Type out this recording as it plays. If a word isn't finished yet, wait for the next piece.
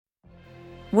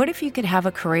What if you could have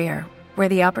a career where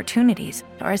the opportunities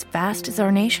are as vast as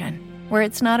our nation, where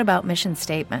it's not about mission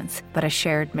statements, but a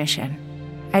shared mission?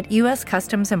 At U.S.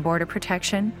 Customs and Border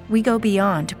Protection, we go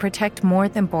beyond to protect more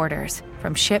than borders.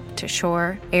 From ship to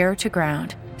shore, air to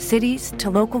ground, cities to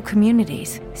local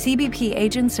communities, CBP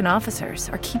agents and officers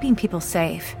are keeping people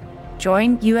safe.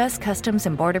 Join U.S. Customs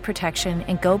and Border Protection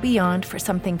and go beyond for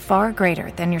something far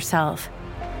greater than yourself.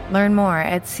 Learn more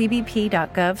at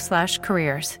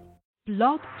cbp.gov/careers.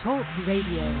 Blog Talk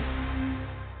Radio.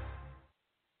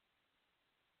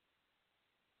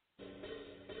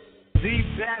 The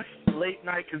best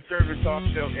late-night conservative talk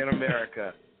show in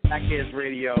America, Sackheads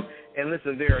Radio. And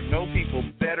listen, there are no people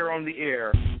better on the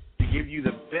air to give you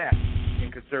the best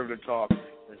in conservative talk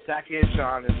than Sackhead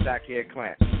Sean and Sackhead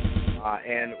Clint.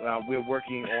 And we're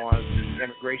working on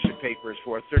immigration papers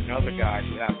for a certain other guy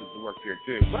who happens to work here,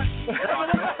 too.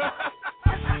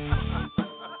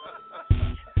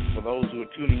 For those who are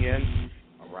tuning in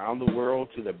around the world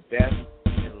to the best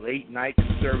in late-night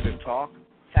conservative talk,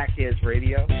 Sackheads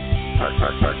Radio.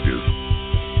 Sackheads Radio.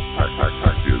 Sackheads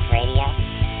Radio.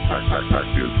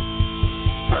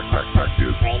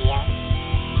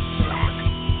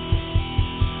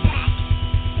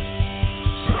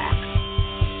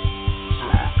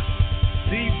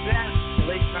 The best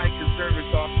late-night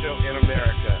conservative talk show in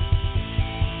America.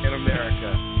 In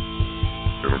America.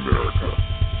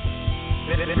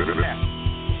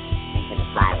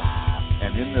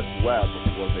 And in this web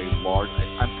was a large,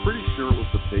 I'm pretty sure it was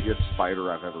the biggest spider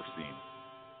I've ever seen.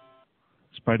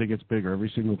 Spider gets bigger every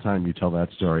single time you tell that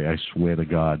story, I swear to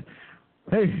God.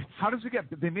 Hey, how does it get?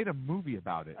 They made a movie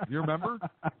about it. Do you remember?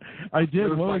 I did.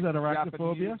 What was like that,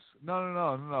 arachnophobia? Japanese?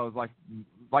 No. It was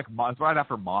it's right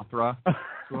after Mothra. It's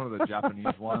one of the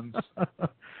Japanese ones.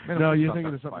 No, you're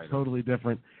thinking of something totally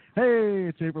different. Hey,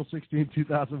 it's April 16,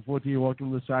 2014. Welcome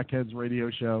to the Sackheads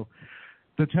Radio Show.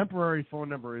 The temporary phone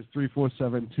number is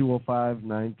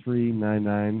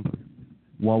 347-205-9399.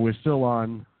 While we're still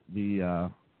on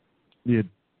the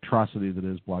atrocity that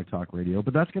is Blog Talk Radio,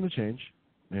 but that's going to change,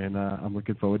 and I'm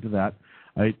looking forward to that.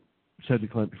 I said to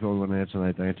Clint before we went to answer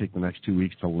tonight that I'm going to take the next 2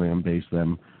 weeks to lambaste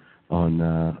them on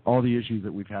all the issues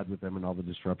that we've had with them and all the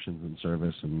disruptions in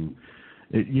service. And,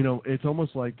 it's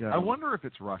almost like... I wonder if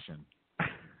it's Russian.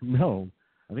 No,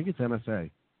 I think it's NSA.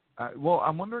 Well,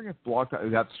 I'm wondering if Blog Talk,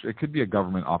 it could be a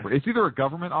government operation. It's either a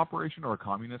government operation or a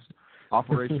communist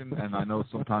operation, and I know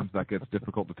sometimes that gets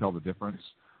difficult to tell the difference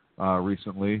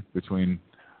recently between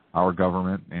our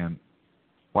government and...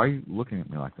 Why are you looking at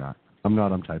me like that? I'm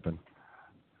typing.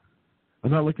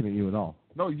 I'm not looking at you at all.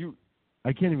 No, you...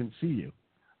 I can't even see you.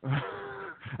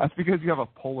 That's because you have a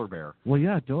polar bear. Well,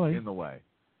 yeah, doy. In the way.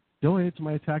 Doy, it's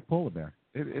my attack polar bear.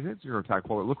 It is your attack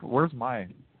polar. Look, where's my...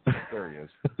 There he is.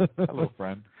 Hello,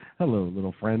 friend. Hello,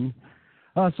 little friend.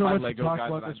 So let's talk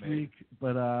about this week.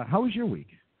 But how was your week?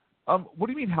 What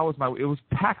do you mean, how was my... It was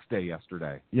tax day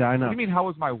yesterday. Yeah, I know. What do you mean, how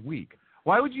was my week?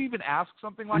 Why would you even ask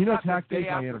something like that? You know tax day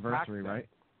is my anniversary, right?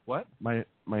 What? My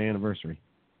anniversary.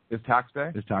 Is tax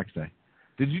day? Is tax day.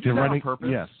 Did you do that on purpose?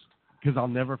 Yes, because I'll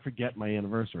never forget my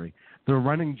anniversary. The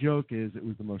running joke is it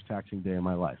was the most taxing day of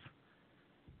my life.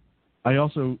 I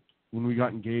also, when we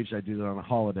got engaged, I did it on a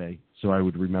holiday, so I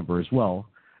would remember as well.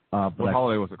 What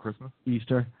holiday was it, Christmas?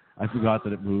 Easter. I forgot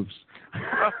that it moves.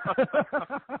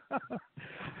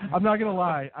 I'm not going to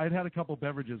lie. I'd had a couple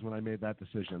beverages when I made that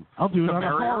decision. I'll do it on a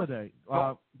holiday.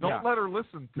 Don't let her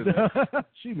listen to this.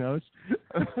 She knows.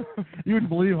 You wouldn't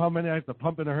believe how many I have to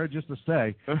pump into her just to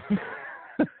stay.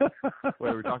 Wait,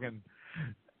 are we talking...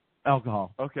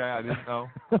 Alcohol. Okay, I didn't know.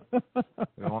 I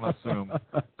don't want to assume.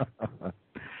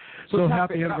 So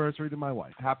happy anniversary to my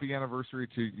wife. Happy anniversary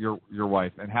to your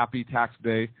wife, and happy tax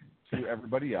day to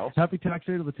everybody else. Happy tax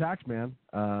day to the tax man.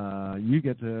 You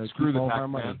get to screw keep all the of tax our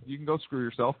money. man. You can go screw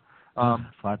yourself.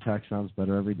 Flat tax sounds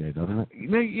better every day, doesn't it?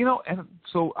 And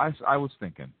so I was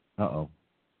thinking. Uh-oh.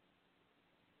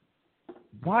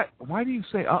 Why do you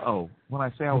say uh-oh when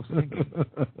I say I was thinking?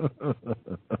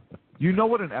 You know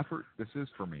what an effort this is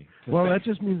for me. Well, that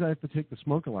just means I have to take the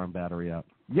smoke alarm battery out.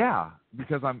 Yeah,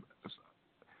 because I'm...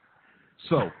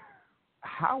 So,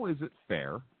 how is it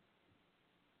fair?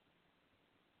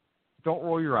 Don't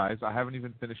roll your eyes. I haven't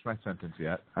even finished my sentence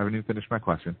yet. I haven't even finished my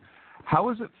question.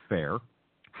 How is it fair?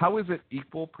 How is it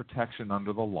equal protection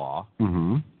under the law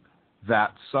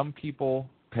that some people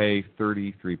pay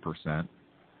 33%,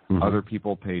 other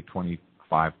people pay 25%,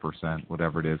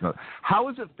 whatever it is? How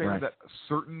is it fair that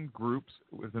certain groups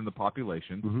within the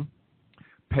population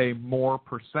pay more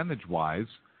percentage-wise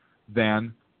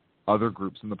than other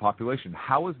groups in the population?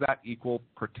 How is that equal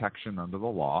protection under the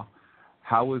law?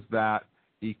 How is that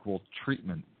equal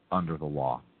treatment under the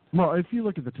law? Well, if you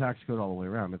look at the tax code all the way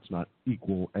around, it's not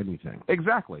equal anything.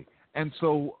 Exactly. And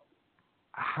so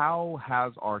how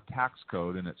has our tax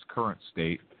code in its current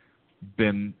state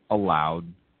been allowed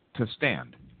to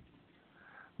stand?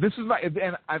 This is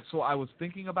so I was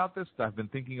thinking about this. I've been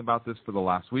thinking about this for the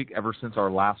last week, ever since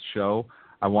our last show.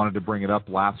 I wanted to bring it up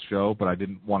last show, but I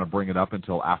didn't want to bring it up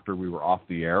until after we were off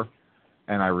the air.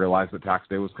 And I realized that tax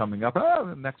day was coming up.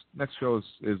 The next show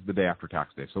is the day after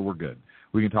tax day, so we're good.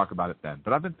 We can talk about it then.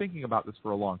 But I've been thinking about this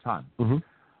for a long time. Mm-hmm.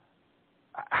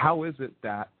 How is it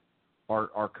that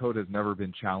our code has never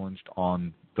been challenged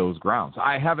on those grounds?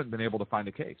 I haven't been able to find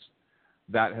a case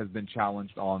that has been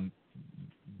challenged on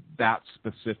that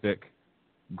specific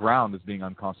ground as being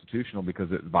unconstitutional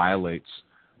because it violates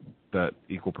the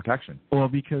equal protection. Well,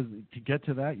 because to get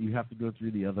to that, you have to go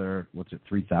through the other,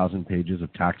 3,000 pages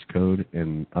of tax code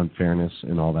and unfairness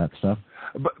and all that stuff.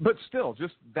 But still,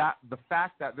 just that the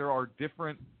fact that there are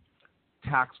different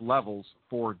tax levels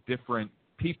for different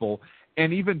people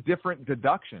and even different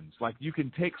deductions. Like you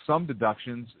can take some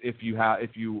deductions if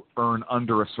you earn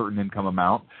under a certain income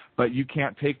amount, but you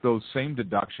can't take those same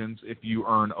deductions if you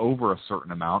earn over a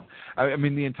certain amount. I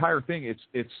mean, the entire thing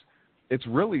it's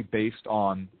really based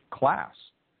on class.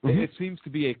 Mm-hmm. It seems to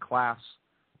be a class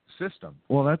system.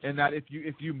 Well, that's and that if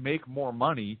you make more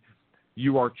money,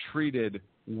 you are treated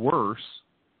worse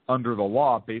under the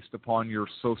law based upon your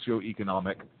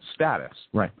socioeconomic status.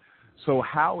 Right. So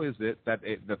how is it that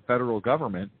the federal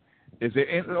government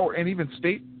and even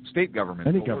state government?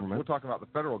 Any government. We're talking about the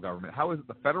federal government. How is it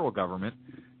the federal government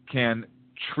can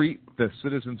treat the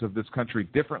citizens of this country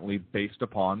differently based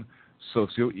upon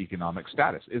socioeconomic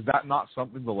status? Is that not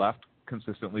something the left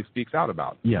consistently speaks out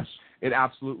about? Yes. It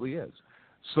absolutely is.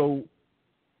 So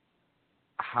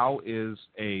how is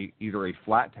either a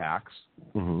flat tax,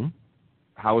 mm-hmm.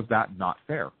 how is that not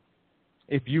fair?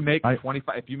 If you make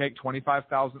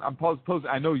 25,000, I'm posing.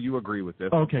 I know you agree with this.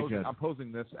 Okay, good. I'm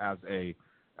posing this as a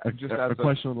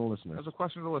question of the listeners. As a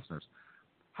question of the listeners,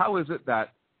 how is it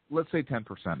that, let's say 10%?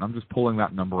 I'm just pulling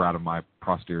that number out of my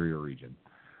posterior region.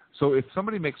 So if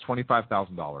somebody makes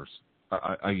 $25,000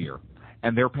 a year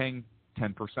and they're paying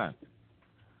 10%,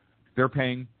 they're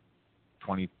paying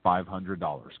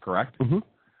 $2,500, correct? Mm-hmm.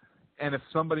 And if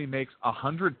somebody makes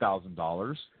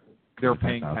 $100,000, they're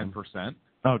paying 10%.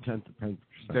 Oh, 10%.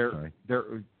 Sorry.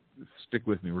 Stick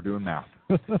with me. We're doing math.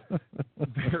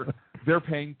 they're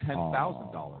paying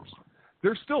 $10,000.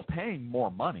 They're still paying more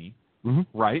money, mm-hmm.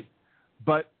 right?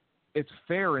 But it's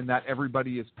fair in that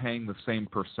everybody is paying the same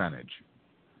percentage.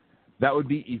 That would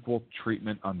be equal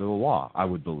treatment under the law, I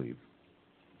would believe.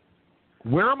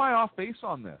 Where am I off base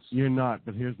on this? You're not,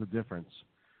 but here's the difference.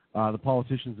 The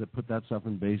politicians that put that stuff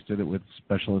in base did it with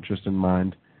special interest in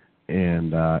mind.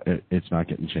 And it's not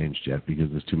getting changed yet because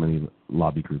there's too many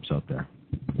lobby groups out there.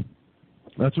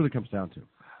 That's what it comes down to.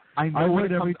 I've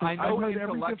heard every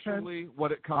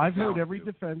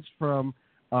defense from,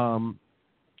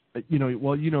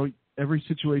 every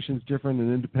situation is different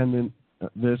and independent,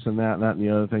 this and that and the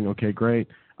other thing. Okay, great.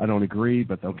 I don't agree,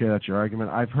 but okay, that's your argument.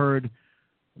 I've heard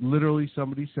literally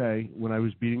somebody say when I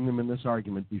was beating them in this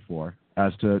argument before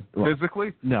as to...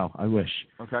 Physically? No, I wish.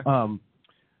 Okay.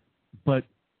 But...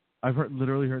 I've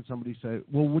literally heard somebody say,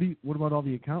 well, what about all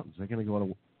the accountants? They're going to go out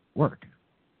of work.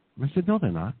 And I said, no,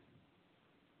 they're not.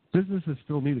 Businesses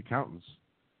still need accountants.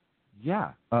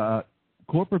 Yeah.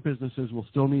 Corporate businesses will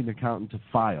still need an accountant to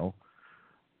file.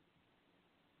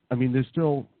 I mean, there's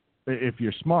still, if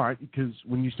you're smart, because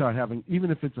when you start having, even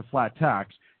if it's a flat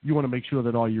tax, you want to make sure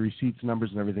that all your receipts,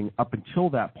 numbers, and everything up until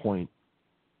that point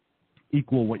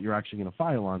equal what you're actually going to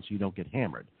file on so you don't get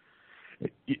hammered.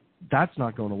 That's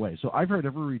not going away. So I've heard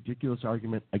every ridiculous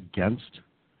argument against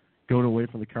going away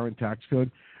from the current tax code.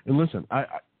 And listen,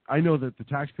 I know that the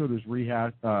tax code was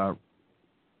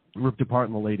ripped apart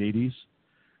in the late 80s.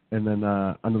 And then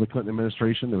under the Clinton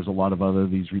administration, there was a lot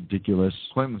of these ridiculous...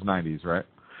 Clinton's 90s, right?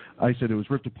 I said it was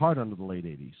ripped apart under the late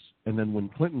 80s. And then when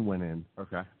Clinton went in,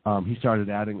 okay, he started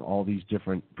adding all these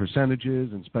different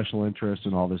percentages and special interest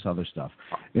and all this other stuff.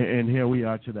 And here we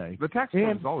are today. The tax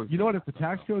code is always... You know what? If the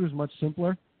tax code is much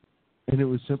simpler and it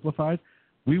was simplified,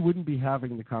 we wouldn't be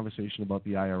having the conversation about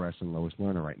the IRS and Lois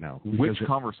Lerner right now. Which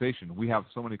conversation? We have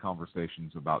so many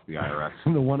conversations about the IRS.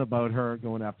 The one about her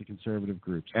going after conservative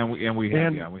groups. And we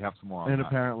have some more on and that.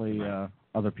 Apparently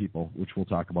other people, which we'll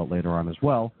talk about later on as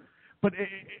well. But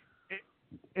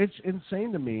it's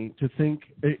insane to me to think,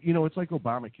 it's like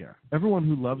Obamacare.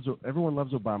 Everyone loves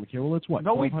Obamacare. Well, it's what?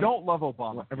 No, we don't love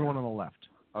Obamacare. Everyone on the left.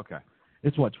 Okay.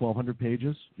 It's what, 1,200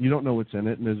 pages? You don't know what's in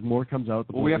it, and as more comes out,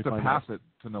 the more we have to pass it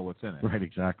to know what's in it. Right,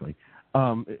 exactly.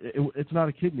 It's not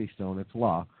a kidney stone; it's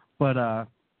law. But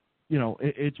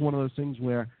it's one of those things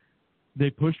where They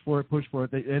push for it,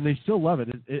 and they still love it.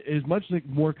 As much as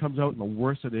more comes out and the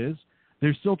worse it is,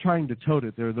 they're still trying to tote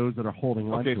it. There are those that are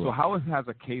holding on to it. Okay, so how has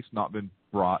a case not been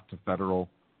brought to federal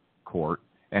court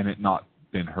and it not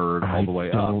been heard all the way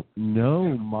up? I don't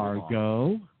know,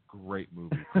 Margot. Great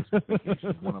movie, Christmas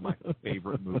Vacation, one of my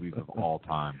favorite movies of all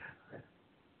time.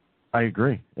 I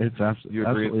agree. It's absolutely. You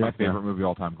agree? It's my favorite movie of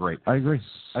all time. Great. I agree.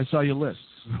 I saw your list,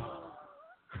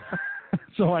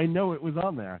 so I know it was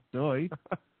on there. Doy.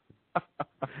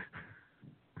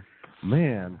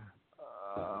 Man.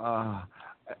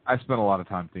 I spent a lot of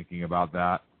time thinking about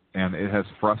that, and it has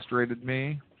frustrated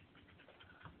me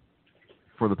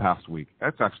for the past week.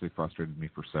 It's actually frustrated me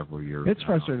for several years. It's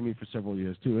frustrated me for several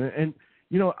years, too. And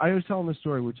you know, I was telling the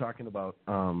story. We were talking about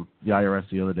the IRS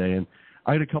the other day, and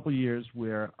I had a couple of years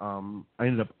where I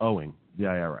ended up owing the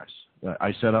IRS.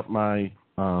 I set up my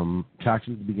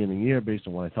taxes at the beginning of the year based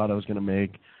on what I thought I was going to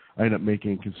make. I ended up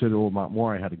making a considerable amount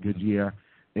more. I had a good year,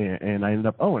 and I ended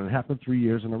up owing. It happened 3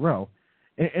 years in a row.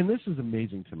 And this is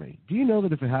amazing to me. Do you know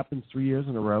that if it happens 3 years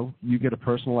in a row, you get a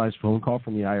personalized phone call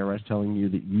from the IRS telling you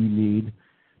that you need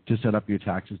to set up your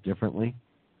taxes differently?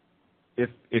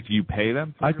 If you pay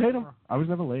them? I paid them. I was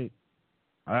never late.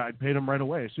 I paid them right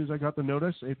away. As soon as I got the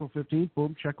notice, April 15th,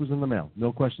 boom, check was in the mail.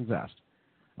 No questions asked.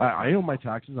 I owe my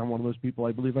taxes. I'm one of those people.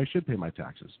 I believe I should pay my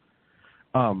taxes.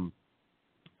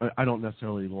 I don't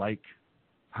necessarily like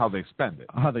how they spend it.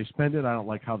 I don't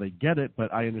like how they get it,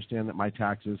 but I understand that my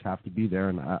taxes have to be there,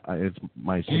 and it's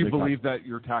my. Do you believe that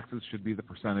your taxes should be the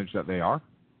percentage that they are?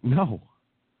 No.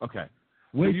 Okay.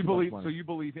 So you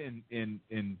believe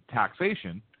in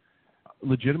taxation,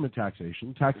 legitimate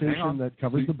taxation that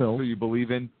covers the bill. So you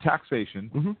believe in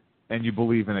taxation, mm-hmm. and you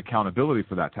believe in accountability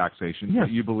for that taxation. Yes.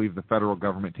 But you believe the federal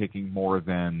government taking more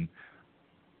than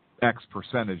X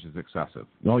percentage is excessive.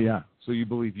 Oh, yeah. So you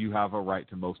believe you have a right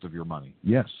to most of your money.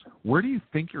 Yes. Where do you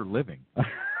think you're living? I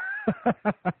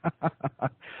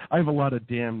have a lot of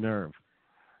damn nerve.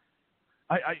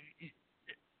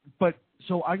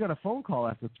 So I got a phone call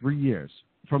after 3 years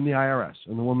from the IRS,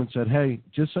 and the woman said, hey,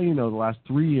 just so you know, the last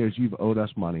 3 years you've owed us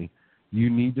money. You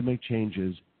need to make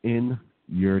changes in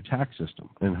your tax system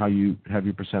and how you have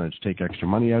your percentage. Take extra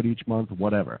money out each month,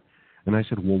 whatever. And I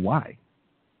said, well, why?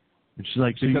 And she's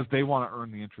like, because they want to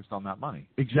earn the interest on that money.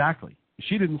 Exactly.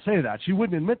 She didn't say that. She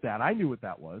wouldn't admit that. I knew what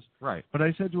that was. Right. But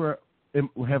I said to her,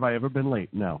 have I ever been late?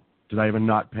 No. Did I ever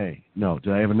not pay? No.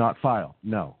 Did I ever not file?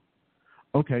 No.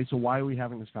 Okay, so why are we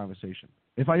having this conversation?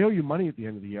 If I owe you money at the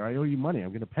end of the year, I owe you money. I'm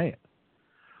going to pay it.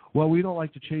 Well, we don't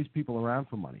like to chase people around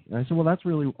for money. And I said, well, that's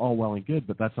really all well and good,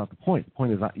 but that's not the point. The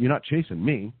point is you're not chasing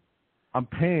me. I'm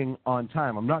paying on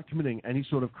time. I'm not committing any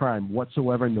sort of crime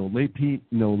whatsoever. No late fee,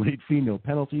 no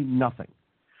penalty, nothing.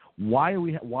 Why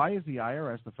is the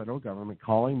IRS, the federal government,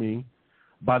 calling me,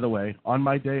 by the way, on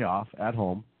my day off at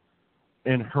home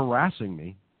and harassing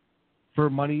me for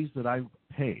monies that I've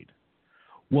paid?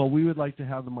 Well, we would like to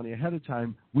have the money ahead of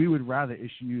time. We would rather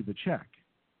issue you the check.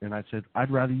 And I said,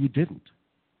 I'd rather you didn't.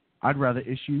 I'd rather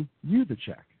issue you the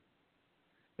check.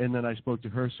 And then I spoke to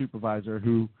her supervisor,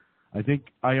 who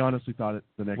I honestly thought it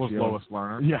the next year. Was Lois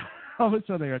Lerner? Yeah. All of a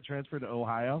sudden, I got transferred to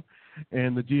Ohio,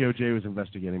 and the DOJ was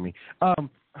investigating me. I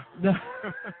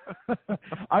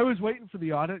was waiting for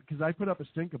the audit because I put up a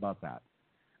stink about that.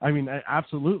 I mean,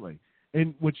 absolutely.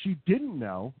 And what she didn't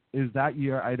know is that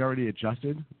year I'd already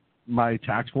adjusted my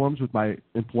tax forms with my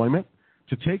employment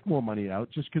to take more money out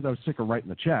just because I was sick of writing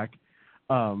the check,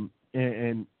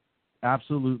 and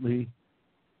absolutely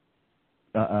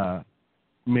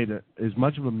made as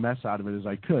much of a mess out of it as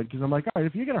I could, because I'm like, all right,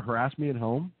 if you're going to harass me at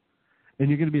home and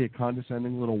you're going to be a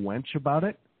condescending little wench about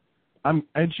it, and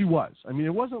she was. I mean,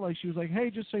 it wasn't like she was like, hey,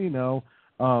 just so you know,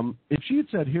 if she had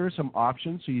said, here are some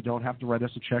options so you don't have to write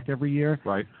us a check every year.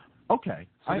 Right. Okay.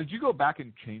 So did you go back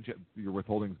and change your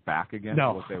withholdings back again?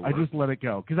 No, to what they were? I just let it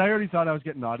go because I already thought I was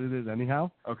getting audited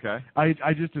anyhow. Okay. I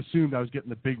just assumed I was getting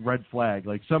the big red flag,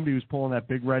 like somebody was pulling that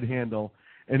big red handle,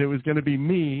 and it was going to be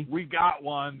me. We got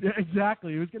one. Yeah,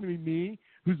 exactly. It was going to be me,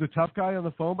 who's the tough guy on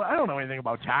the phone, but I don't know anything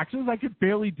about taxes. I could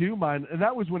barely do mine, and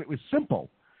that was when it was simple.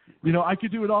 You know, I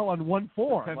could do it all on one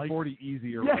form. 1040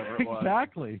 easy or whatever it was.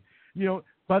 Exactly. You know,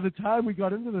 by the time we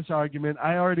got into this argument,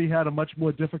 I already had a much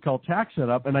more difficult tax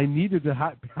setup, and I needed to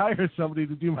hire somebody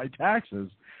to do my taxes,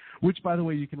 which, by the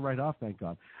way, you can write off, thank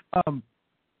God.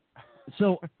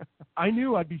 So I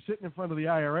knew I'd be sitting in front of the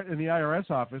IRS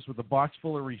office with a box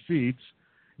full of receipts.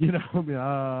 You know,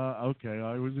 okay,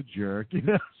 I was a jerk. You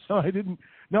know, so I didn't.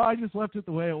 No, I just left it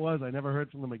the way it was. I never heard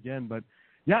from them again. But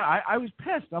yeah, I was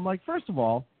pissed. I'm like, first of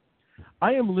all,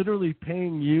 I am literally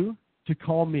paying you to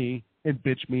call me and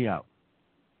bitch me out.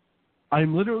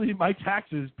 I'm literally, my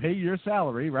taxes pay your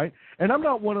salary, right? And I'm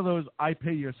not one of those I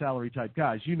pay your salary type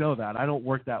guys. You know that. I don't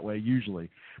work that way usually.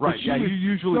 Right. Yeah, you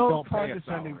usually so don't pay a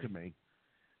condescending salary. to me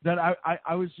that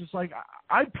I was just like,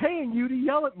 I'm paying you to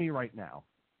yell at me right now.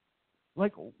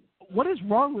 Like, what is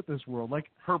wrong with this world?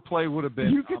 Like, her play would have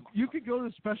been. You could go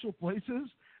to special places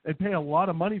and pay a lot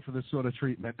of money for this sort of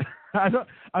treatment.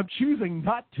 I'm choosing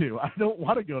not to. I don't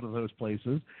want to go to those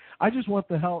places. I just want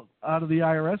the hell out of the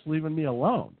IRS leaving me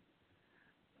alone.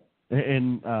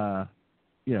 And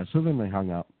yeah, so then they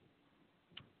hung up.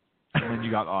 And then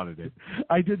you got audited.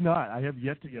 I did not. I have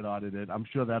yet to get audited. I'm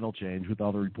sure that'll change with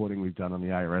all the reporting we've done on the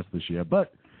IRS this year.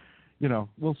 But, you know,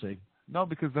 we'll see. No,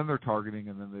 because then they're targeting,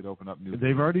 and then they'd open up new.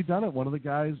 They've already done it. One of the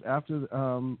guys after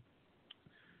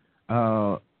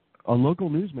a local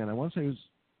newsman, I want to say it was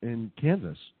in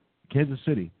Kansas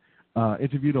City,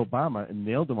 interviewed Obama and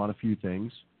nailed him on a few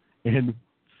things. And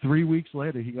 3 weeks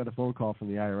later, he got a phone call from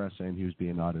the IRS saying he was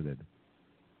being audited.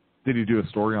 Did he do a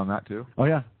story on that too? Oh,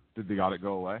 yeah. Did the audit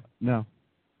go away? No.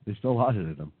 They still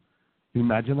audited him. Can you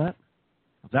imagine that?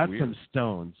 That's weird. some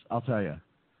stones, I'll tell you.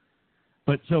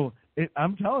 But so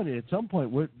I'm telling you, at some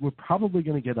point, we're probably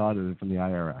going to get audited from the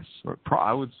IRS.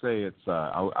 I would say it's.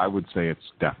 I would say it's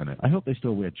definite. I hope they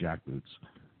still wear jack boots.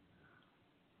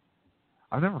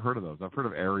 I've never heard of those. I've heard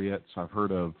of Ariats. I've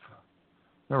never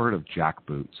heard of jack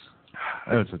boots.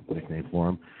 That's a nickname for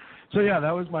them. So yeah,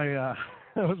 that was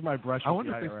my brush. I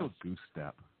wonder with if the they IRS. still goose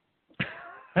step.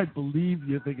 I believe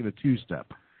you're thinking of two-step.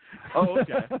 Oh,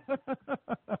 okay.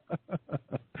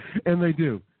 And they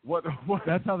do. What?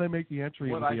 That's how they make the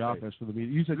entry into the I office for the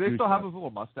meeting. You said do they still have two-step. those little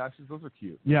mustaches? Those are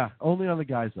cute. Yeah, only on the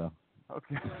guys though.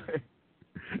 Okay.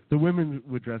 The women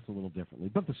would dress a little differently,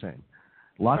 but the same.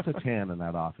 Lots of tan in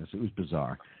that office. It was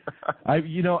bizarre. I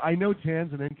know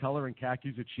tans and in color and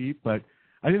khakis are cheap, but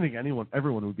I didn't think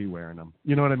everyone would be wearing them.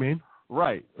 You know what I mean?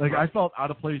 Right. Like right. I felt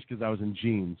out of place because I was in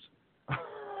jeans,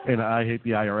 and I hate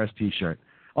the IRS T-shirt.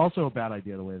 Also a bad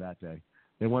idea to wear that day.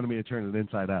 They wanted me to turn it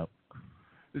inside out.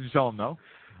 Did you tell them no?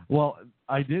 Well,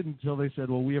 I did until they said,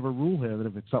 well, we have a rule here that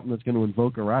if it's something that's going to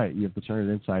invoke a riot, you have to turn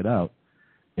it inside out.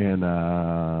 And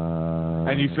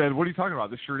you said, what are you talking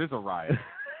about? This shirt is a riot.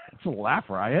 It's a laugh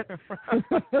riot.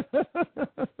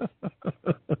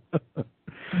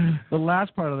 The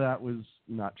last part of that was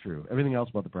not true. Everything else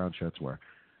about the brown shirts were.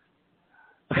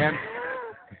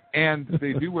 And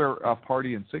they do wear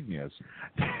party insignias.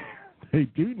 They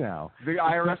do now. The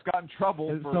IRS got in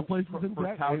trouble for some places for in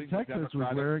touting Texas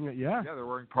was wearing it. Yeah, they're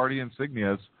wearing party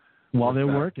insignias while they're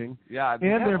working. Yeah, and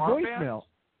their voicemail.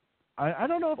 I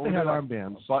don't know if they had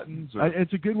armbands. Buttons.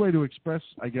 It's a good way to express,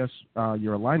 I guess,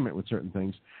 your alignment with certain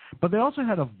things. But they also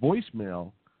had a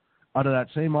voicemail out of that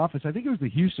same office. I think it was the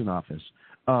Houston office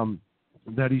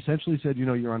that essentially said,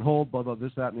 you're on hold, blah, blah,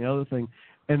 this, that, and the other thing,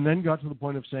 and then got to the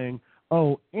point of saying,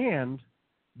 oh, and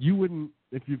you wouldn't,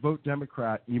 if you vote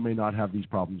Democrat, you may not have these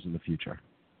problems in the future.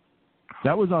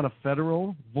 That was on a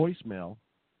federal voicemail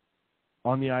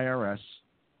on the IRS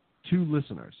to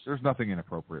listeners. There's nothing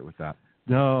inappropriate with that.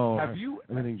 No. Have you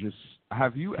pitchy.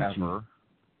 ever?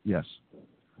 Yes.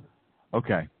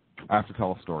 Okay. I have to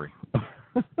tell a story.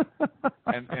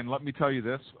 and let me tell you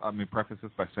this. Let me preface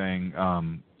this by saying,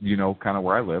 kind of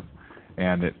where I live,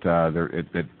 and it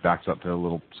backs up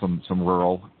to some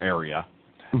rural area,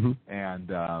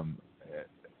 and I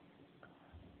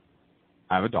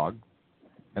have a dog,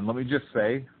 and let me just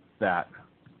say that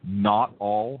not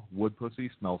all wood pussy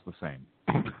smells the same.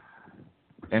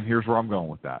 And here's where I'm going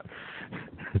with that.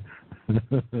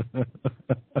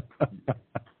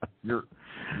 You're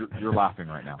laughing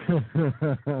right now.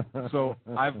 So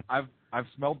I've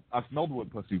smelled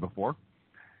wood pussy before,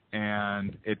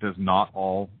 and it does not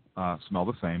all smell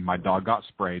the same. My dog got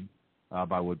sprayed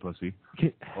by wood pussy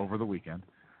over the weekend,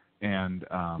 and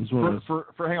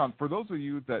hang on, for those of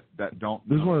you that don't,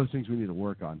 this is one of those things we need to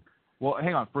work on. Well,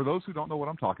 hang on. For those who don't know what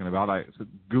I'm talking about, I said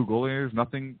Google. There's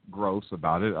nothing gross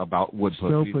about it, about wood pussy.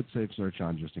 Still put safe search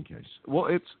on just in case. Well,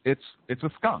 it's a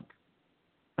skunk.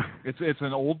 It's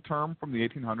an old term from the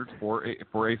 1800s for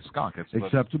a skunk. It's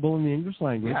acceptable in the English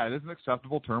language. Yeah, it is an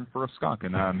acceptable term for a skunk,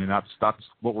 and I mean that's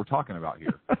what we're talking about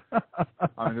here.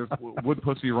 I mean, wood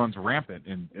pussy runs rampant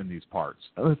in these parts.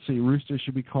 Let's see, Rooster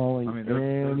should be calling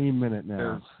any minute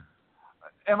now.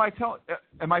 Am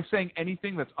I saying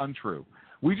anything that's untrue?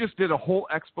 We just did a whole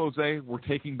expose. We're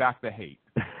taking back the hate,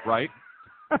 right?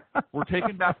 We're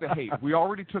taking back the hate. We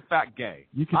already took back gay.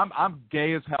 I'm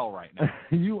gay as hell right now.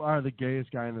 You are the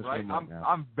gayest guy in this room right now.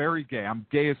 I'm very gay. I'm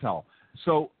gay as hell.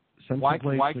 So Why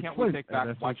can't we take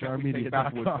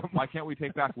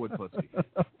back wood pussy?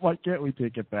 Why can't we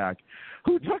take it back?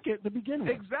 Who took it in the beginning?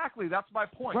 Exactly, that's my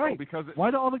point. Right. No, because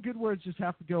why do all the good words just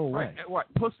have to go away? Right.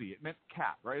 Pussy, it meant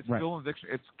cat, right? It's still in the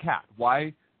dictionary. It's cat.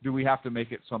 Why do we have to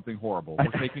make it something horrible?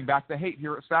 We're taking back the hate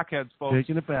here at Sackheads, folks.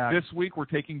 Taking it back. This week we're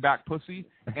taking back pussy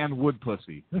and wood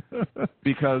pussy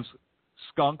because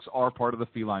skunks are part of the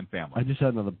feline family. I just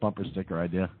had another bumper sticker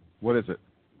idea. What is it?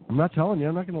 I'm not telling you.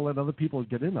 I'm not going to let other people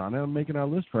get in on it. I'm making our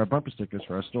list for our bumper stickers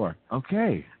for our store.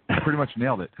 Okay. Pretty much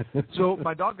nailed it. So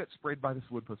my dog got sprayed by this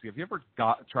wood pussy. Have you ever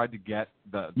tried to get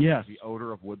the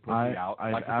odor of wood pussy out?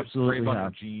 I like absolutely sprayed on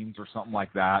have. your jeans or something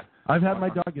like that? I've had my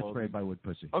dog get sprayed by wood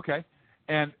pussy. Okay.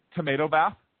 And tomato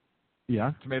bath?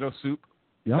 Yeah. Tomato soup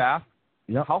Yep. bath?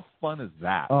 Yep. How fun is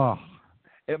that? Oh.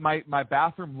 My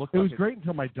bathroom looked It like was great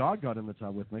until my dog got in the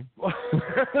tub with me.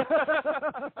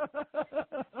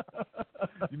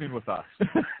 You mean with us?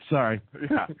 Sorry.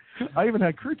 Yeah. I even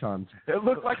had croutons. It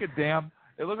looked like a damn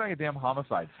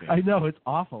homicide scene. I know, it's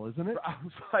awful, isn't it? I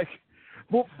was like,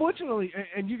 well, fortunately,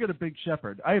 and you get a big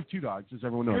shepherd. I have 2 dogs, as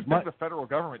everyone knows. Good thing the federal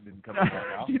government didn't come in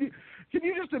now. Can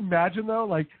you just imagine though,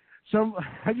 like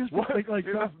I just think like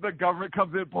the government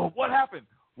comes in. Well, what happened?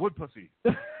 Wood pussy.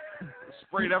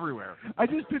 Sprayed everywhere. I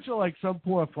just picture like some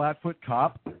poor flatfoot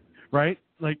cop, right?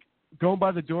 Like going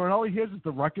by the door, and all he hears is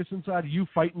the ruckus inside, you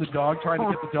fighting the dog, trying to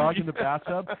get the dog in the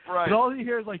bathtub. Right. And all he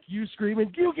hears is like you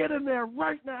screaming, "You get in there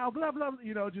right now!" Blah blah.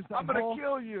 You know, just I'm gonna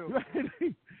kill you.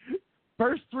 Right?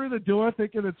 Burst through the door,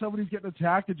 thinking that somebody's getting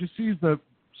attacked, and just sees the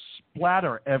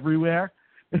splatter everywhere,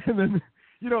 and then.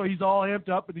 You know, he's all amped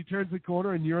up, and he turns the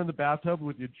corner, and you're in the bathtub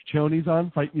with your chonies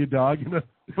on, fighting your dog. You know?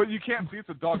 But you can't see it's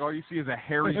a dog. All you see is a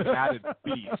hairy, matted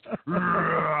beast.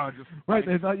 Right,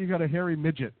 they thought you got a hairy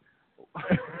midget.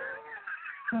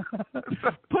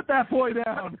 Put that boy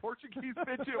down. Portuguese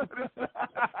midget. What is that?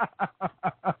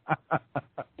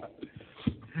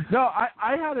 No,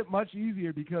 I had it much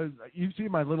easier because you've seen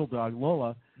my little dog,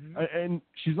 Lola, and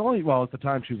she's only, well, at the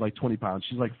time she was like 20 pounds.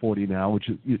 She's like 40 now, which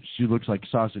is, she looks like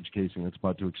sausage casing that's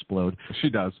about to explode. She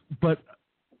does. But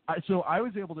so I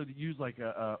was able to use like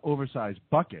a oversized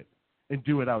bucket and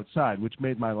do it outside, which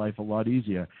made my life a lot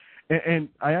easier. And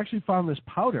I actually found this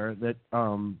powder that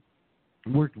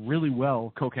worked really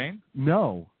well. Cocaine?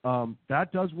 No.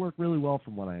 That does work really well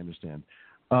from what I understand.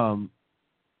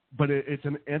 But it's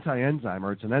an anti-enzyme,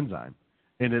 or it's an enzyme,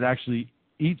 and it actually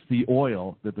eats the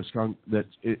oil that the skunk that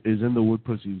is in the wood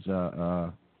pussy's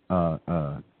gland or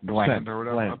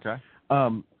whatever. Gland. Okay.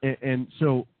 And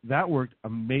so that worked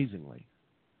amazingly.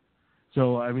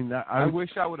 So I mean, I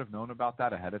wish I would have known about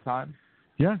that ahead of time.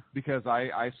 Yeah, because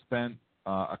I spent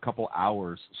a couple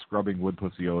hours scrubbing wood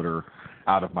pussy odor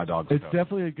out of my dog's coat. It's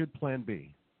definitely a good plan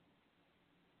B.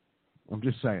 I'm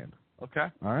just saying. Okay.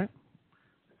 All right.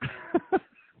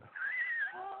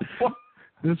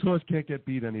 This horse can't get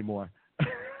beat anymore.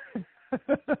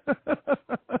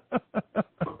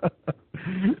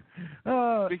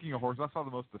 Speaking of horse, I saw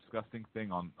the most disgusting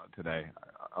thing on today.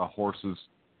 A horse's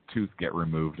tooth get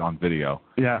removed on video.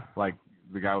 Yeah. Like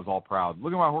the guy was all proud.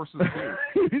 Look at my horse's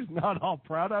tooth. He's not all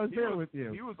proud. I was there with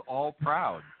you. He was all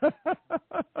proud.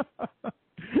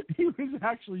 He was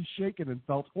actually shaken and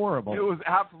felt horrible. It was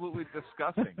absolutely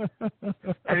disgusting.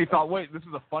 And he thought, wait, this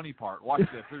is the funny part. Watch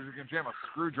this. They're going to jam a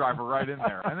screwdriver right in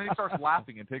there. And then he starts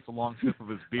laughing and takes a long sip of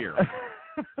his beer.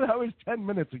 That was 10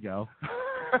 minutes ago.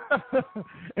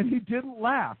 And he didn't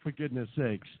laugh, for goodness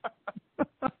sakes.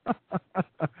 What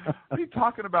are you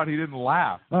talking about? He didn't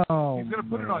laugh. Oh, he's going to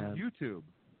put it on YouTube.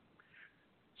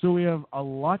 So we have a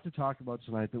lot to talk about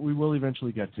tonight that we will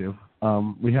eventually get to.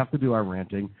 We have to do our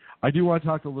ranting. I do want to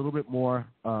talk a little bit more.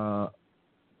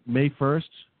 May 1st,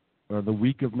 or the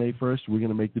week of May 1st, we're going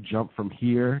to make the jump from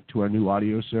here to our new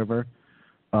audio server.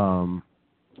 And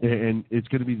it's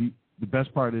going to be the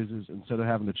best part is instead of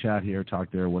having to chat here,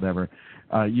 talk there, or whatever,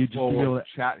 you just be able to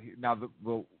chat. Now,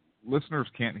 the listeners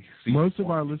can't see. Most of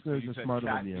our listeners are smarter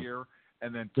than you. Here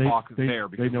and then talk there.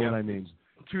 Because they know what I mean.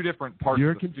 Two different parts of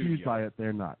the studio. You're confused by it.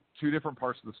 They're not. Two different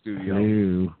parts of the studio. No,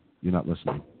 you're not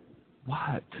listening.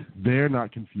 What? They're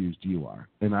not confused. You are.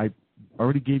 And I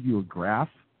already gave you a graph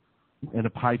and a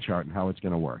pie chart and how it's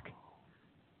going to work.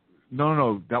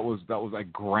 No. That was a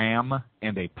gram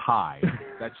and a pie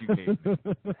that you gave me.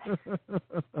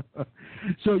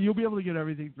 So you'll be able to get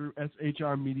everything through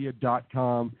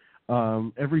shrmedia.com.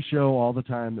 Every show all the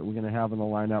time that we're going to have in the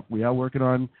lineup. We are working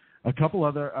on a couple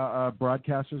other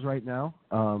broadcasters right now,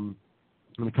 and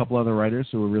a couple other writers,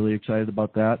 so we're really excited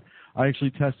about that. I actually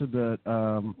tested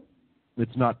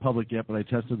it's not public yet, but I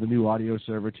tested the new audio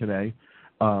server today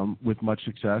with much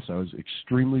success. I was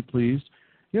extremely pleased.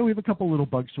 We have a couple little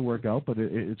bugs to work out, but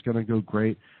it's going to go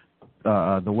great.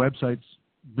 The website's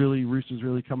Rooster's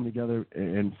really coming together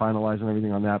and finalizing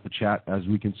everything on that. The chat, as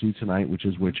we can see tonight, which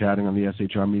is we're chatting on the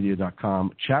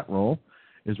shrmedia.com chat roll,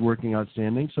 is working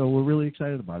outstanding. So we're really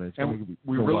excited about it.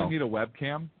 We really need a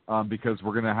webcam because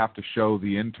we're going to have to show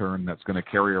the intern that's going to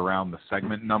carry around the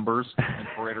segment numbers and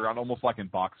parade around almost like in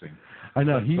boxing. I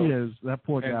know, that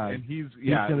poor guy. And he's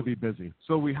going to be busy.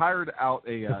 So we hired out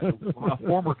a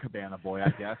former Cabana boy,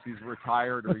 I guess. He's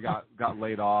retired or he got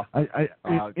laid off.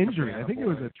 Injury. I think it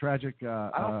was a tragic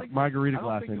margarita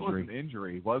glass injury. It was an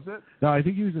injury, was it? No, I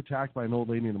think he was attacked by an old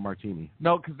lady in a martini.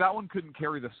 No, because that one couldn't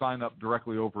carry the sign up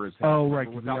directly over his head. Oh, right,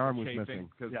 because the arm was missing.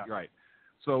 Right.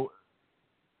 So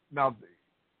now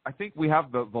I think we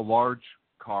have the large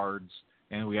cards,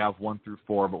 and we have 1 through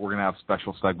 4, but we're going to have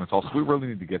special segments also. We really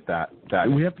need to get that.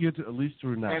 We have to get to at least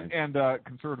through 9. And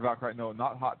conservative outcry, no,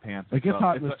 not hot pants. It gets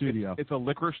hot in the studio. It's a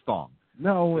licorice thong.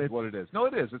 No, it's what it is. No,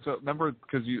 it is. Remember,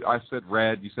 because I said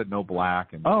red, you said no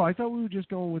black. And I thought we were just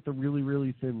going with the really,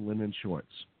 really thin linen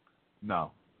shorts.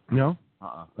 No. No?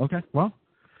 Okay, well.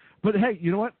 But, hey,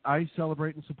 you know what? I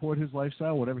celebrate and support his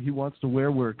lifestyle. Whatever he wants to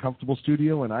wear, we're a comfortable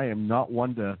studio, and I am not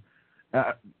one to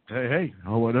hey,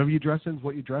 whatever you dress in is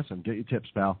what you dress in. Get your tips,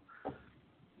 pal.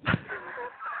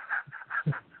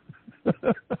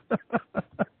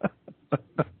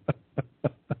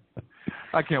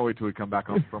 I can't wait till we come back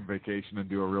home from vacation and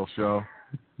do a real show.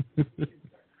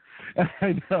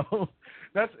 I know.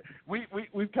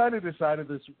 We've kind of decided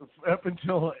this up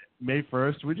until May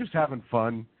 1st. We're just having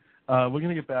fun. We're going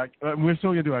to get back. We're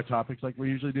still going to do our topics like we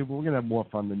usually do, but we're going to have more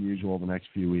fun than usual the next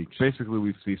few weeks. Basically,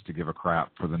 we've ceased to give a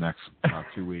crap for the next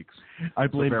 2 weeks. I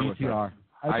blame BTR.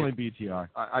 I blame BTR.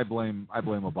 I blame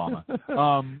Obama.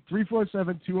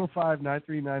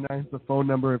 347-205-9399 is the phone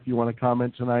number if you want to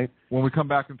comment tonight. When we come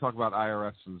back and talk about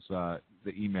IRS's the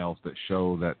emails that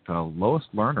show that Lois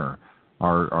Lerner,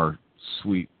 our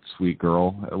sweet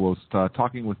girl, was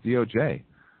talking with DOJ.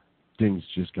 Things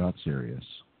just got serious.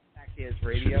 Is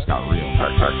radio. It's not real.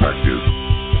 Fact news.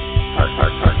 Fact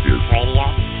news. Radio.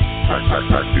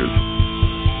 Fact news.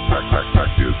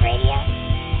 Fact news. Radio.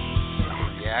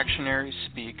 Reactionaries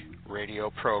Speak radio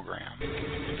program.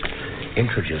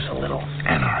 Introduce a little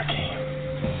anarchy.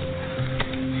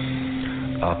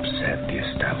 Upset the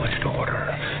established order,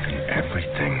 and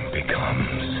everything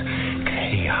becomes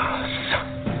chaos.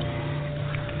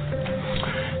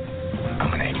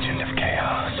 I'm an agent of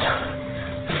chaos.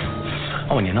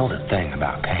 Oh, and you know the thing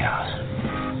about chaos?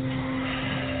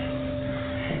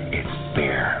 It's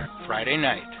beer. Friday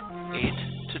night, 8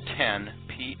 to 10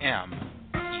 p.m.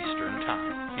 Eastern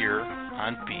Time, here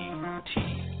on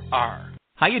BTR.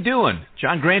 How you doing?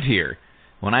 John Grant here.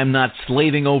 When I'm not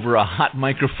slaving over a hot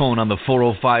microphone on the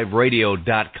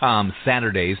 405radio.com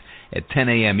Saturdays at 10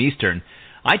 a.m. Eastern,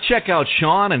 I check out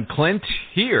Sean and Clint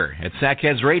here at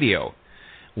Sackheads Radio.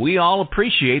 We all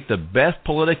appreciate the best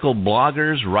political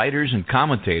bloggers, writers, and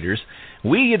commentators.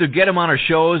 We either get them on our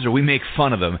shows or we make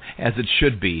fun of them, as it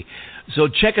should be. So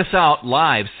check us out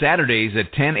live Saturdays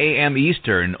at 10 a.m.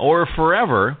 Eastern or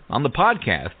forever on the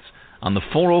podcasts on the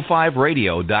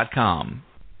 405radio.com.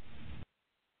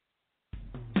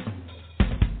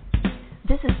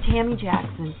 This is Tammy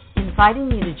Jackson,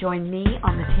 inviting you to join me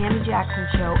on the Tammy Jackson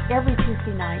Show every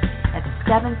Tuesday night at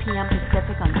 7 p.m.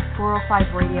 Pacific on the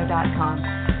 405radio.com.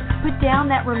 Put down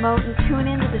that remote and tune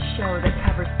into the show that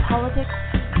covers politics,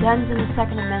 guns and the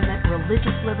Second Amendment,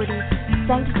 religious liberties,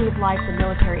 sanctity of life, the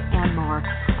military, and more.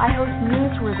 I host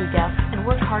newsworthy guests and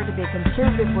work hard to be a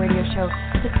conservative radio show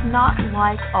that's not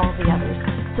like all the others.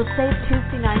 So save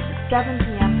Tuesday nights at 7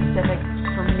 p.m. Pacific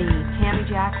for me, Tammy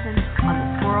Jackson, on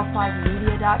the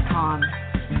 405media.com.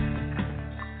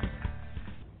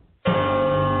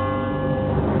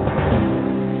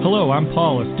 Hello, I'm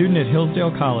Paul, a student at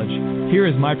Hillsdale College. Here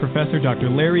is my professor, Dr.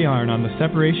 Larry Arnn, on the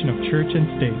separation of church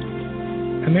and state.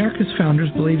 America's founders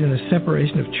believed in the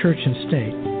separation of church and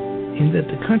state, in that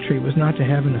the country was not to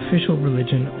have an official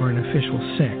religion or an official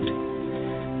sect.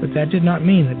 But that did not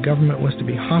mean that government was to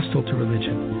be hostile to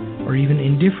religion, or even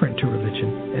indifferent to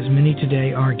religion, as many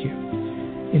today argue.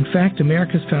 In fact,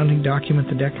 America's founding document,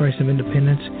 the Declaration of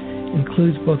Independence,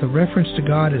 includes both a reference to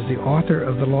God as the author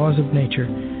of the laws of nature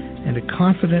and a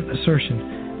confident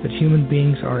assertion that human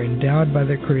beings are endowed by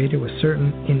their Creator with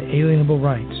certain inalienable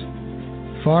rights.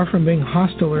 Far from being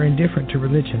hostile or indifferent to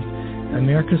religion,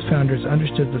 America's founders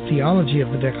understood the theology of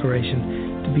the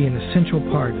Declaration to be an essential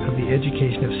part of the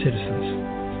education of citizens.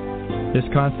 This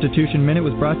Constitution Minute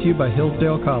was brought to you by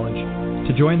Hillsdale College.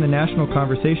 To join the national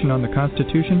conversation on the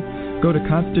Constitution, go to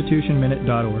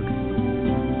constitutionminute.org.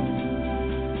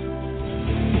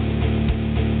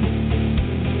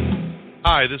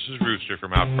 Hi, this is Rooster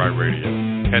from Outcry Radio.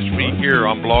 Catch me here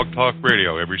on Blog Talk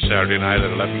Radio every Saturday night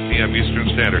at 11 p.m. Eastern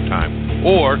Standard Time.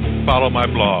 Or follow my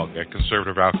blog at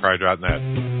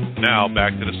conservativeoutcry.net. Now,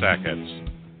 back to the Sackheads.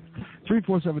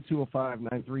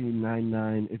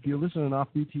 347-205-9399. If you're listening off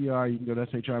BTR, you can go to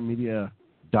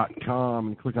shrmedia.com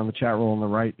and click on the chat roll on the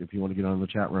right if you want to get on the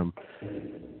chat room.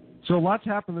 So lots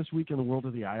happened this week in the world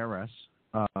of the IRS.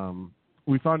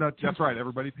 We found out... That's right.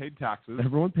 Everybody paid taxes.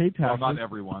 Everyone paid taxes. Well, not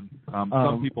everyone.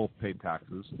 Some people paid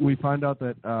taxes. We found out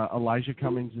that Elijah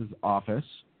Cummings' office,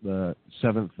 the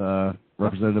 7th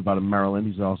representative out of Maryland,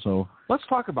 he's also... Let's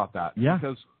talk about that. Yeah.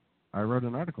 Because I wrote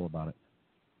an article about it.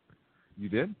 You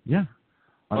did? Yeah.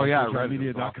 Oh, yeah.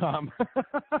 Media.com.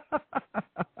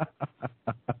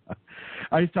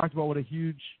 I just talked about what a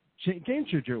huge game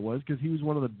changer it was because he was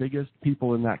one of the biggest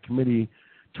people in that committee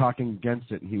talking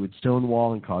against it, and he would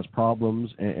stonewall and cause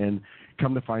problems, and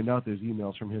come to find out there's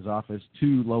emails from his office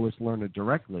to Lois Lerner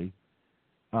directly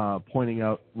pointing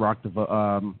out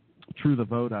True the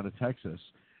Vote out of Texas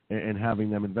and having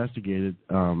them investigated,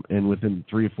 and within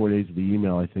 3 or 4 days of the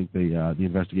email, I think the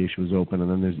investigation was open, and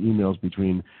then there's emails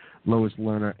between Lois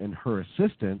Lerner and her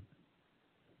assistant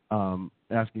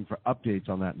asking for updates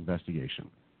on that investigation.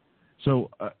 So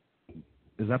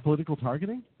is that political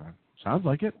targeting? Sounds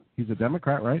like it. He's a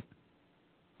Democrat, right?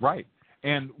 Right.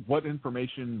 And what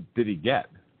information did he get?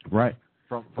 Right.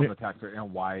 From the taxpayer,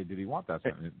 and why did he want that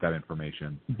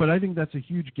information? But I think that's a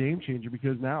huge game changer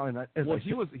because now,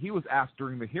 he was asked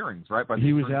during the hearings, right?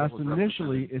 He was asked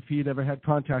initially if he had ever had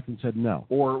contact and said no.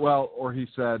 Or he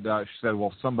said, she said,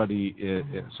 well, somebody's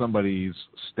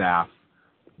staff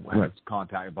has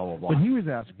contacted, blah blah blah. But he was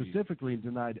asked specifically and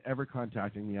denied ever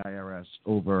contacting the IRS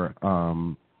over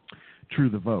True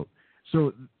the Vote.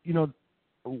 So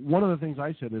one of the things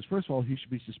I said is, first of all, he should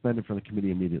be suspended from the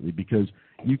committee immediately because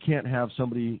you can't have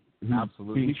somebody who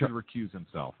absolutely he should recuse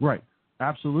himself. Right,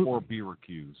 absolutely, or be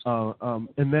recused.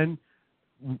 And then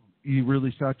you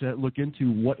really start to look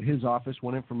into what his office,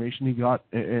 what information he got,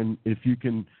 and if you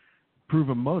can prove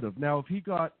a motive. Now, if he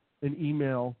got an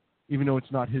email, even though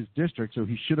it's not his district, so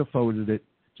he should have forwarded it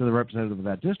to the representative of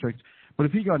that district. But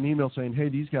if he got an email saying, "Hey,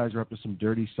 these guys are up to some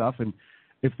dirty stuff," and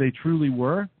if they truly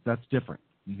were, that's different.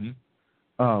 Mm-hmm.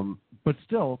 But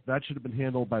still, that should have been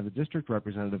handled by the district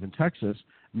representative in Texas,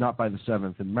 not by the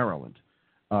 7th in Maryland,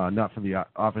 not from the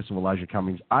office of Elijah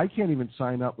Cummings. I can't even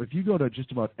sign up. If you go to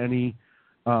just about any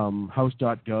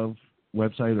House.gov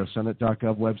website or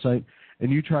Senate.gov website,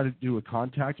 and you try to do a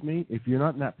contact me, if you're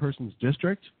not in that person's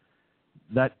district,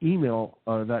 that email,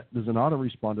 that there's an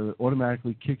autoresponder that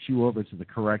automatically kicks you over to the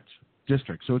correct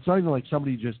district. So it's not even like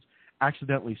somebody just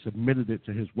accidentally submitted it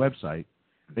to his website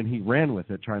and he ran with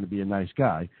it trying to be a nice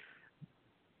guy.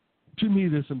 To me,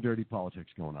 there's some dirty politics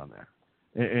going on there.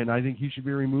 And I think he should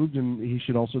be removed and he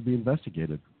should also be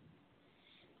investigated.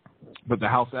 But the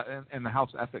House and the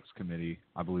House Ethics Committee,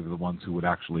 I believe, are the ones who would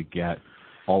actually get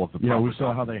all of the Yeah, we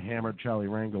saw how they hammered Charlie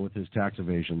Rangel with his tax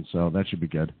evasion, so that should be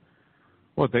good.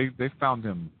 Well, they found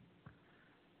him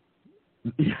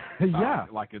yeah.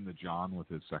 Like in the John with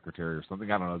his secretary or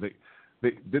something. I don't know.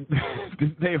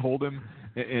 Didn't they hold him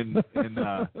in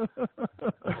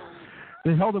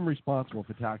They held him responsible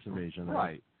for tax evasion.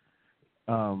 Right.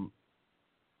 Hold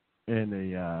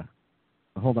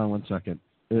on one second.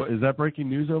 Is that breaking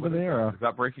news over there? Is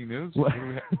that breaking news?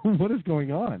 What is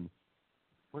going on?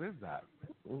 What is that?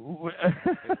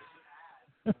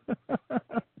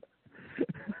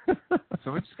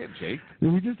 So we just get jaked?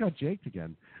 We just got jaked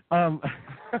again.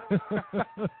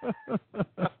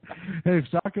 Hey, if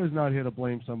Sacco's not here to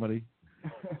blame somebody.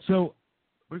 So,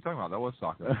 what are you talking about? That was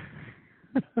Sacco.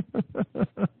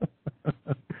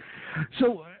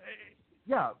 So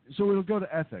it'll go to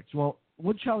ethics. Well,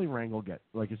 what'd Charlie Rangel get?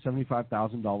 Like a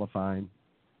 $75,000 fine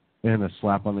and a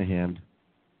slap on the hand.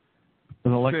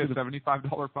 An elected a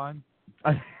 $75 fine?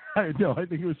 No, I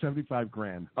think it was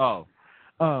 $75,000. Oh.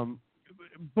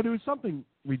 But it was something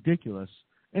ridiculous,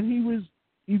 and he was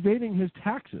evading his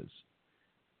taxes.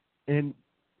 And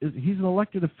he's an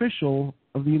elected official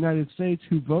of the United States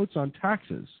who votes on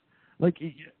taxes. Like,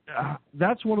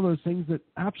 that's one of those things that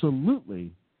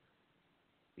absolutely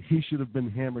he should have been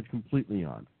hammered completely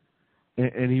on,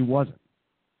 and he wasn't.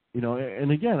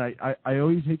 And again, I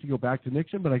always hate to go back to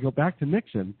Nixon, but I go back to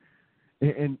Nixon,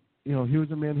 and he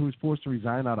was a man who was forced to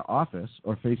resign out of office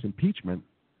or face impeachment,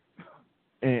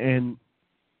 and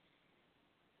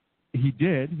he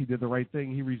did the right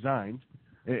thing. He resigned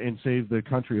and saved the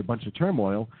country a bunch of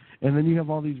turmoil. And then you have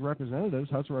all these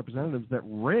representatives, House of Representatives, that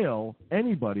rail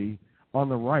anybody on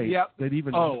the right. Yep. That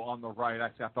even on the right.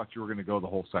 Actually, I thought you were going to go the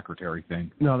whole secretary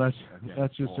thing. No, that's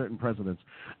just certain presidents.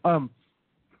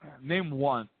 Name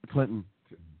one. Clinton.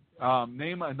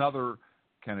 Name another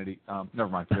Kennedy. Never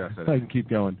mind. I said I can keep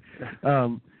going.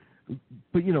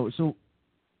 But, so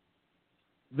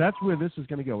that's where this is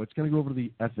going to go. It's going to go over to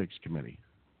the Ethics Committee.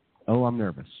 Oh, I'm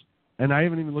nervous. And I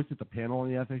haven't even looked at the panel on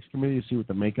the Ethics Committee to see what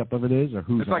the makeup of it is or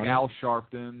who's It's like on Al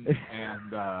Sharpton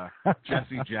and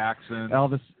Jesse Jackson.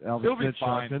 Elvis He'll be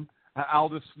fine. Sharpton.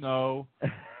 Aldous Snow.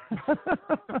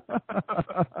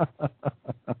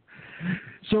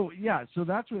 So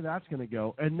that's where that's going to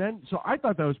go. And then, so I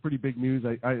thought that was pretty big news.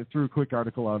 I threw a quick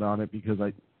article out on it because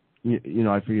I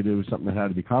figured it was something that had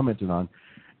to be commented on.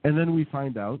 And then we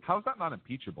find out. How is that not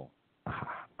impeachable?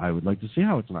 I would like to see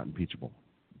how it's not impeachable.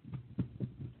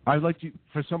 I'd like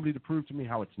for somebody to prove to me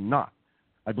how it's not.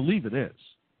 I believe it is.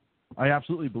 I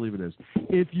absolutely believe it is.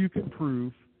 If you can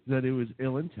prove that it was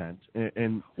ill intent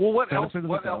and well, what else?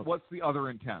 What's the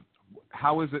other intent?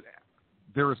 How is it?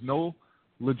 There is no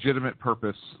legitimate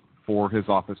purpose for his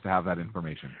office to have that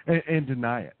information and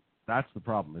deny it. That's the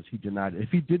problem. Is he denied it? If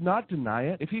he did not deny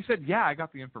it, if he said, "Yeah, I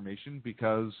got the information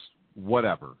because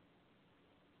whatever,"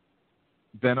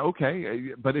 then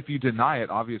okay. But if you deny it,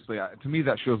 obviously, to me,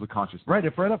 that shows the consciousness. Right.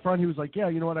 If right up front he was like, "Yeah,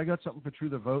 you know what? I got something for True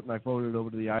the Vote, and I forwarded it over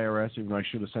to the IRS, even though I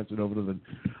should have sent it over to the."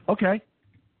 Okay.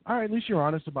 All right. At least you're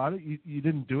honest about it. You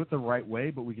didn't do it the right way,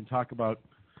 but we can talk about,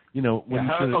 when you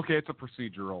should. Okay, it's a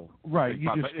procedural. Right.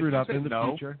 You just screwed up in the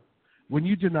future. When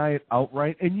you deny it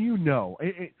outright, and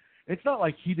it's not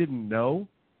like he didn't know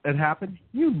it happened.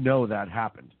 You know that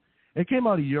happened. It came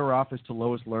out of your office to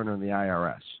Lois Lerner and the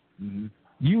IRS. Mm-hmm.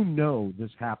 You know this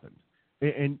happened.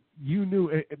 And you knew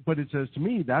it, but it says to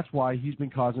me that's why he's been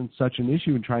causing such an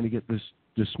issue and trying to get this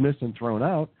dismissed and thrown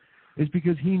out, is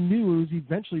because he knew it was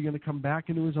eventually going to come back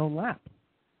into his own lap.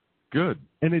 Good.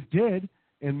 And it did,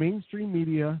 and mainstream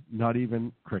media, not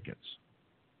even crickets.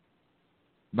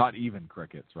 Not even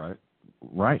crickets, right?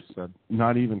 Right. Said.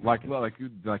 Not even. Like you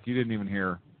didn't even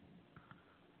hear.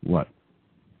 What?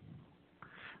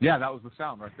 Yeah, that was the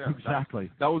sound right there. Exactly.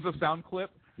 That was a sound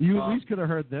clip. You at least could have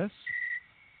heard this.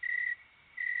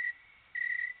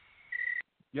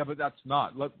 Yeah, but that's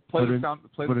not. Play the sound.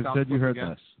 Play the sound. But instead, you heard again.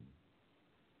 this.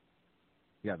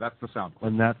 Yeah, that's the sound clip.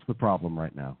 And that's the problem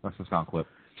right now. That's the sound clip.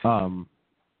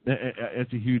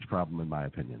 It's a huge problem in my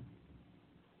opinion.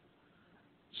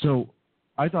 So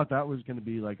I thought that was going to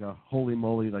be like a holy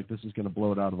moly, like this is going to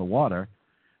blow it out of the water.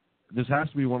 This has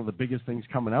to be one of the biggest things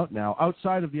coming out now.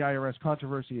 Outside of the IRS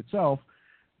controversy itself,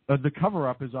 the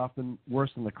cover-up is often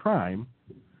worse than the crime.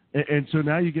 And so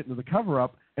now you get into the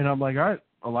cover-up, and I'm like, all right,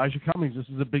 Elijah Cummings, this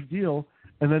is a big deal.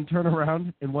 And then turn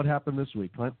around, and what happened this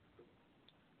week, Clint?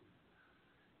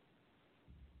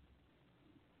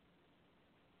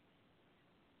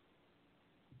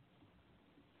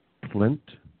 Clint?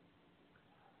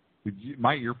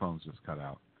 My earphones just cut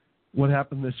out. What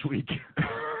happened this week?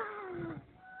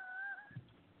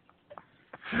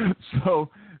 So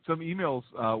some emails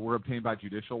were obtained by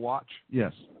Judicial Watch.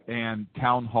 Yes. And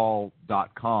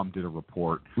townhall.com did a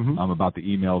report about the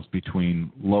emails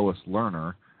between Lois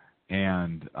Lerner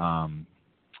and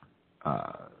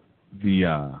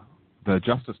the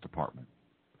Justice Department.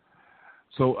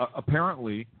 So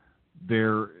apparently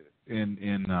there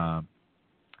in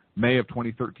May of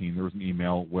 2013, there was an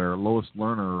email where Lois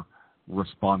Lerner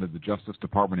responded. The Justice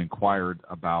Department inquired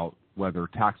about whether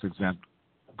tax-exempt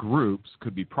groups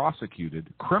could be prosecuted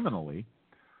criminally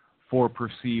for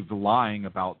perceived lying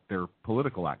about their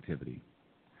political activity.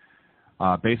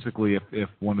 Basically, if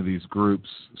one of these groups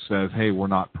says, "Hey, we're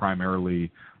not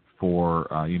primarily for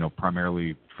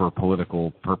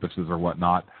political purposes or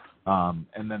whatnot,"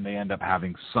 and then they end up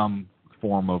having some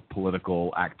form of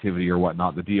political activity or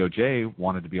whatnot, the DOJ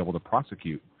wanted to be able to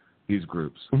prosecute these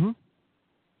groups. Mm-hmm.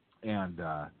 And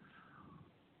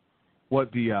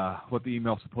what the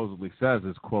email supposedly says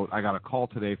is, quote, "I got a call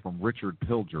today from Richard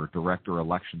Pilger, Director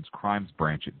Elections Crimes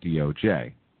Branch at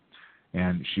DOJ."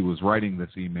 And she was writing this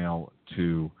email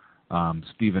to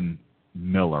Stephen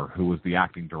Miller, who was the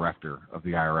acting director of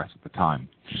the IRS at the time.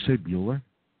 Did you say Bueller?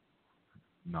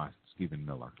 No, Stephen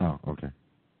Miller. Oh, okay.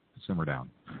 Simmer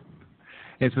down.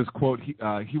 It says, quote,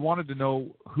 he wanted to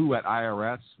know who at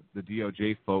IRS, the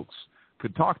DOJ folks,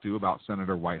 could talk to about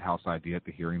Senator Whitehouse idea at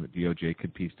the hearing that DOJ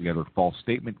could piece together false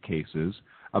statement cases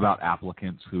about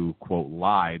applicants who, quote,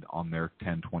 lied on their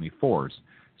 1024s,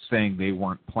 saying they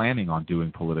weren't planning on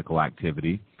doing political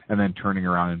activity and then turning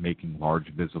around and making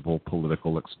large visible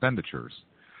political expenditures.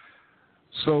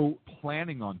 So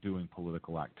planning on doing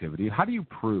political activity, how do you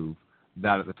prove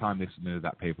that at the time they submitted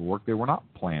that paperwork, they were not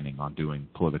planning on doing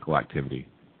political activity,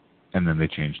 and then they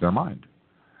changed their mind?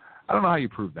 I don't know how you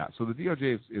prove that. So the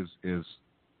DOJ is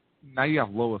now you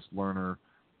have Lois Lerner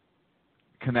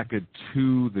connected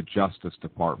to the Justice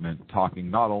Department,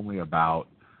 talking not only about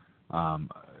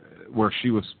where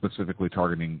she was specifically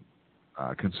targeting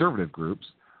conservative groups,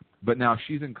 but now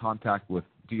she's in contact with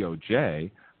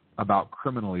DOJ about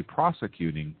criminally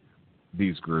prosecuting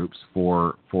these groups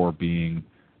for being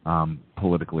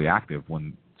politically active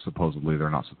when supposedly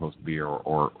they're not supposed to be,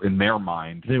 or in their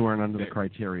mind they weren't under the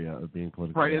criteria of being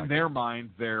politically active. In their mind,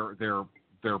 their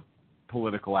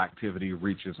political activity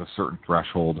reaches a certain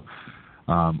threshold,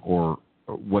 or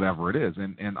whatever it is,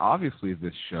 and obviously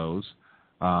this shows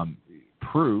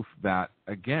proof that,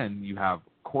 again, you have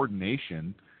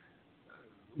coordination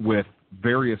with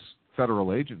various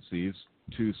federal agencies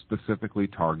to specifically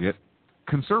target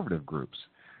conservative groups.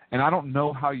 And I don't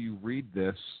know how you read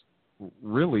this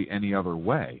really any other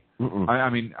way. I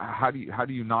mean, how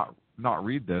do you not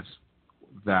read this,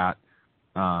 that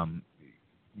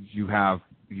you have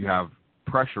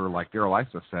pressure, like Darrell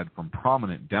Issa said, from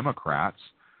prominent Democrats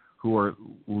who are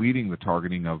leading the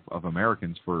targeting of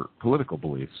Americans for political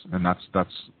beliefs, and that's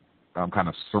I'm kind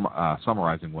of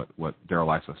summarizing what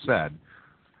Darrell Issa said.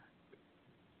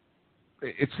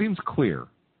 It seems clear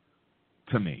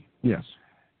to me. Yes.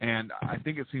 And I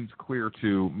think it seems clear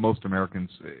to most Americans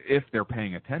if they're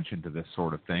paying attention to this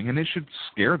sort of thing, and it should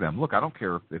scare them. Look, I don't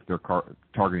care if they're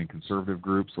targeting conservative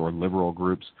groups or liberal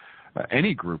groups,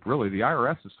 any group, really. The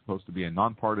IRS is supposed to be a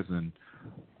nonpartisan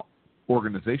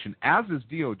organization, as is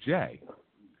DOJ.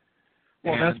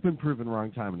 Well, that's been proven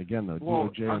wrong time and again, though.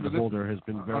 DOJ and the Holder has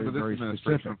been very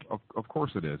specific. Of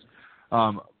course it is.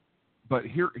 But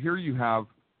here you have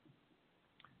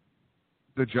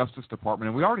the Justice Department,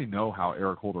 and we already know how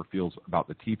Eric Holder feels about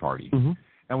the Tea Party,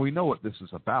 and we know what this is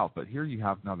about, but here you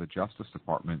have now the Justice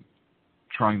Department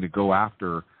trying to go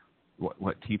after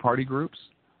what Tea Party groups,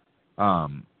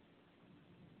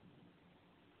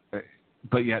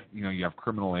 but yet, you have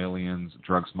criminal aliens,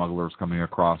 drug smugglers coming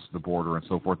across the border and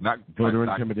so forth. And that voter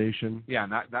intimidation. Yeah,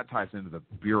 and that ties into the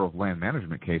Bureau of Land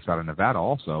Management case out of Nevada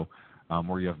also,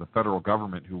 where you have the federal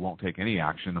government who won't take any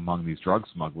action among these drug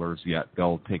smugglers, yet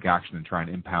they'll take action and try and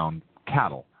impound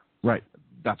cattle. Right.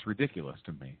 That's ridiculous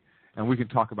to me. And we can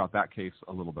talk about that case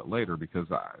a little bit later, because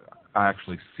I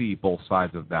actually see both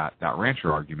sides of that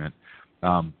rancher argument.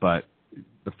 But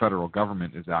the federal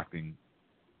government is acting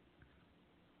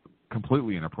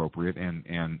completely inappropriate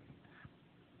and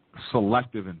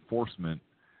selective enforcement,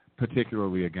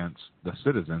 particularly against the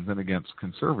citizens and against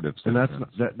conservative citizens.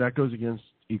 And that goes against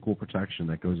equal protection.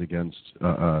 That goes against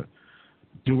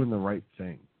doing the right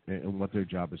thing and what their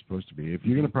job is supposed to be. If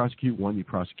you're going to prosecute one, you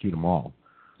prosecute them all.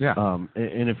 Yeah.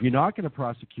 And if you're not going to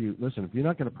prosecute, if you're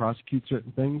not going to prosecute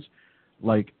certain things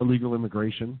like illegal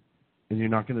immigration, and you're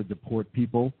not going to deport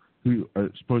people who are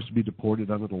supposed to be deported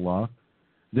under the law,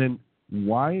 then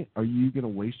why are you going to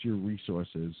waste your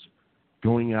resources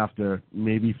going after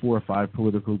maybe 4 or 5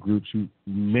 political groups who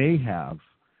may have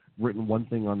written one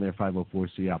thing on their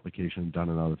 504C application and done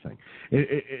another thing?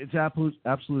 It's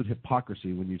absolute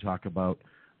hypocrisy when you talk about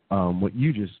what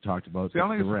you just talked about. See, I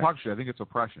don't think it's hypocrisy. I think it's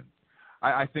oppression.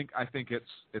 I think it's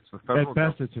the federal. At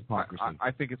best, it's hypocrisy.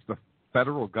 I think it's the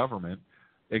federal government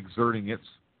exerting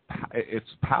its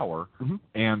power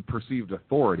and perceived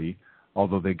authority,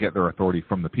 although they get their authority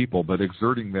from the people, but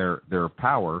exerting their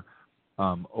power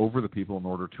over the people in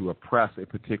order to oppress a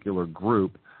particular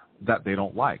group that they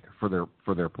don't like for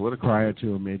their political prior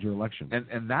to a major election.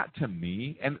 And that, to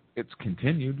me, and it's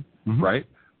continued, right?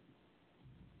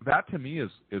 That, to me,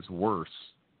 is worse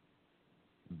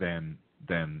than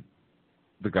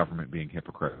the government being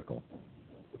hypocritical.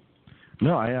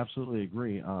 No, I absolutely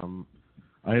agree.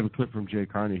 I have a clip from Jay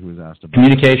Carney who was asked about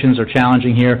communications are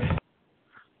challenging here.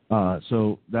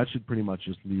 So that should pretty much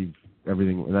just leave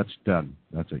everything. That's done.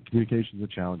 That's it. Communications are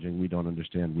challenging. We don't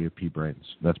understand. We have pea brains.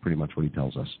 That's pretty much what he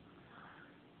tells us.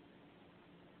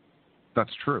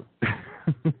 That's true.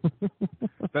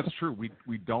 That's true.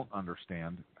 We don't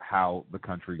understand how the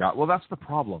country got. Well, that's the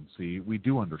problem. See, we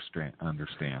do understand.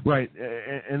 Right,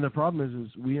 and the problem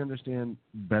is we understand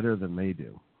better than they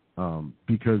do,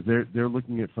 because they're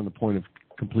looking at it from the point of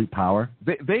complete power.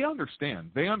 They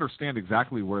understand. They understand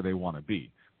exactly where they want to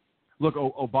be. Look,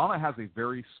 Obama has a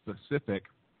very specific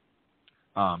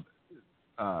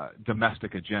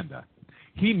domestic agenda.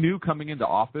 He knew coming into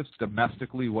office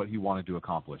domestically what he wanted to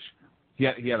accomplish. He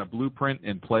had a blueprint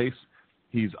in place.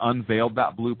 He's unveiled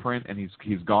that blueprint, and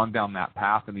he's gone down that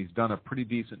path, and he's done a pretty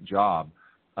decent job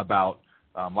about,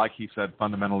 like he said,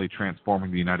 fundamentally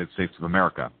transforming the United States of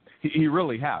America. He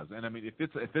really has. And I mean, if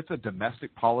it's a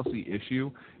domestic policy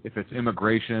issue, if it's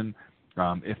immigration,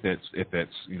 if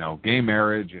it's gay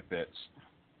marriage, if it's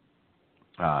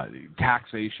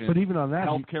taxation, but even on that,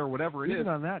 healthcare, whatever it is, even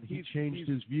on that, he changed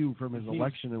his view from his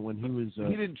election, and when he was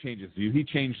he didn't change his view. He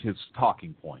changed his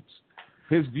talking points.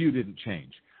 His view didn't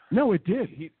change. No, it did.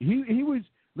 He was.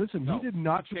 Listen, No, he did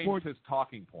not he support his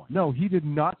talking point. No, he did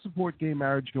not support gay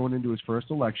marriage going into his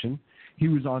first election. He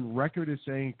was on record as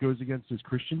saying it goes against his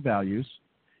Christian values.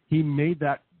 He made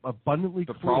that abundantly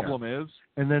clear. The problem is,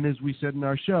 and then as we said in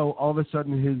our show, all of a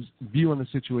sudden his view on the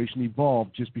situation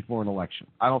evolved just before an election.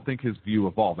 I don't think his view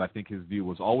evolved. I think his view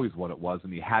was always what it was,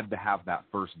 and he had to have that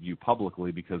first view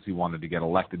publicly because he wanted to get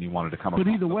elected and he wanted to come across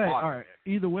But either the way, bottom. all right.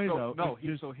 Either way, So, though.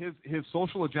 so his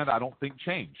social agenda, I don't think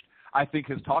changed. I think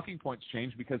his talking points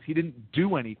changed because he didn't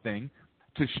do anything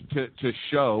to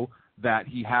show that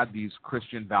he had these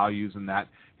Christian values and that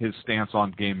his stance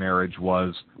on gay marriage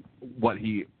was what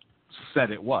he said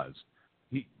it was.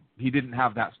 He didn't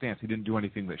have that stance. He didn't do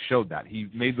anything that showed that. He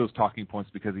made those talking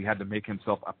points because he had to make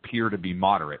himself appear to be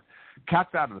moderate.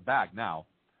 Cat's out of the bag now.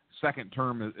 Second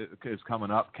term is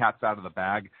coming up. Cat's out of the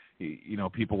bag.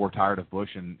 People were tired of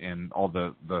Bush and all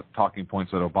the talking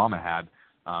points that Obama had.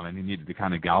 And he needed to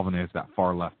kind of galvanize that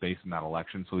far left base in that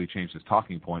election, so he changed his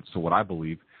talking points to what I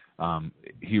believe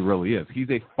he really is. He's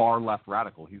a far left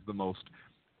radical. He's the most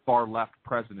far left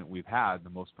president we've had, the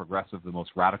most progressive, the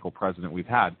most radical president we've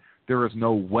had. There is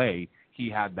no way he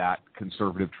had that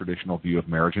conservative traditional view of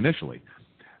marriage initially.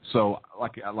 So,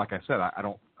 like I said,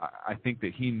 I think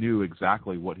that he knew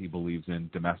exactly what he believes in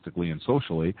domestically and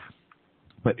socially,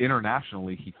 but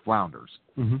internationally he flounders.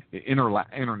 Mm-hmm.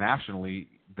 Internationally,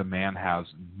 the man has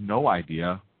no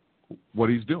idea what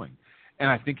he's doing, and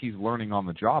I think he's learning on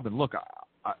the job. And look,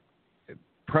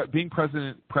 being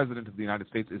president of the United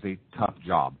States is a tough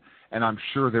job, and I'm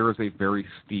sure there is a very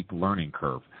steep learning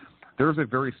curve. There is a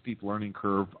very steep learning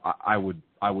curve, I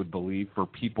would believe, for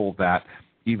people that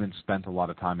even spent a lot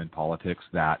of time in politics.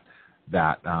 That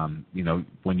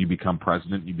when you become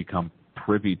president, you become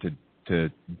privy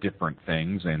to different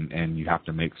things, and you have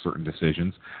to make certain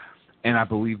decisions. And I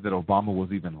believe that Obama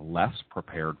was even less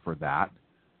prepared for that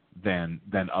than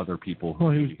other people. Well,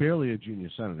 he was barely a junior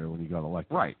senator when he got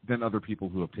elected. Right, than other people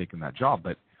who have taken that job.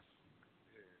 But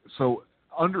so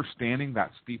understanding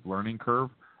that steep learning curve,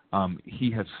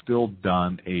 he has still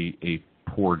done a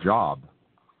poor job,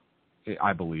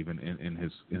 I believe,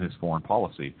 in his foreign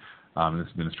policy, in this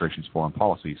administration's foreign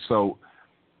policy. So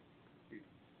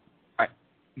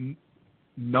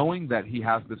knowing that he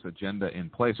has this agenda in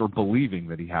place, or believing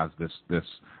that he has this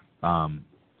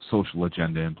social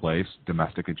agenda in place,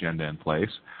 domestic agenda in place,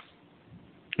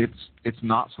 it's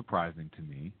not surprising to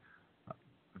me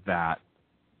that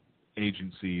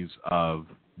agencies of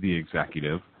the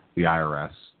executive, the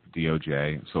IRS,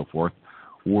 DOJ, and so forth,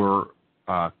 were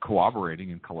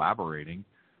cooperating and collaborating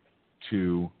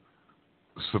to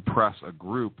suppress a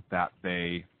group that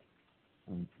they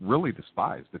really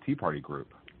despise, the Tea Party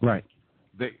group. Right.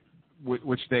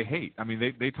 Which they hate. I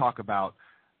mean, they talk about,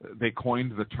 they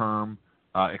coined the term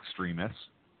extremists.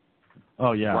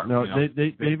 Oh yeah,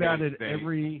 they've added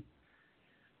every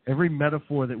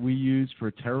metaphor that we use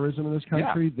for terrorism in this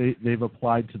country. Yeah. They've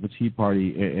applied to the Tea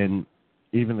Party and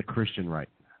even the Christian right.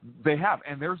 They have,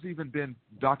 and there's even been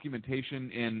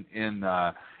documentation in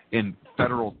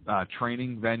federal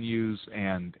training venues,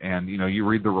 and you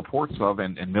read the reports of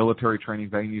and military training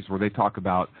venues where they talk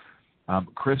about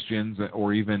Christians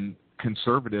or even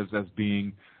conservatives as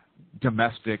being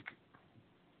domestic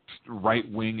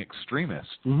right-wing extremist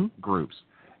groups.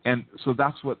 And so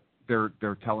that's what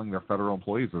they're telling their federal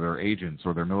employees or their agents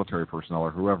or their military personnel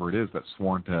or whoever it is that's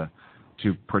sworn to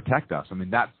protect us. I mean,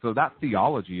 that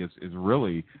theology is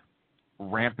really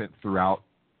rampant throughout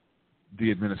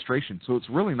the administration. So it's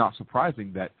really not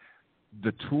surprising that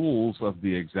the tools of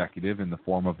the executive in the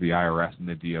form of the IRS and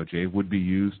the DOJ would be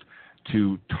used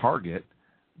to target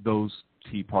those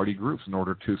Tea Party groups in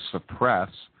order to suppress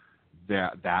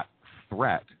that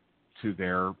threat to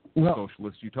their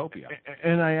socialist utopia.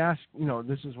 And I ask,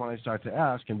 this is when I start to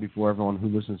ask, and before everyone who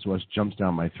listens to us jumps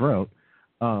down my throat,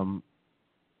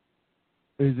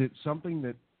 is it something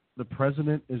that the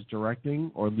president is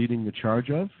directing or leading the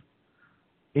charge of,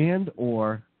 and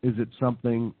or is it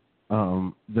something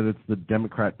that it's the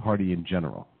Democrat Party in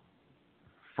general?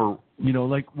 For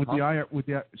like with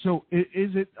so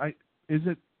is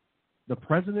it the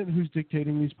president who's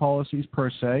dictating these policies per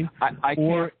se,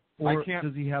 or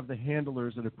does he have the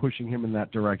handlers that are pushing him in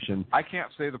that direction? I can't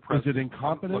say the president. Is it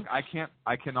incompetent? Look,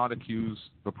 I cannot accuse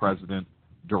the president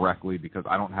directly because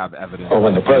I don't have evidence. Or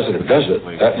when the president does it,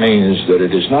 that means that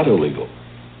it is not illegal.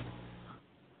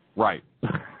 Right.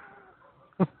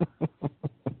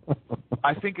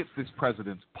 I think it's this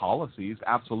president's policies,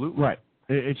 absolutely. Right.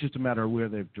 It's just a matter of where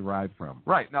they've derived from.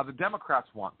 Right. Now, the Democrats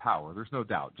want power. There's no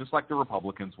doubt. Just like the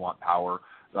Republicans want power,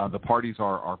 the parties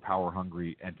are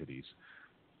power-hungry entities.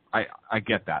 I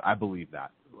get that. I believe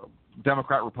that.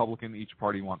 Democrat, Republican, each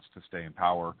party wants to stay in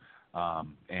power,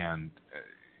 and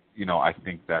I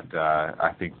think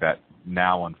that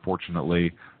now,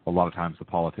 unfortunately, a lot of times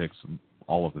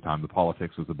all of the time, the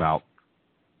politics is about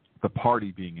the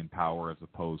party being in power as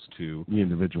opposed to the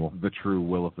individual, the true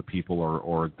will of the people,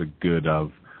 or the good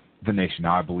of the nation.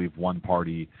 Now, I believe one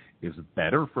party is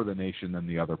better for the nation than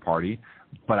the other party,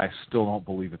 but I still don't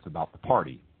believe it's about the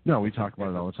party. No, we talk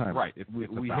about it all the time. Right.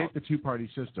 We hate the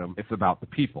two-party system. It's about the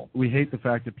people. We hate the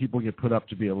fact that people get put up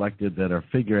to be elected that are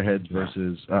figureheads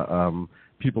versus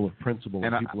people of principle,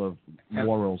 people of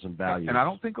morals and values. And I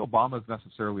don't think Obama is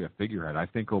necessarily a figurehead. I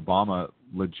think Obama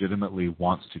legitimately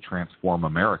wants to transform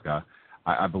America.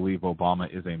 I believe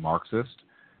Obama is a Marxist.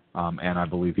 And I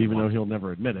believe even though he'll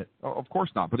never admit it. Oh, of course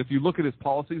not. But if you look at his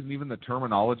policies and even the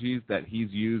terminologies that he's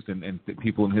used and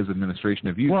people in his administration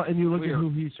have used. Well, and you look at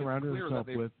who he surrounded himself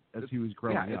with as he was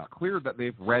growing up. Yeah, it's clear that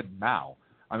they've read Mao.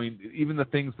 I mean, even the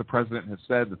things the president has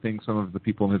said, the things some of the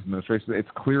people in his administration, it's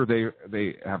clear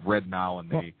they have read Mao and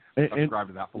they subscribe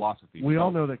to that philosophy. We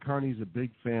all know that Carney's a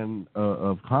big fan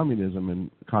of communism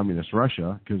and communist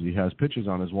Russia because he has pictures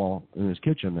on his wall in his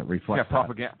kitchen that reflect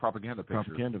propaganda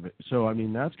pictures. So, I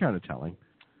mean, that's kind of telling.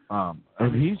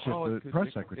 And he's just the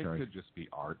press secretary. It could just be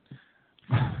art.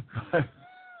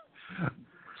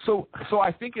 So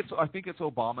I think it's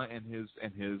Obama and his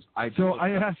ideas. So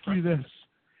I ask you this.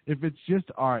 If it's just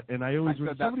art, and I always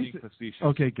said that being facetious.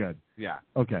 Okay, good. Yeah.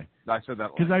 Okay. I said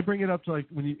that because I bring it up to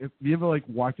if you ever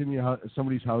walked into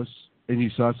somebody's house and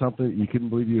you saw something that you couldn't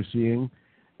believe you were seeing,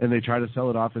 and they try to sell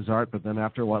it off as art, but then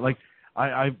after a while,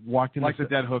 I walked in the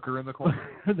dead hooker in the corner.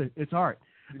 It's art.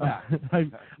 Yeah.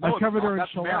 I've covered her in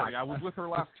shellac. Mary. I was with her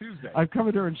last Tuesday. I've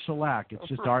covered her in shellac. It's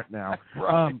just art now.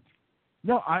 Right.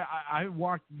 No, I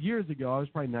walked years ago. I was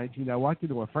probably 19. I walked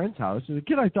into a friend's house, and a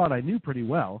kid I thought I knew pretty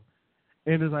well.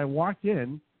 And as I walked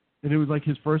in, and it was like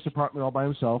his first apartment all by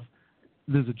himself,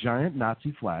 there's a giant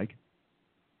Nazi flag,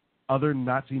 other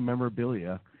Nazi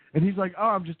memorabilia, and he's like, "Oh,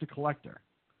 I'm just a collector."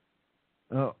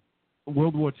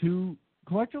 World War II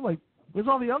collector? Where's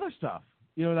all the other stuff?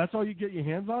 That's all you get your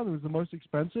hands on. It was the most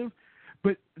expensive.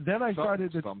 But then I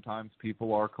started to... Sometimes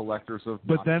people are collectors of...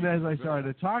 But then as I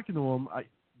started talking to him,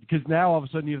 because now all of a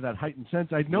sudden you have that heightened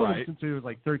sense. I'd known him since he was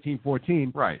 13,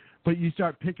 14. Right. But you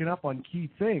start picking up on key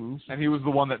things. And he was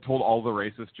the one that told all the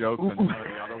racist jokes and none of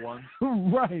the other ones.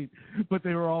 Right. But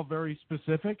they were all very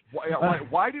specific.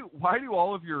 Why do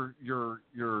all of your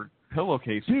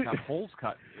pillowcases have holes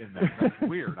cut in them? That's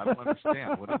weird. I don't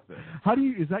understand. What is this?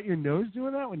 Is that your nose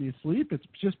doing that when you sleep? It's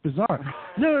just bizarre.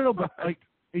 No. But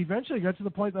eventually I got to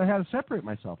the point that I had to separate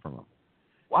myself from him.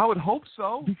 Well, I would hope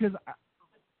so. Because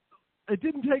it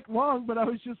didn't take long, but I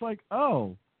was just like,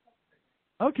 oh,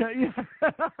 okay. Yeah.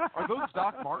 Are those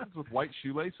Doc Martens with white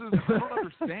shoelaces? I don't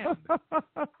understand.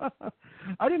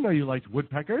 I didn't know you liked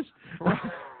woodpeckers.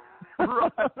 Right.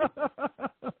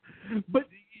 But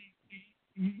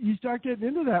you start getting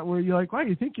into that where you're like, wow,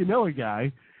 you think you know a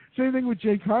guy. Same thing with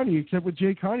Jay Carney, except with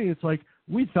Jay Carney, it's like,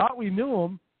 we thought we knew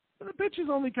him, but the bitches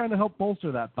only kind of help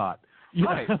bolster that thought.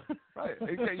 Right. Right.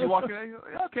 You walk in,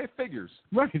 okay, figures.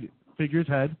 Right. Figures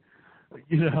head.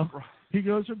 He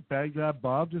goes from Baghdad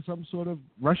Bob to some sort of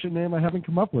Russian name I haven't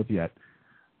come up with yet.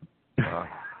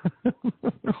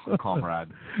 Comrade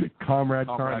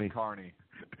Carney.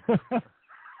 I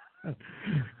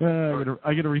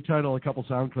got to retitle a couple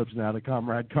sound clips now to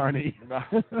Comrade Carney.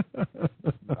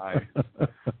 Nice.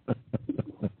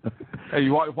 Hey,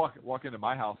 you walk into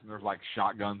my house and there's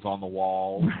shotguns on the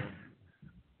wall.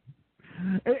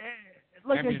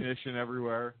 Ammunition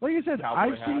everywhere. Like I said,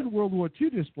 I've seen World War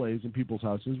II displays in people's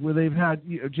houses where they've had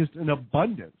just an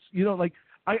abundance.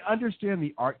 I understand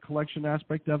the art collection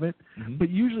aspect of it, but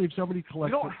usually if somebody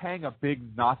collects... You don't hang a big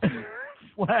Nazi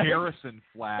Garrison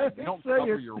flag. You don't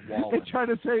cover your wall. And try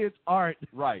to say it's art.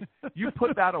 Right. You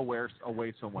put that away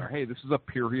somewhere. Hey, this is a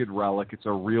period relic. It's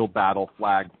a real battle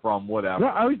flag from whatever.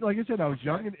 No, like I said, I was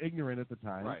young and ignorant at the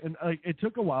time. Right. And it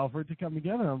took a while for it to come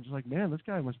together. I'm just like, man, this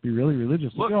guy must be really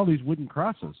religious. Look at all these wooden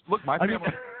crosses. Look, my family...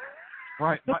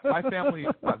 Right. My family...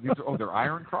 they're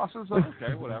iron crosses?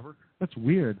 Okay, whatever. That's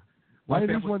weird. Why are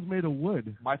these ones made of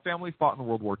wood? My family fought in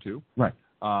World War II. Right.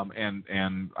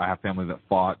 And I have family that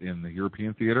fought in the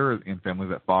European theater and family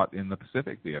that fought in the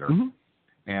Pacific theater. Mm-hmm.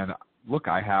 And look,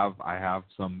 I have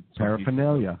some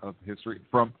paraphernalia of history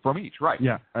from each, right?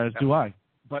 Yeah, as do I.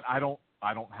 But I don't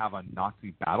have a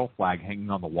Nazi battle flag hanging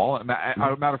on the wall. As a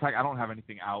matter of fact, I don't have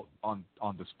anything out on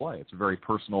display. It's a very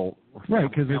personal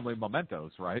family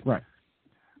mementos, right? Right.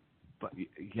 But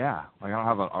yeah, I don't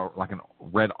have a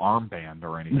red armband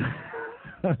or anything.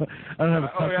 I don't have a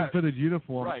custom fitted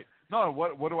uniform. Right. No,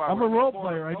 what do I? I'm wear a role this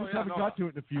player. for? I just haven't got to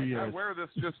it in a few years. I wear this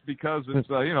just because it's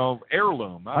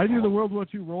heirloom. I do the World War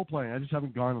II role playing. I just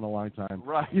haven't gone in a long time.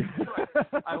 Right.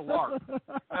 I LARP.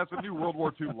 That's a new World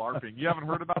War II LARPing. You haven't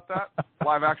heard about that?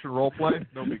 Live action role play?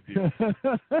 No big deal.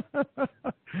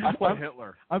 I play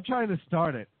Hitler. I'm trying to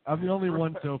start it. I'm the only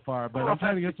one so far, but I'm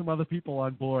trying to get some other people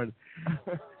on board.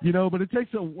 But it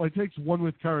takes one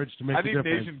with courage to make a difference. I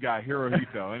need an Asian guy,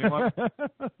 Hirohito. Anyone?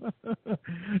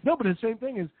 No, but the same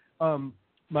thing is,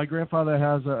 my grandfather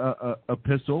has a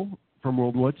pistol from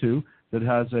World War II that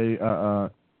has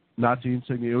a Nazi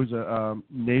insignia. It was a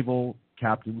naval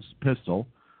captain's pistol.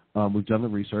 We've done the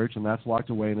research, and that's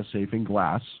locked away in a safe in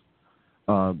glass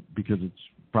because it's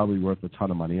probably worth a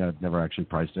ton of money. I've never actually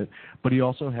priced it. But he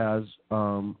also has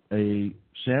a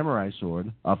samurai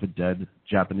sword off a dead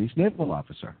Japanese naval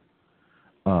officer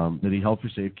that he held for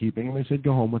safekeeping, and they said,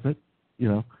 go home with it,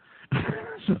 So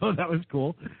that was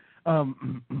cool.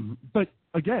 But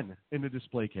again, in a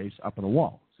display case up on a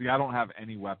wall. See, I don't have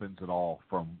any weapons at all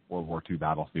from World War II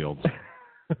battlefields.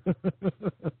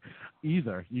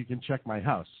 Either. You can check my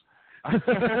house.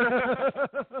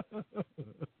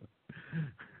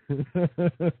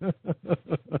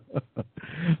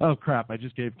 Oh, crap. I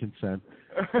just gave consent.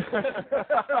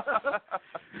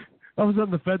 All of a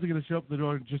sudden, the feds are going to show up at the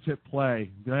door and just hit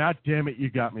play. Be like, damn it, you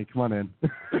got me. Come on in.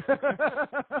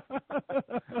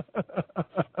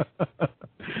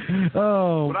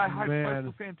 Oh, would I hide man.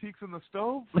 priceless antiques in the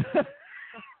stove?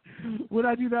 Would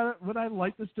I do that? Would I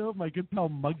light the stove? My good pal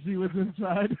Muggsy was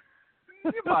inside.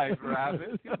 You might grab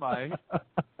it. You might.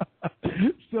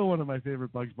 Still one of my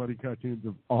favorite Bugs Bunny cartoons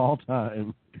of all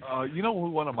time. You know who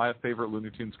one of my favorite Looney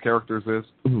Tunes characters is?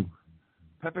 Ooh.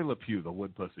 Pepe Le Pew, the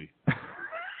wood pussy.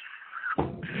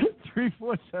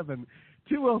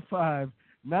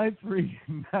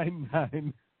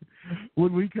 347-205-9399.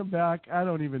 When we come back, I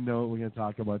don't even know what we're going to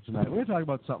talk about tonight. We're going to talk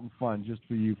about something fun just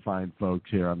for you fine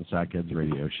folks here on the Sackheads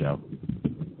Radio Show.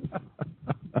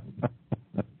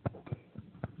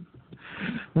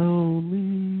 Only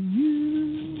you.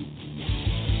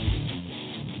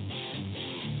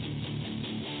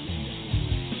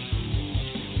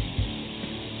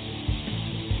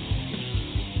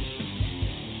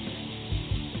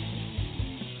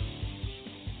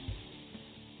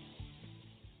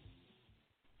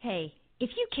 Hey,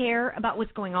 if you care about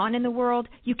what's going on in the world,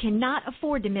 you cannot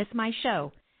afford to miss my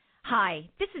show. Hi,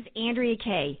 this is Andrea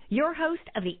Kaye, your host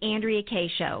of The Andrea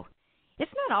Kaye Show.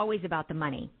 It's not always about the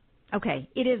money. Okay,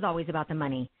 it is always about the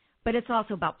money, but it's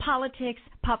also about politics,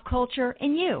 pop culture,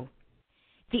 and you.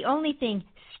 The only thing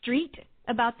street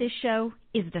about this show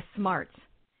is the smarts.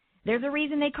 There's a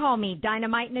reason they call me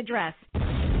Dynamite in a Dress,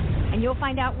 and you'll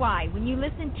find out why when you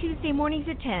listen Tuesday mornings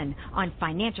at 10 on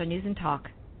Financial News and Talk.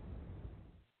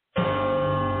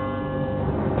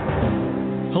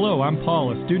 Hello, I'm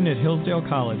Paul, a student at Hillsdale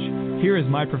College. Here is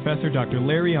my professor, Dr.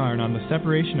 Larry Arnn, on the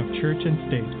separation of church and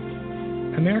state.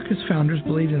 America's founders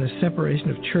believed in the separation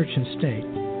of church and state,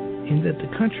 in that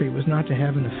the country was not to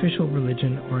have an official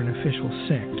religion or an official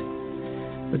sect.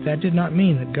 But that did not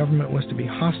mean that government was to be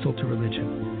hostile to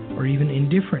religion, or even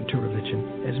indifferent to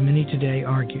religion, as many today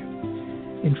argue.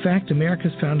 In fact,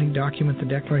 America's founding document, the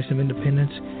Declaration of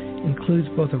Independence, includes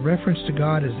both a reference to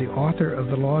God as the author of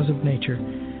the laws of nature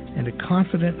and a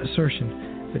confident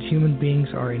assertion that human beings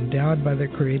are endowed by their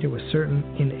Creator with certain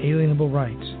inalienable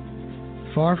rights.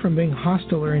 Far from being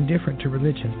hostile or indifferent to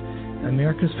religion,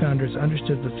 America's founders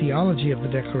understood the theology of the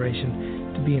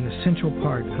Declaration to be an essential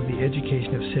part of the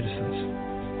education of citizens.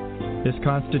 This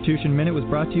Constitution Minute was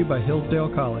brought to you by Hillsdale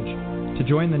College. To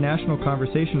join the national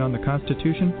conversation on the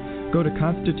Constitution, go to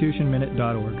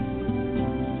constitutionminute.org.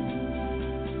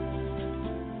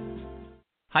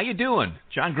 How you doing?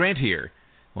 John Grant here.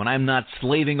 When I'm not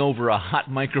slaving over a hot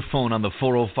microphone on the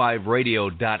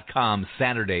 405radio.com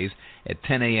Saturdays at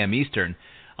 10 a.m. Eastern,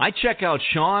 I check out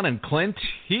Sean and Clint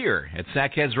here at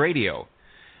Sackheads Radio.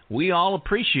 We all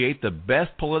appreciate the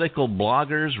best political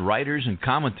bloggers, writers, and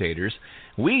commentators.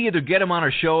 We either get them on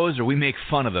our shows or we make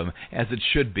fun of them, as it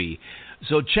should be.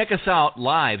 So check us out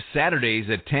live Saturdays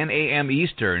at 10 a.m.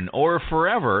 Eastern or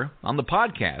forever on the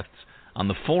podcasts on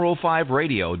the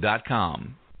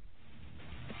 405radio.com.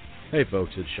 Hey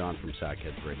folks, it's Sean from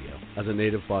Sackheads Radio. As a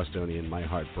native Bostonian, my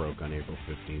heart broke on April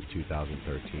 15,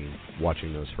 2013,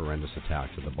 watching those horrendous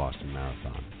attacks at the Boston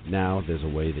Marathon. Now there's a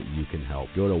way that you can help.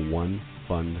 Go to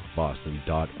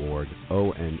onefundboston.org,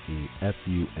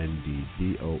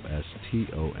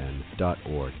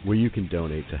 ONEFUNDBOSTON.org, where you can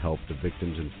donate to help the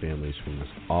victims and families from this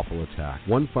awful attack.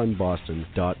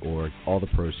 Onefundboston.org, all the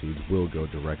proceeds will go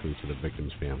directly to the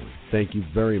victims' family. Thank you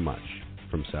very much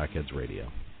from Sackheads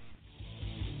Radio.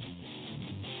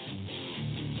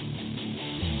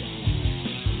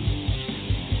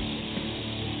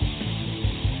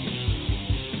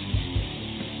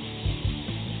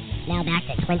 Now back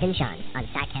to Clint and Sean on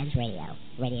Sackheads Radio,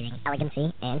 radiating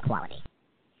elegancy and quality.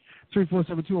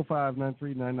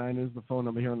 347-205-9399 is the phone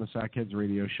number here on the Sackheads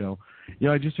Radio Show. You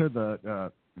know, I just heard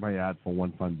my ad for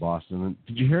One Fund Boston. And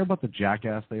did you hear about the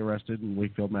jackass they arrested in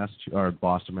Wakefield,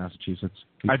 Boston, Massachusetts?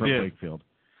 I did. Wakefield.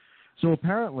 So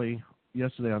apparently,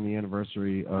 yesterday on the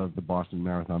anniversary of the Boston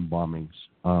Marathon bombings,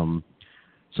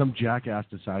 some jackass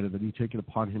decided that he'd take it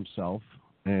upon himself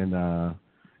and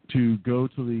to go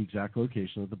to the exact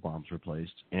location that the bombs were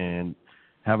placed and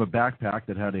have a backpack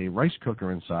that had a rice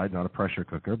cooker inside, not a pressure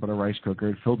cooker, but a rice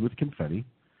cooker filled with confetti,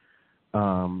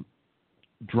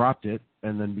 dropped it,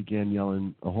 and then began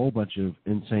yelling a whole bunch of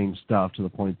insane stuff to the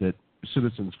point that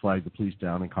citizens flagged the police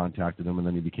down and contacted him, and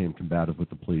then he became combative with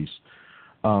the police.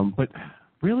 But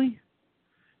really?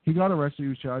 He got arrested. He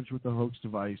was charged with the hoax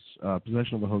device,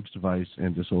 possession of a hoax device,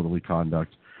 and disorderly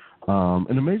conduct.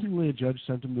 And amazingly, a judge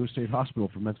sent him to a state hospital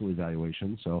for mental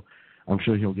evaluation, so I'm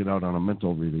sure he'll get out on a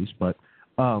mental release. But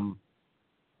can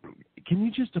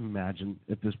you just imagine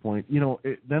at this point? You know,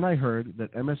 then I heard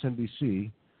that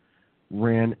MSNBC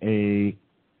ran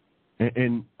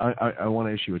and I want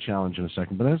to issue a challenge in a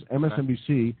second, but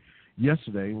MSNBC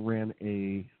yesterday ran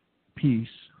a piece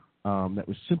that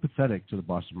was sympathetic to the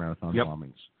Boston Marathon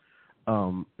bombings,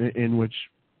 in which,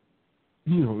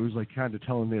 you know, it was like kind of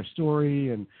telling their story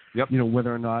and, you know,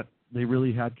 whether or not they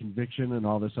really had conviction and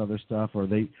all this other stuff, or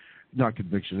not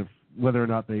conviction, whether or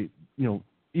not they, you know,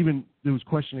 even there was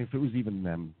questioning if it was even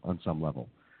them on some level.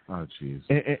 Oh, jeez.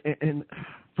 And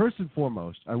first and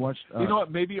foremost, I watched. You know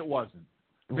what? Maybe it wasn't.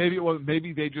 Maybe it was.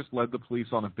 Maybe they just led the police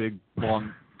on a big,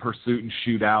 long pursuit and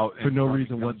shootout for no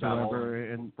reason whatsoever,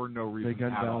 and for no reason they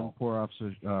gunned at down all. poor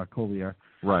Officer Collier.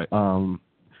 Right.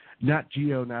 Nat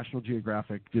Geo, National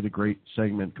Geographic, did a great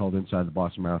segment called Inside the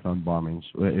Boston Marathon Bombings.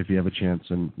 If you have a chance,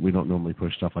 and we don't normally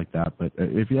push stuff like that, but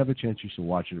if you have a chance, you should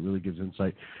watch it. It really gives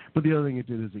insight. But the other thing it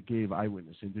did is it gave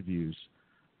eyewitness interviews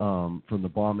from the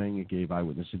bombing. It gave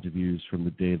eyewitness interviews from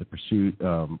the day of the pursuit,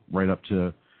 right up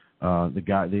to the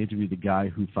guy. They interviewed the guy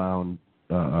who found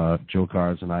Joe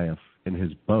Karzanayev in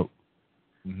his boat.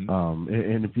 Mm-hmm.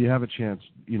 And if you have a chance,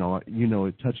 you know,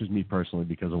 it touches me personally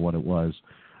because of what it was.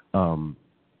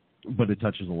 But it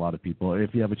touches a lot of people.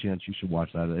 If you have a chance, you should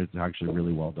watch that. It's actually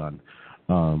really well done.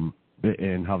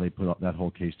 And how they put that whole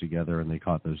case together and they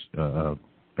caught those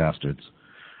bastards.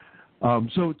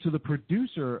 So to the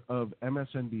producer of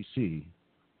MSNBC,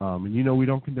 and you know we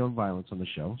don't condone violence on the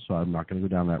show, so I'm not going to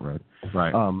go down that road.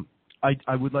 Right.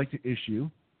 I would like to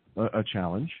issue a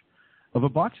challenge of a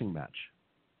boxing match.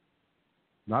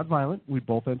 Not violent. We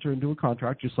both enter into a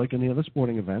contract just like any other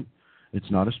sporting event.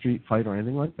 It's not a street fight or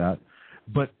anything like that.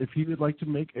 But if he would like to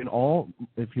make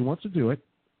if he wants to do it,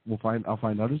 I'll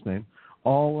find out his name.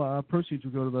 All proceeds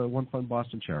will go to the One Fund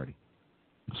Boston charity.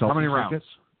 How many rounds?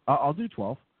 I'll do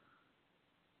 12.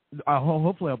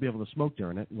 Hopefully I'll be able to smoke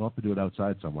during it. We'll have to do it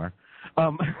outside somewhere.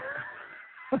 All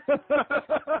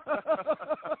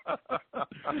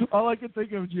I can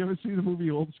think of, do you ever see the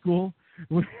movie Old School?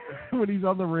 When he's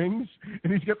on the rings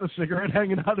and he's got the cigarette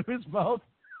hanging out of his mouth?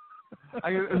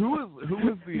 Who was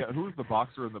the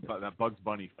boxer in that Bugs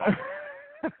Bunny fight?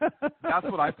 That's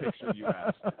what I pictured you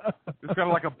as. It's kind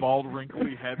of like a bald,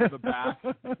 wrinkly head in the back.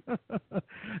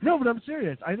 No, but I'm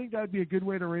serious. I think that would be a good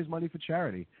way to raise money for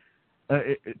charity.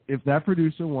 If that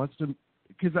producer wants to,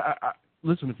 because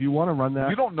listen, if you want to run that, if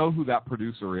you don't know who that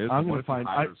producer is, I'm going to find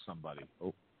somebody.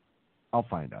 I'll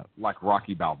find out. Like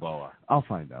Rocky Balboa. I'll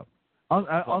find out.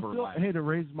 I'll still, hey, to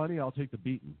raise money, I'll take the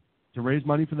beating. To raise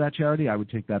money for that charity, I would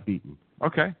take that beating.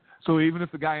 Okay. So even if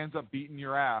the guy ends up beating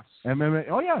your ass. MMA.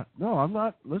 Oh, yeah. No, I'm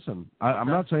not. Listen, I'm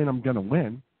not saying I'm going to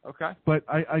win. Okay. But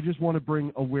I just want to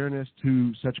bring awareness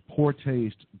to such poor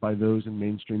taste by those in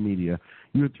mainstream media.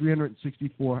 You had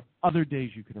 364 other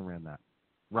days you could have ran that.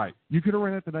 Right. You could have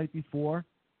ran it the night before,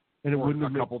 and it wouldn't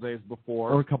have a couple days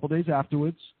before. Or a couple days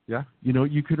afterwards. Yeah. You know,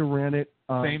 you could have ran it.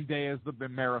 Same day as the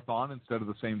marathon instead of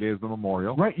the same day as the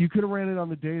memorial. Right. You could have ran it on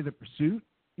the day of the pursuit,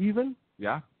 even.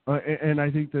 Yeah. And I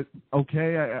think that,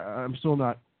 okay, I'm still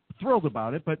not thrilled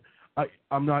about it, but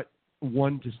I'm not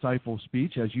one to stifle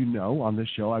speech. As you know, on this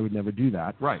show, I would never do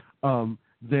that. Right.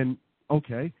 Then,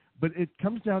 okay. But it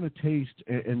comes down to taste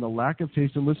and the lack of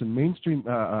taste. And listen, mainstream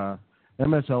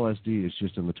MSLSD is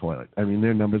just in the toilet. I mean,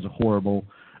 their numbers are horrible.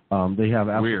 They have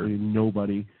absolutely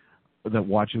nobody that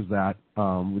watches that,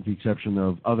 with the exception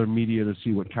of other media to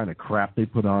see what kind of crap they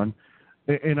put on.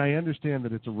 And I understand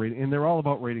that it's a rating, and they're all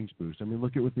about ratings boost. I mean,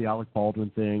 look at with the Alec Baldwin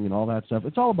thing and all that stuff.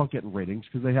 It's all about getting ratings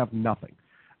because they have nothing.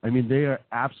 I mean, they are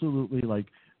absolutely like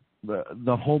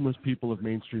the homeless people of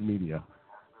mainstream media.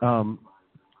 Socko.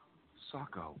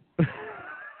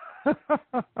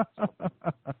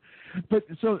 But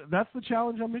so that's the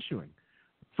challenge I'm issuing.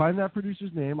 Find that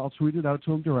producer's name. I'll tweet it out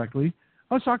to him directly.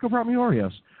 Oh, Sacco brought me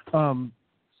Oreos.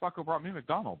 Sacco brought me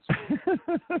McDonald's.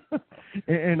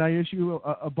 and I issue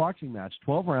a boxing match,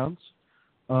 12 rounds.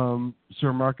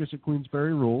 Sir Marcus at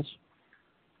Queensberry rules,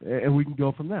 and we can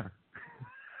go from there.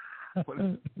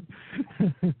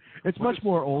 It's much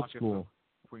more old school.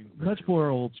 Much more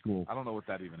old school. I don't know what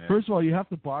that even is. First of all, you have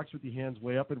to box with your hands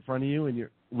way up in front of you and your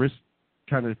wrist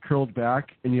kind of curled back,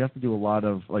 and you have to do a lot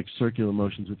of like circular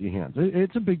motions with your hands.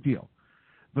 It's a big deal.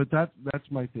 But that's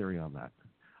my theory on that.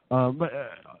 But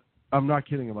I'm not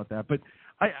kidding about that. But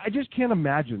I just can't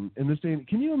imagine in this day.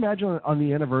 Can you imagine on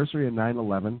the anniversary of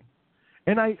 9/11?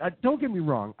 And I don't get me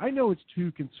wrong. I know it's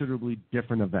two considerably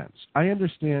different events. I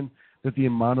understand that the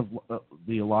amount of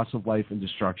the loss of life and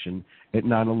destruction at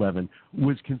 9/11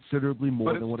 was considerably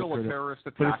more than what occurred.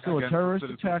 But it's still a terrorist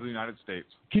attack against the citizens of the United States.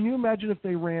 Can you imagine if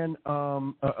they ran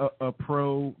a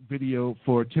pro video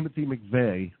for Timothy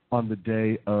McVeigh on the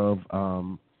day of,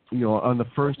 on the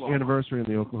first anniversary of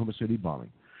the Oklahoma City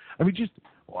bombing? I mean, just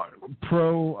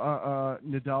pro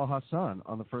Nidal Hassan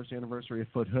on the first anniversary of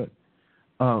Foot Hood.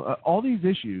 All these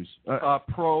issues.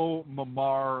 Pro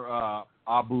Muammar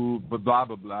Abu blah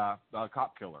blah blah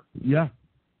cop killer. Yeah.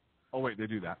 Oh wait, they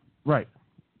do that. Right.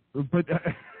 But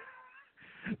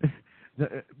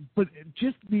but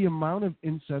just the amount of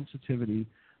insensitivity,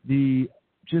 the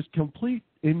just complete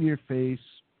in your face.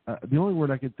 The only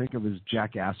word I can think of is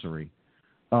jackassery.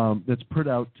 That's put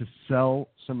out to sell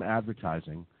some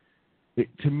advertising. It,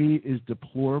 to me, is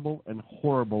deplorable and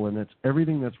horrible, and it's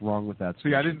everything that's wrong with that.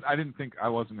 See, I didn't think I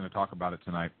wasn't going to talk about it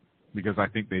tonight because I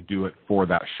think they do it for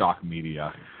that shock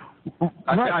media.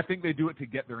 Right. I think they do it to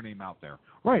get their name out there.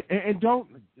 Right, and don't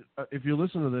if you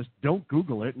listen to this, don't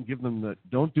Google it and give them the.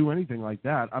 Don't do anything like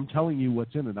that. I'm telling you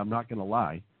what's in it. I'm not going to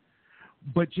lie.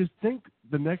 But just think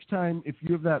the next time if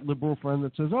you have that liberal friend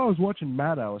that says, "Oh, I was watching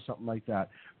Maddow" or something like that,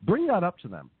 bring that up to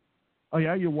them. Oh,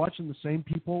 yeah, you're watching the same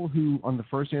people who, on the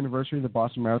first anniversary of the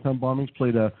Boston Marathon bombings,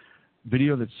 played a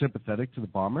video that's sympathetic to the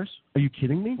bombers? Are you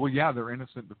kidding me? Well, yeah, they're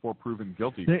innocent before proven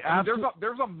guilty. There's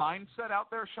a mindset out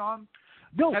there, Sean.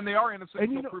 No, and they are innocent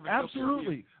until proven absolutely.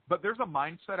 guilty. But there's a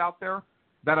mindset out there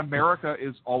that America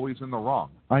is always in the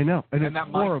wrong. I know, and that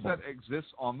horrible. mindset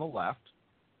exists on the left,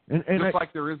 and just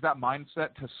like there is that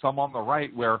mindset to some on the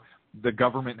right where the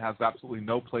government has absolutely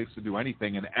no place to do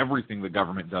anything, and everything the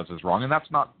government does is wrong, and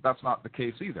that's not the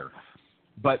case either.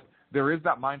 But there is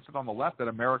that mindset on the left that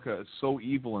America is so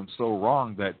evil and so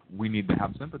wrong that we need to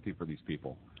have sympathy for these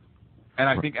people, and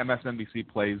I think MSNBC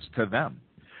plays to them.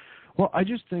 Well, I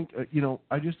just think of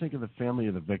the family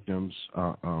of the victims,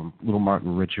 little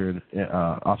Martin Richard,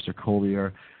 Officer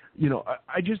Collier.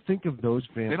 I just think of those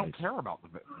families. They don't care about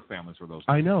the families or those.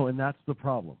 I know, and that's the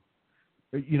problem.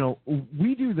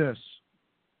 We do this.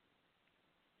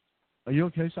 Are you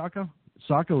okay, Sacco?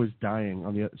 Sacco is dying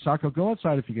on the. Sacco, go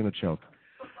outside if you're going to choke.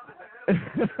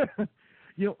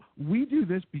 We do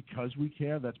this because we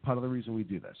care. That's part of the reason we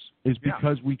do this. Is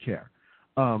because we care.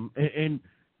 And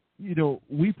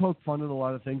we poke fun at a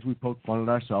lot of things. We poke fun at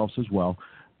ourselves as well,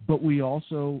 but we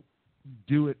also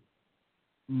do it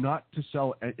not to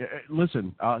sell.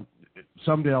 Listen,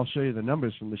 someday I'll show you the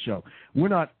numbers from the show. We're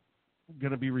not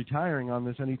going to be retiring on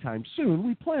this anytime soon.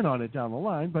 We plan on it down the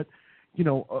line, but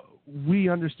we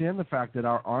understand the fact that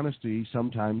our honesty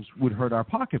sometimes would hurt our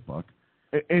pocketbook,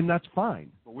 and that's fine.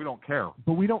 But we don't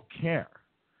care.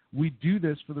 We do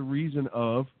this for the reason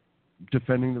of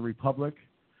defending the republic,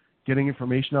 getting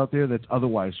information out there that's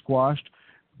otherwise squashed,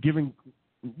 giving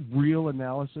real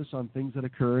analysis on things that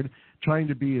occurred, trying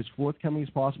to be as forthcoming as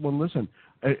possible. And listen,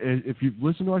 if you've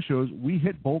listened to our shows, we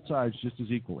hit both sides just as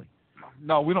equally.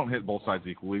 No, we don't hit both sides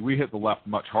equally. We hit the left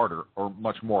much harder or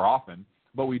much more often,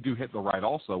 but we do hit the right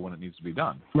also when it needs to be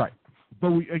done. Right.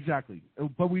 But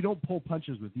we don't pull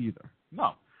punches with either.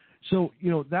 No. So,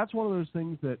 that's one of those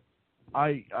things that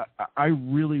I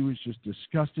really was just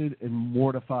disgusted and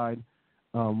mortified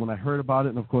when I heard about it.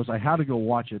 And, of course, I had to go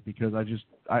watch it because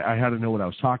I had to know what I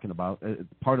was talking about.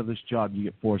 Part of this job, you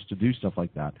get forced to do stuff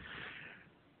like that.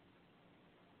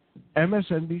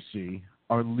 MSNBC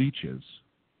are leeches.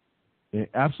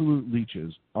 Absolute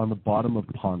leeches on the bottom of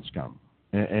pond scum,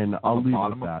 and I'll leave it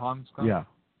at that. Pond scum? Yeah,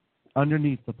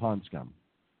 underneath the pond scum.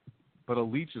 But a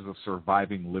leech is a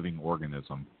surviving, living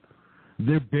organism.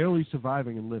 They're barely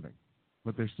surviving and living,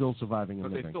 but they're still surviving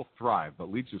and living. But they still thrive.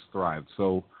 But leeches thrive.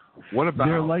 So what about?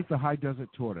 They're like the high desert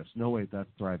tortoise. No, wait, that's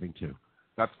thriving too.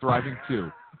 That's thriving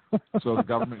too. So the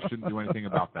government shouldn't do anything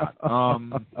about that.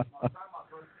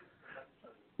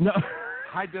 No.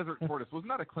 High Desert Tortoise. Wasn't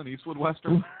that a Clint Eastwood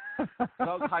Western? That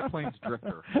was High Plains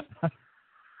Drifter.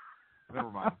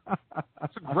 Never mind.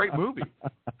 It's a great movie.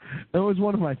 It was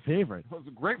one of my favorites. It was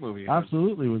a great movie.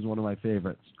 Absolutely was one of my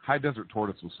favorites. High Desert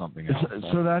Tortoise was something else.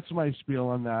 So that's my spiel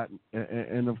on that.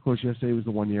 And of course, yesterday was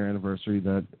the 1-year anniversary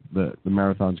that the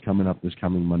marathon's coming up this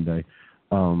coming Monday.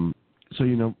 So,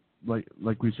 you know,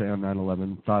 like we say on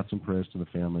 9/11, thoughts and prayers to the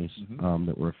families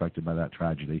that were affected by that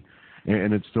tragedy.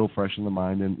 And it's still fresh in the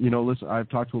mind. And, you know, listen, I've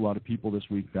talked to a lot of people this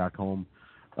week back home.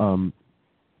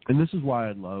 And this is why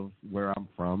I love where I'm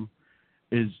from,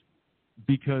 is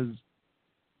because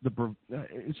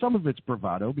some of it's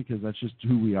bravado, because that's just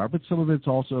who we are, but some of it's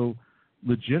also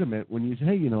legitimate when you say,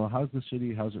 hey, you know, how's the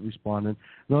city, how's it responding? And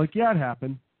they're like, yeah, it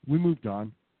happened. We moved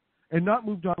on. And not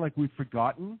moved on like we've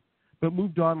forgotten, but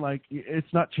moved on like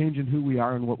it's not changing who we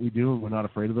are and what we do, and we're not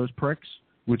afraid of those pricks,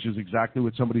 which is exactly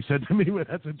what somebody said to me.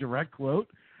 That's a direct quote.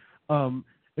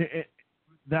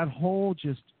 That whole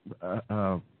just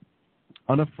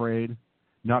unafraid,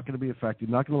 not going to be affected,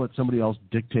 not going to let somebody else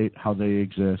dictate how they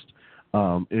exist,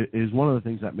 is one of the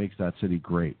things that makes that city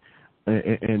great.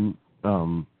 And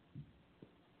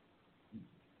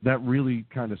that really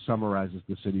kind of summarizes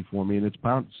the city for me. And it's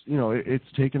bounced, you know, it's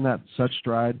taken that such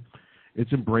stride.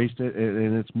 It's embraced it,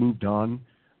 and it's moved on.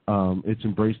 It's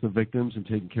embraced the victims and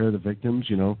taken care of the victims.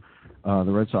 You know,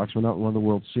 the Red Sox went out and won the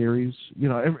World Series. You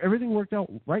know, everything worked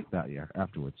out right that year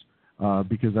afterwards.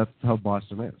 Because that's how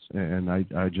Boston is, and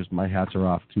I just, my hats are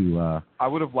off to I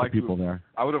would have liked people there.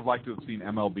 I would have liked to have seen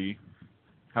MLB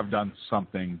have done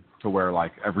something to where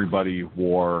like everybody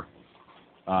wore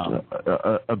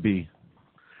a B.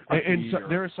 And so,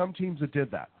 there are some teams that did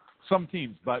that. Some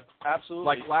teams, but absolutely,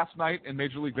 like last night in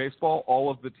Major League Baseball, all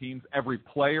of the teams, every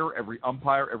player, every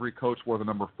umpire, every coach wore the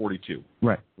number 42.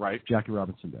 Right. Right. Jackie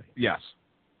Robinson Day. Yes.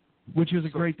 Which is a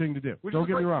great thing to do. Don't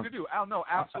get me wrong. Thing to do. Oh, no,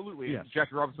 absolutely. Yes.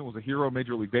 Jackie Robinson was a hero of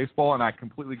Major League Baseball, and I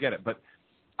completely get it. But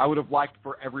I would have liked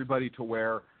for everybody to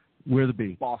wear the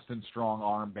B. Boston Strong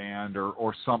armband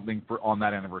or something on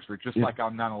that anniversary. Just like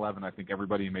on 9/11, I think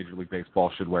everybody in Major League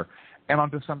Baseball should wear. And on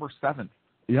December 7th.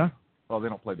 Yeah. Well, they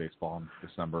don't play baseball in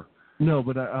December. No,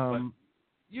 but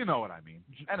you know what I mean.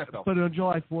 NFL. But on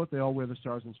July 4th, they all wear the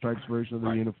Stars and Stripes version of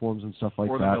their uniforms and stuff like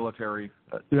that. Or the military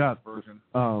version.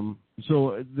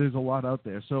 So there's a lot out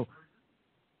there. So,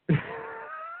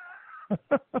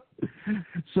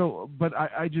 but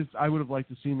I would have liked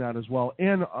to seen that as well,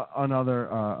 and on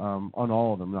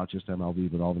all of them, not just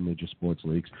MLB, but all the major sports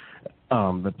leagues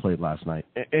that played last night.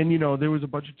 And you know, there was a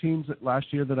bunch of teams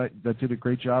last year that did a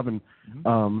great job of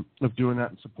doing that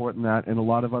and supporting that, and a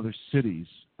lot of other cities.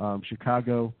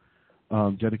 Chicago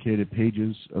dedicated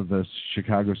pages of the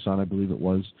Chicago Sun, I believe it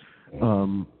was,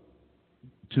 to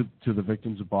the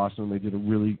victims of Boston. They did a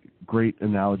really great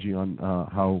analogy on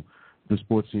how the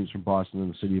sports teams from Boston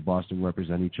and the city of Boston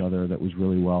represent each other. That was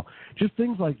really well. Just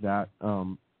things like that.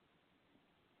 And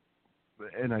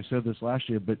I said this last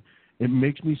year, but it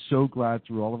makes me so glad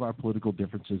through all of our political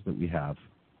differences that we have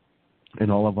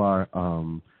and all of our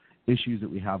issues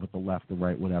that we have with the left, the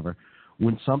right, whatever,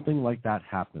 when something like that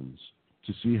happens,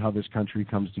 to see how this country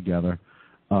comes together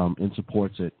and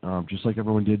supports it, just like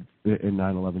everyone did in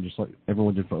 9/11, just like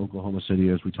everyone did for Oklahoma City,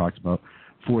 as we talked about,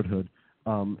 Fort Hood.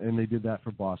 And they did that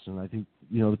for Boston. I think,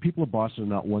 you know, the people of Boston are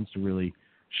not ones to really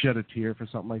shed a tear for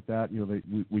something like that. You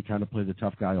know, we kind of play the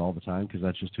tough guy all the time because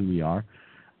that's just who we are.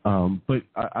 But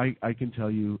I can tell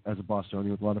you, as a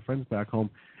Bostonian with a lot of friends back home,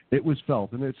 it was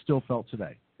felt, and it's still felt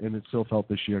today, and it's still felt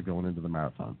this year going into the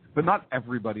marathon. But not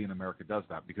everybody in America does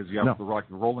that, because you have the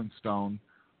Rolling Stone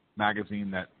magazine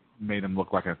that made him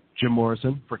look like a Jim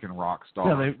Morrison, freaking rock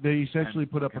star. Yeah, they essentially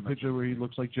put up a picture where he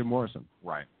looks like Jim Morrison.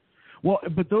 Right. Well,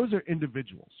 but those are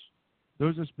individuals.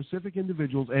 Those are specific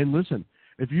individuals. And listen,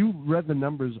 if you read the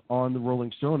numbers on the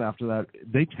Rolling Stone after that,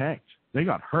 they tanked. They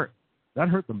got hurt. That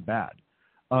hurt them bad.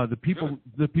 The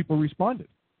people responded.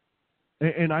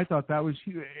 And I thought that was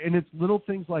huge. And it's little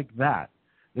things like that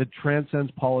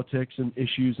transcends politics and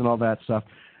issues and all that stuff.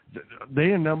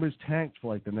 Their numbers tanked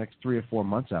for like the next 3 or 4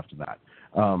 months after that.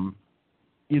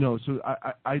 You know, so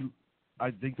I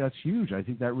think that's huge. I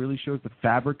think that really shows the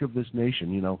fabric of this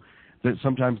nation, you know, that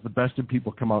sometimes the best of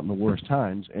people come out in the worst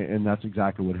times, and that's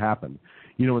exactly what happened.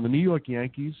 You know, when the New York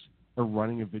Yankees are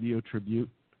running a video tribute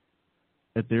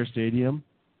at their stadium,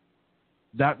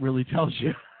 that really tells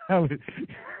you how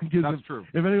that's true.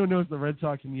 If anyone knows the Red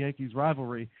Sox and Yankees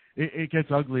rivalry, it gets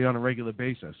ugly on a regular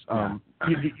basis.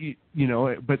 You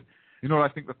know, but you know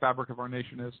what I think the fabric of our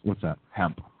nation is? What's that?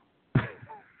 Hemp.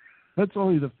 That's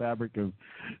only the fabric of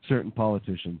certain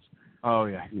politicians. Oh,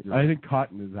 yeah. I think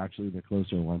cotton is actually the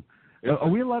closer one. Are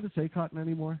we allowed to say cotton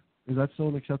anymore? Is that still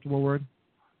an acceptable word?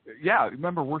 Yeah.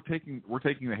 Remember, we're taking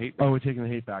the hate back. Oh, we're taking the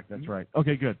hate back. That's right.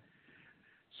 Okay, good.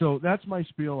 So that's my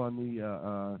spiel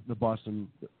on the Boston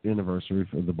anniversary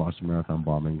for the Boston Marathon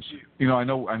bombings. You know,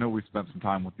 I know we spent some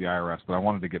time with the IRS, but I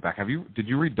wanted to get back. Did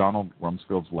you read Donald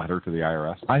Rumsfeld's letter to the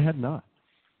IRS? I had not.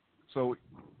 So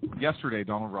yesterday,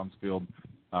 Donald Rumsfeld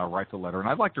writes a letter, and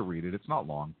I'd like to read it. It's not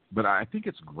long, but I think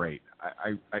it's great.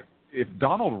 If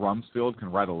Donald Rumsfeld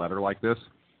can write a letter like this,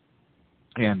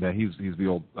 and he's the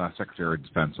old Secretary of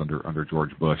Defense under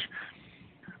George Bush,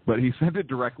 but he sent it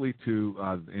directly to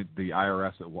the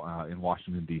IRS in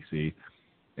Washington, D.C.,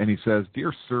 and he says,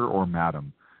 "Dear Sir or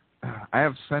Madam, I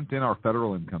have sent in our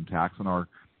federal income tax and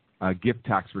our gift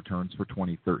tax returns for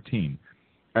 2013.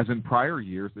 As in prior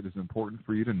years, it is important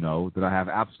for you to know that I have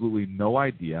absolutely no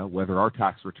idea whether our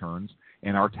tax returns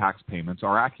and our tax payments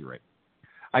are accurate.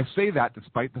 I say that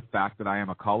despite the fact that I am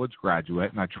a college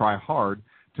graduate and I try hard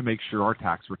to make sure our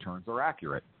tax returns are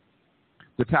accurate.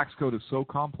 The tax code is so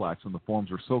complex and the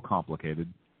forms are so complicated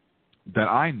that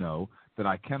I know that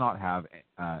I cannot have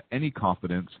any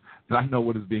confidence that I know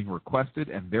what is being requested,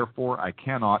 and therefore I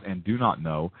cannot and do not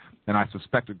know, and I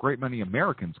suspect a great many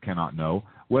Americans cannot know,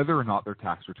 whether or not their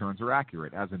tax returns are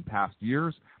accurate. As in past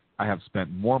years, I have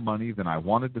spent more money than I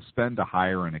wanted to spend to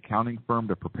hire an accounting firm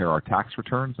to prepare our tax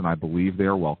returns, and I believe they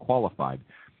are well qualified.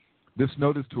 This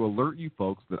note is to alert you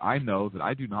folks that I know that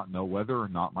I do not know whether or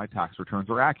not my tax returns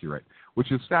are accurate,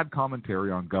 which is sad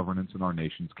commentary on governance in our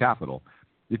nation's capital.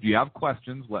 If you have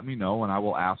questions, let me know, and I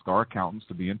will ask our accountants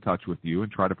to be in touch with you and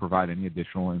try to provide any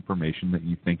additional information that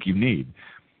you think you need.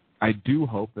 I do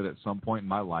hope that at some point in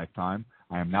my lifetime,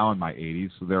 I am now in my 80s,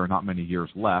 so there are not many years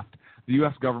left, the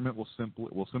U.S. government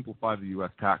will simplify the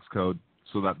U.S. tax code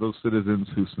so that those citizens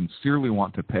who sincerely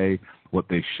want to pay what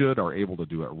they should are able to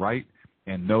do it right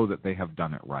and know that they have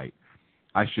done it right.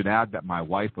 I should add that my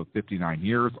wife of 59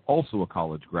 years, also a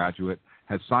college graduate,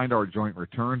 has signed our joint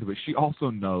returns, but she also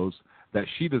knows that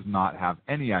she does not have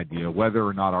any idea whether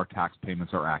or not our tax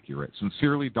payments are accurate.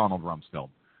 Sincerely, Donald Rumsfeld."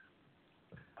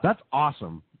 That's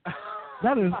awesome.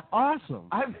 That is awesome.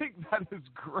 I think that is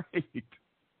great.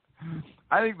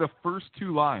 I think the first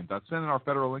two lines, I've sent in our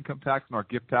federal income tax and our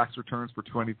gift tax returns for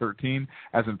 2013.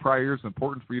 As in prior years, it's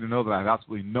important for you to know that I have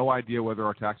absolutely no idea whether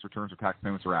our tax returns or tax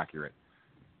payments are accurate.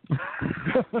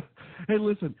 Hey,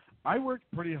 listen, I worked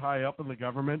pretty high up in the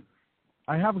government.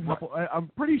 I have a couple. I'm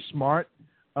pretty smart.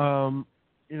 You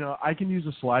know, I can use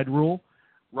a slide rule,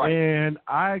 and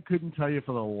I couldn't tell you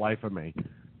for the life of me.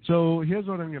 So here's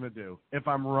what I'm going to do. If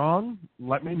I'm wrong,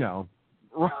 let me know.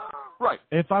 Right.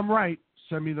 If I'm right,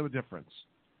 send me the difference.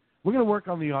 We're going to work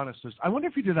on the honest system. I wonder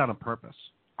if he did that on purpose.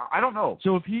 I don't know.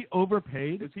 So if he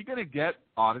overpaid, is he going to get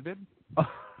audited?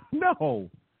 No.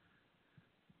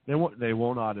 They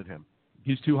won't audit him.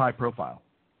 He's too high profile.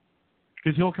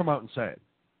 Because he'll come out and say it.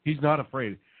 He's not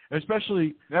afraid.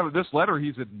 Especially... Yeah, but this letter,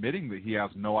 he's admitting that he has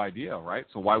no idea, right?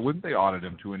 So why wouldn't they audit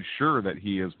him to ensure that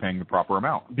he is paying the proper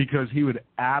amount? Because he would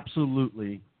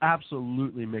absolutely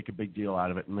make a big deal out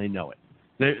of it, and they know it.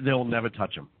 They'll never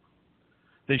touch him.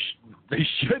 They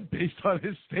should, based on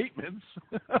his statements.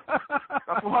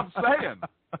 That's what I'm saying.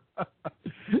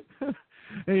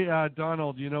 Hey,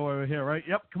 Donald, you know why we're here, right?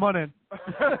 Yep, come on in.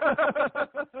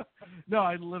 No,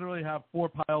 I literally have 4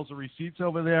 piles of receipts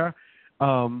over there.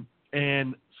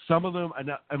 And some of them,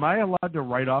 am I allowed to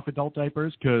write off adult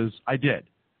diapers? Because I did.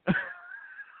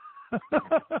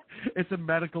 It's a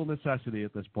medical necessity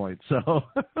at this point. So,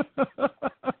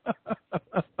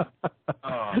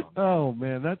 oh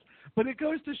man, but it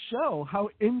goes to show how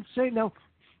insane. Now,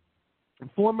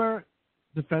 former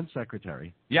defense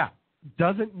secretary,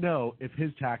 doesn't know if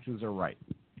his taxes are right.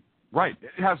 Right,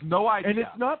 it has no idea. And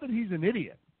it's not that he's an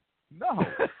idiot. No.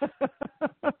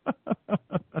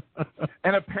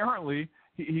 And apparently,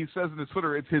 he says in his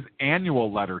Twitter, it's his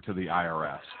annual letter to the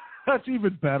IRS. That's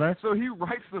even better. So he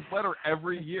writes this letter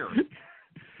every year.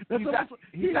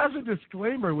 He has a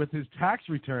disclaimer with his tax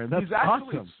return. That's he's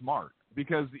actually awesome. Smart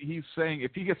because he's saying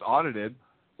if he gets audited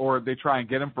or they try and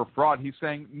get him for fraud, he's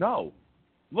saying, no,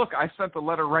 look, I sent the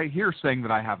letter right here saying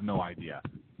that I have no idea.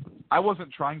 I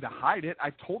wasn't trying to hide it.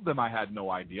 I told them I had no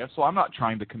idea, so I'm not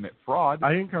trying to commit fraud.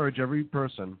 I encourage every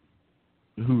person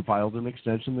who filed an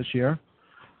extension this year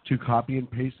to copy and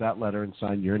paste that letter and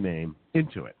sign your name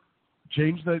into it.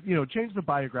 Change the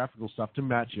biographical stuff to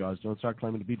match yours. Don't start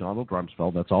claiming to be Donald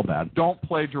Rumsfeld. That's all bad. Don't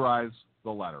plagiarize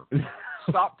the letter.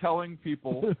 Stop telling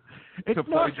people to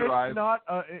plagiarize.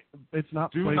 It's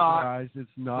not Do plagiarize. Not it's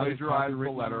not plagiarize the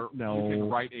letter. No. You can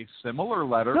write a similar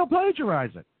letter. No,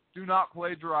 plagiarize it. Do not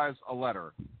plagiarize a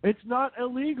letter. It's not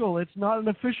illegal. It's not an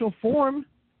official form.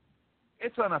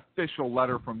 It's an official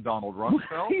letter from Donald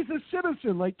Rumsfeld. He's a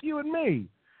citizen like you and me.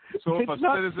 So if a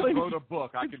citizen wrote a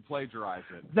book, I can plagiarize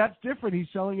it. That's different. He's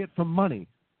selling it for money.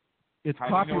 It's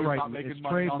How do you know he's not copyrighted. making It's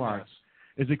money on trademarked.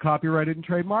 this? Is it copyrighted and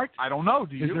trademarked? I don't know.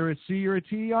 Do you? Is there a C or a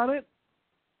T on it?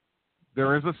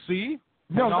 There is a C?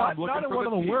 No, I'm looking not in for one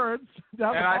of the T. words.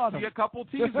 Down And the I bottom. see a couple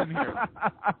T's in here.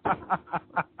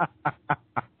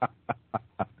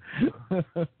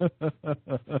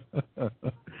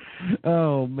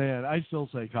 Oh, man. I still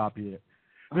say copy it.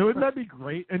 I mean, wouldn't that be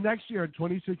great? And next year, in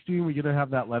 2016, we're going to have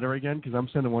that letter again because I'm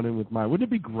sending one in with mine. Wouldn't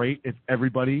it be great if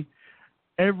everybody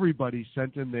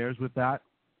sent in theirs with that?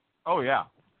 Oh, yeah.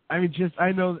 I mean,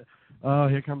 I know,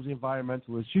 here comes the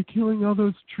environmentalist. You're killing all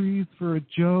those trees for a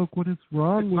joke. What is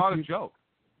wrong with you? It's not a joke.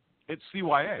 It's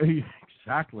CYA.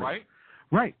 Exactly. Right?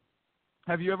 Right.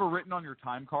 Have you ever written on your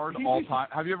time card all time?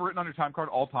 Have you ever written on your time card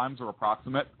all times are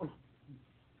approximate?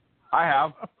 I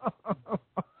have.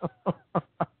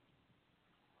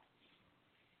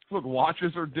 Look,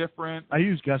 watches are different. I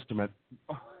use guesstimate.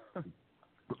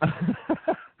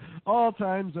 All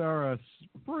times are a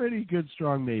pretty good,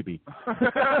 strong maybe.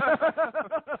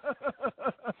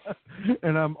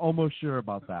 And I'm almost sure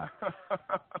about that.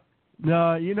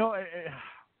 No,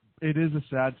 it is a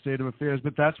sad state of affairs,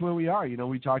 but that's where we are.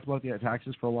 We talked about the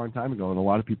taxes for a long time ago, and a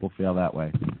lot of people feel that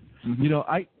way.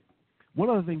 Mm-hmm. One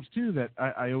of the things, too, that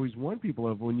I always warn people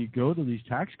of when you go to these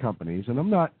tax companies, and I'm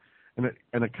not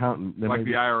an accountant. Like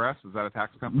the IRS? Is that a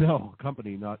tax company? No,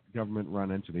 company, not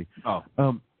government-run entity. Oh,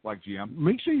 like GM?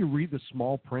 Make sure you read the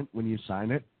small print when you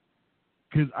sign it,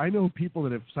 because I know people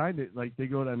that have signed it, like they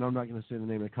go to, and I'm not going to say the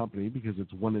name of the company because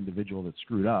it's one individual that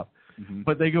screwed up,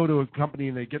 but they go to a company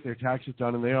and they get their taxes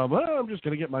done, and they go, well, I'm just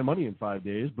going to get my money in 5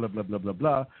 days, blah, blah, blah, blah,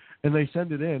 blah, and they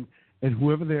send it in, and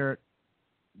whoever their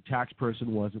tax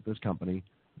person was at this company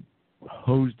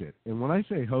hosed it. And when I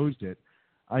say hosed it,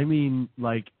 I mean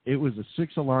like it was a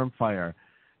 6-alarm fire,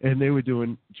 and they were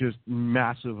doing just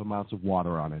massive amounts of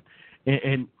water on it.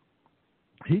 And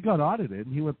he got audited,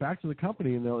 and he went back to the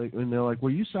company, and they're like,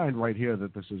 well, you signed right here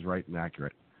that this is right and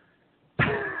accurate.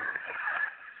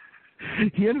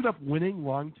 He ended up winning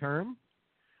long term,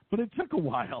 but it took a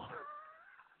while.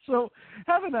 So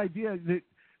have an idea that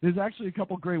there's actually a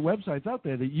couple great websites out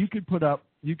there that you could put up,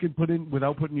 you could put in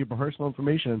without putting your personal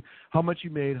information, how much you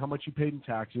made, how much you paid in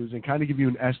taxes, and kind of give you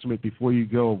an estimate before you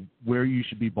go where you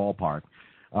should be ballparked.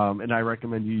 And I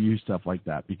recommend you use stuff like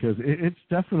that because it's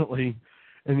definitely,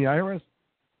 and the IRS,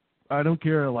 I don't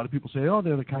care. A lot of people say, oh,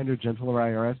 they're the kinder, gentler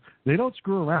IRS. They don't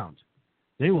screw around.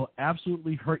 They will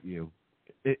absolutely hurt you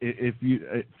if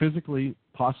you physically,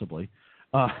 possibly,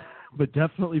 but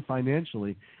definitely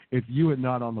financially if you are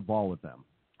not on the ball with them.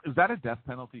 Is that a death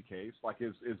penalty case? Like,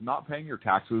 is not paying your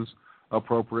taxes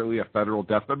appropriately a federal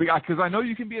death penalty? Because I know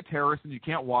you can be a terrorist and you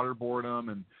can't waterboard them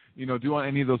and, do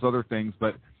any of those other things,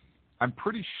 but I'm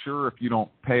pretty sure if you don't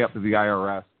pay up to the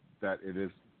IRS that it is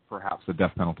perhaps a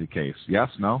death penalty case. Yes?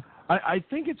 No? I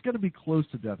think it's going to be close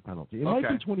to death penalty. It might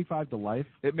be 25 to life.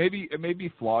 It may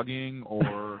be flogging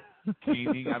or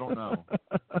caning. I don't know.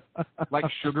 Like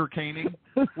sugar caning,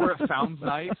 where it sounds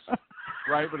nice,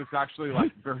 right? But it's actually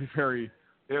like very, very.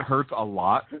 It hurts a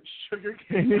lot. Sugar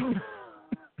caning.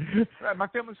 Right, my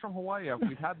family's from Hawaii.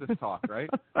 We've had this talk, right?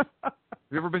 Have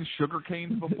you ever been sugar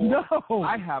caned before? No.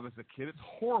 I have as a kid. It's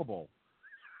horrible.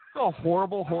 It's a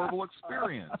horrible, horrible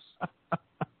experience.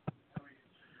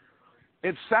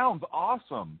 It sounds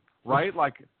awesome, right?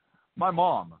 Like, my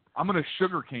mom, I'm going to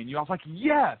sugar cane you. I was like,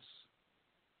 yes.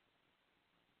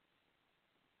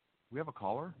 We have a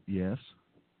caller? Yes.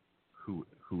 Who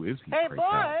is he? Hey, boys,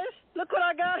 now? Look what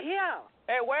I got here.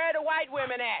 Hey, where are the white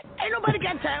women at? Ain't nobody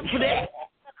got time for that.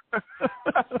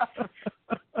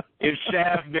 It's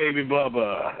Shaft, baby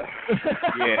Bubba.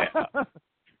 Yeah.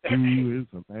 Who is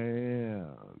a man?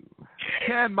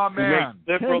 Ken, my man.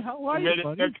 Ken, how are you,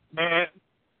 buddy? Man.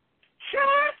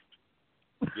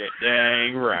 Shaft. Yeah,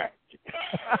 dang right.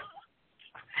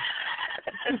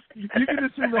 You can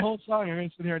just sing the whole song. I'm going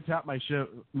to sit here and tap my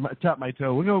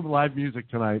toe. We're going to live music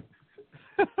tonight.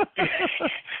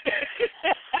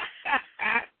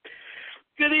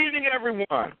 Good evening,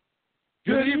 everyone.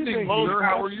 Good evening.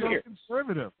 How are you?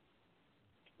 Conservative.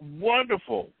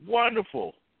 Wonderful,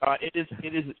 wonderful. It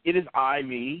is I,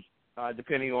 me,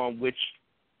 depending on which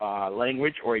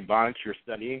language or ebonics you're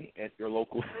studying at your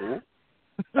local school.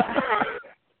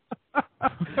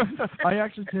 I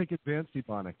actually take advanced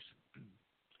ebonics.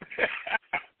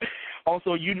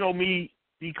 Also, me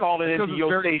calling into your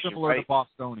very station, similar right? to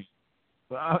Bostonian.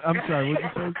 I'm sorry.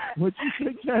 What'd you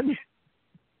say, Ken?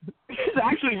 It's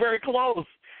actually very close.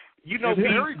 It's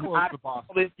very close to Boston.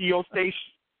 Call into your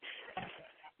station.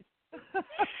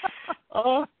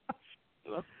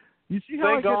 You see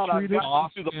how I get treated?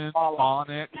 Boston,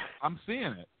 Sonic. I'm seeing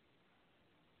it.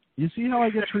 You see how I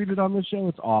get treated on this show?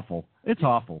 It's awful. It's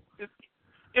awful.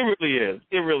 It really is.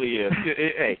 It really is.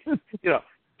 Hey,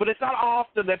 but it's not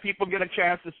often that people get a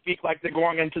chance to speak like they're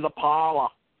going into the parlor.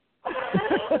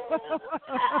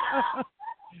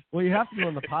 Well, you have to go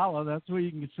in the parlor. That's where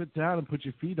you can sit down and put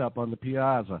your feet up on the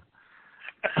piazza.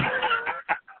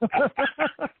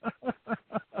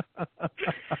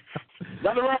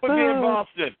 Nothing wrong with being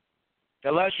Boston,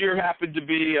 unless you happen to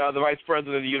be the Vice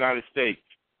President of the United States.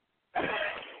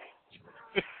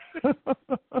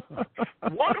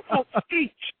 Wonderful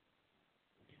speech.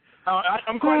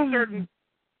 I'm quite certain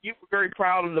you were very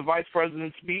proud of the Vice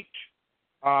President's speech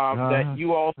that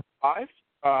you all survived.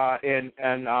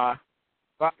 And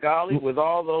by golly, with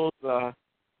all those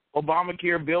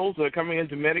Obamacare bills that are coming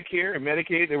into Medicare and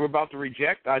Medicaid that we're about to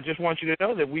reject, I just want you to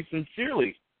know that we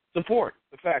sincerely support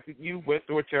the fact that you went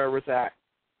through a terrorist act.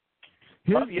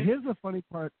 Here's the funny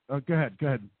part. Go ahead.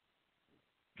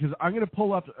 Because I'm going to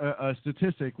pull up a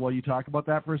statistic while you talk about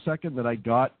that for a second that I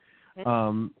got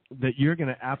that you're going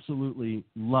to absolutely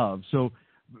love. So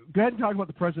go ahead and talk about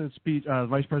the president's speech,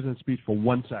 vice president's speech for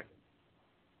 1 second.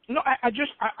 No, I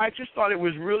just thought it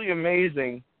was really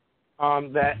amazing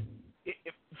that,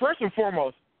 first and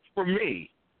foremost, for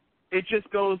me, it just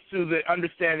goes to the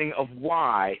understanding of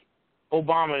why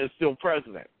Obama is still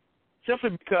president.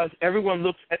 Simply because everyone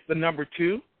looks at the number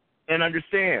 2 and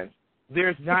understands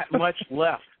there's not much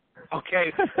left.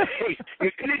 Okay? Hey,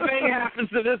 if anything happens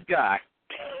to this guy,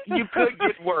 you could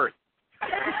get worse.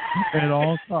 At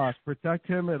all costs. Protect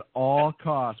him at all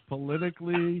costs.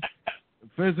 Politically,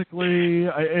 physically,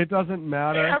 it doesn't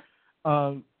matter.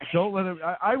 Don't let him.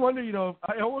 I wonder,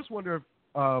 I almost wonder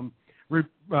if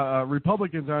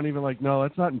Republicans aren't even like, no,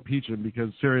 let's not impeach him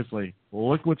because, seriously,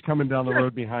 look what's coming down the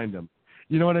road behind him.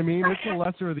 You know what I mean? It's the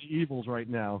lesser of the evils right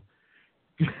now.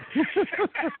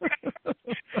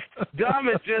 Dumb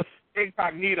is just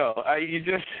incognito. You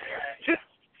just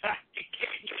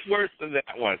worse than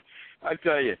that one. I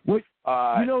tell you. Well,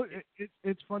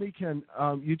 it's funny, Ken.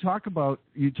 You talked about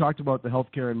the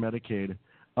healthcare and Medicaid,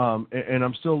 and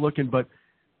I'm still looking. But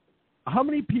how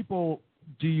many people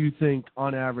do you think,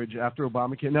 on average, after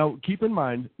Obamacare? Now, keep in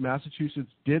mind,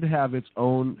 Massachusetts did have its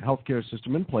own healthcare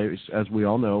system in place, as we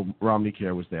all know. Romney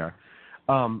Care was there.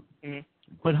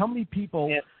 But how many people?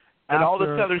 And all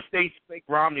the southern states thank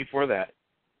Romney for that.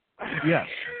 Yes.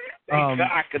 Thank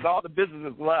God, because all the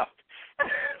businesses left.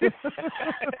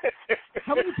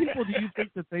 How many people do you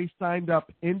think that they signed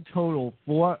up in total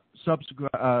for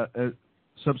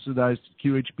subsidized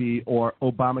QHB or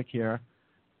Obamacare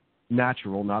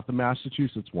natural, not the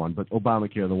Massachusetts one, but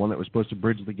Obamacare, the one that was supposed to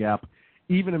bridge the gap,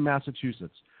 even in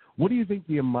Massachusetts? What do you think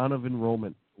the amount of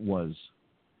enrollment was?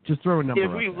 Just throw a number out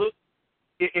there.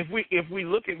 If we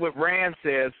look at what Rand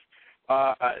says,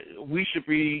 we should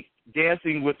be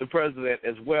dancing with the president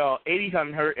as well.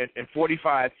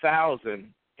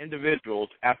 845,000 individuals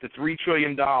after $3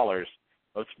 trillion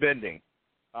of spending.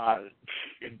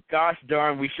 Gosh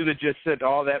darn, we should have just sent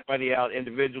all that money out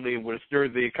individually and would have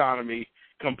stirred the economy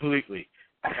completely.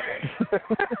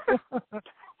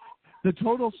 The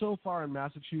total so far in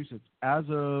Massachusetts, as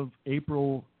of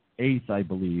April 8th, I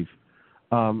believe,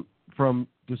 from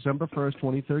December 1st,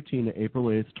 2013 to April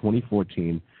 8th,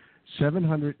 2014,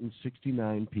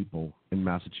 769 people in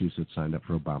Massachusetts signed up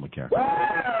for Obamacare.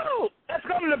 Whoa! Let's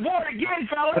go to the board again,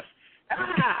 fellas.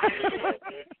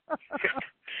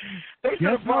 They should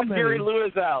have brought Gary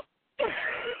Lewis out.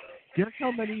 Guess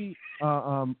how many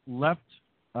left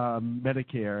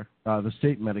Medicare, the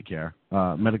state Medicare,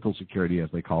 medical security as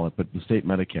they call it, but the state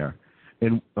Medicare,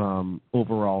 and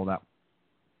overall that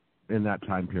in that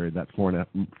time period, that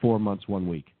 4 months, 1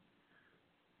 week.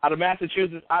 Out of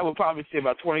Massachusetts, I would probably say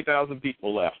about 20,000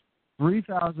 people left.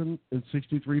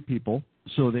 3,063 people.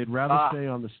 So they'd rather stay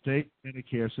on the state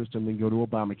Medicare system than go to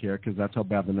Obamacare because that's how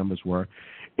bad the numbers were.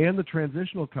 And the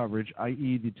transitional coverage,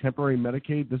 i.e. the temporary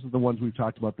Medicaid, this is the ones we've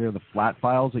talked about there, the flat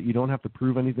files that you don't have to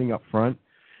prove anything up front.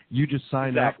 You just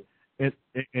sign up,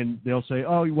 and they'll say,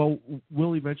 oh, well,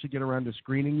 we'll eventually get around to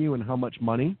screening you and how much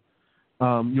money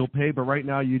you'll pay, but right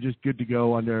now you're just good to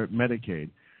go under Medicaid.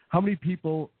 How many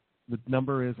people? The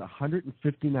number is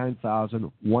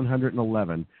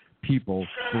 159,111 people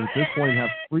who at this point have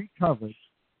free coverage.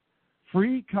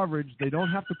 Free coverage. They don't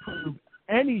have to prove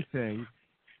anything.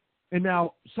 And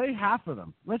now, say half of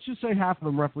them. Let's just say half of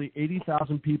them, roughly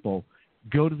 80,000 people,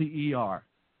 go to the ER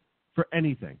for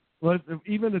anything.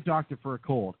 Even a doctor for a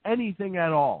cold. Anything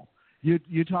at all.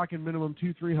 You're talking minimum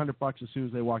 $200-300 as soon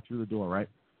as they walk through the door, right?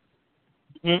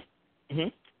 Mm-hmm.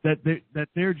 That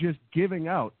they're just giving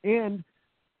out. And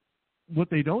what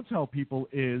they don't tell people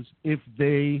is if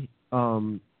they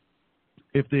prove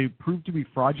to be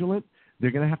fraudulent,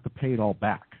 they're going to have to pay it all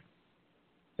back.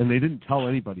 And they didn't tell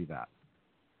anybody that.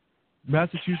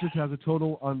 Massachusetts has a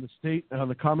total on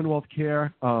the Commonwealth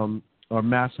Care, or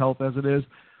Mass Health as it is,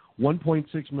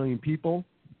 1.6 million people.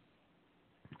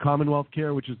 Commonwealth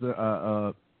Care, which is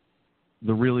the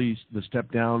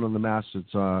step down on the Mass,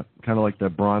 it's kind of like the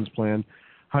Bronze Plan,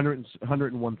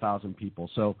 101,000 people.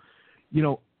 So,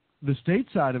 the state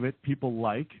side of it, people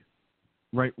like,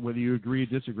 right, whether you agree or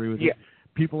disagree with it.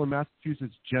 People in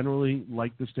Massachusetts generally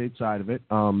like the state side of it.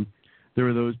 There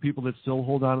are those people that still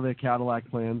hold on to their Cadillac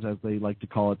plans, as they like to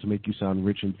call it, to make you sound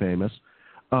rich and famous.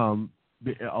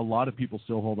 A lot of people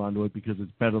still hold on to it because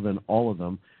it's better than all of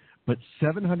them. But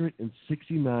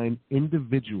 769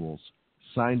 individuals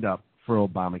signed up for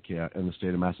Obamacare in the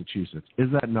state of Massachusetts. Is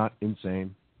that not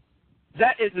insane?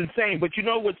 That is insane. But you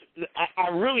know what? I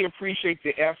really appreciate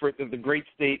the effort that the great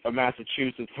state of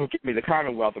Massachusetts, the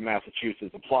Commonwealth of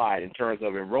Massachusetts, applied in terms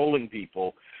of enrolling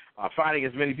people, finding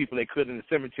as many people they could in the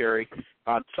cemetery,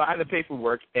 sign the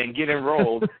paperwork, and get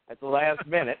enrolled at the last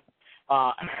minute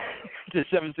to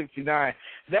 769.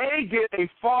 They did a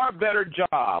far better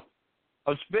job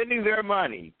of spending their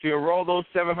money to enroll those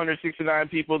 769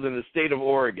 people than the state of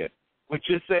Oregon, which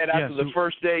just said after the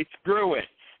first day, screw it.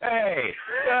 Hey,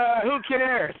 who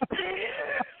cares?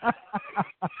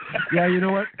 Yeah, you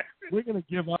know what? We're going to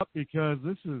give up because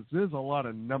there's a lot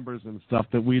of numbers and stuff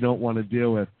that we don't want to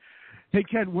deal with. Hey,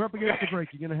 Ken, we're up against the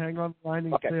break. You going to hang on the line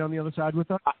and stay on the other side with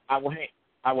us? I will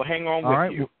hang on All with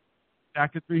right, you.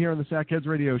 Back at 3 here on the Sackheads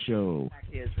Radio Show.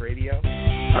 Sackheads Radio.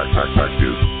 Sack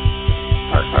News.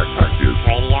 Sack News. Radio.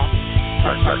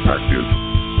 Sack News.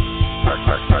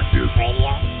 Sack News.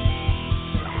 Radio.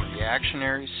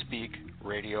 Reactionary Speak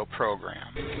radio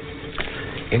program.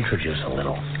 Introduce a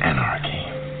little anarchy.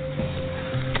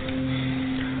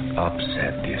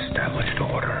 Upset the established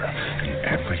order, and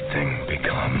everything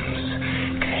becomes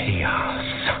chaos.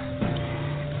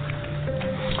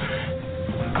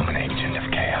 I'm an agent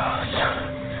of chaos.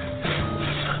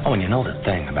 Oh, and you know the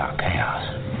thing about chaos?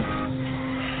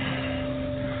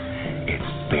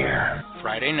 It's beer.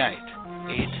 Friday night,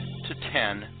 8 to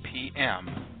 10 p.m.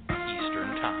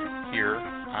 Eastern Time, here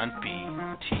on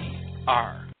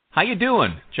BTR. How you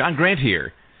doing? John Grant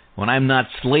here. When I'm not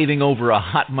slaving over a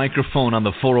hot microphone on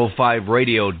the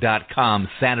 405radio.com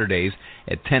Saturdays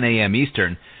at 10 a.m.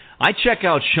 Eastern, I check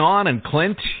out Sean and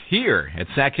Clint here at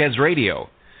Sackheads Radio.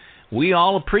 We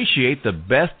all appreciate the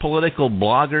best political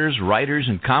bloggers, writers,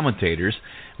 and commentators.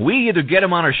 We either get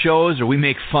them on our shows or we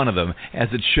make fun of them, as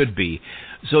it should be.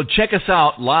 So check us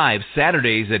out live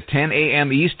Saturdays at 10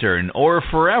 a.m. Eastern or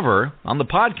forever on the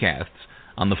podcasts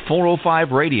on the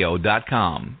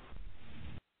 405radio.com.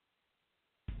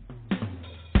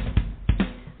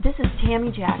 This is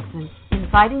Tammy Jackson,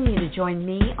 inviting you to join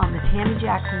me on the Tammy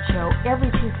Jackson Show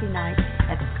every Tuesday night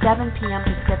at 7 p.m.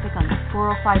 Pacific on the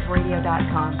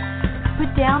 405radio.com.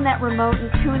 Put down that remote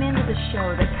and tune into the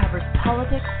show that covers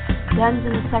politics, guns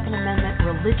and the Second Amendment,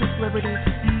 religious liberty,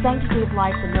 sanctity of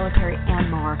life, the military, and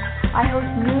more. I host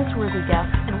newsworthy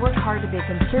guests and work hard to be a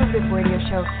conservative radio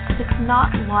show that's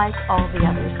not like all the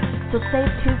others. So save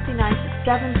Tuesday nights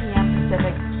at 7 p.m.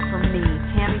 Pacific for me,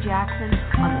 Tammy Jackson,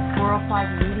 on the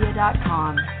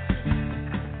 405media.com.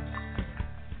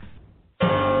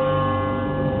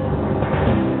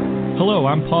 Hello,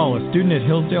 I'm Paul, a student at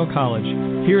Hillsdale College.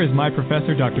 Here is my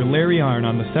professor, Dr. Larry Arnn,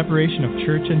 on the separation of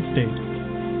church and state.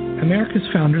 America's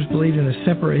founders believed in the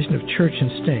separation of church and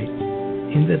state,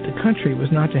 in that the country was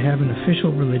not to have an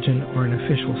official religion or an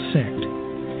official sect.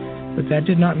 But that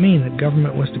did not mean that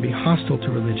government was to be hostile to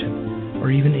religion, or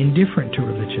even indifferent to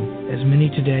religion, as many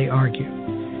today argue.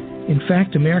 In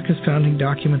fact, America's founding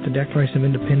document, the Declaration of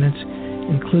Independence,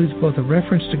 includes both a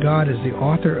reference to God as the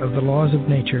author of the laws of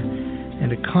nature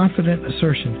and a confident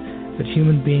assertion that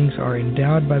human beings are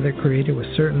endowed by their Creator with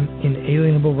certain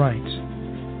inalienable rights.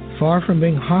 Far from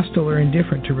being hostile or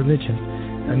indifferent to religion,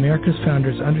 America's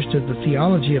founders understood the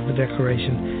theology of the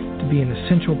Declaration to be an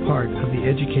essential part of the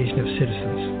education of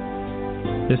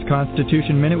citizens. This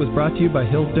Constitution Minute was brought to you by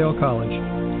Hillsdale College.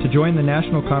 To join the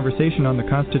national conversation on the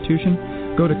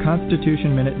Constitution, go to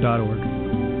constitutionminute.org.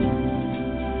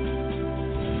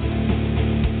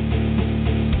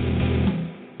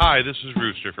 Hi, this is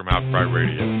Rooster from Outcry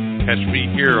Radio. Catch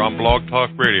me here on Blog Talk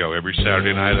Radio every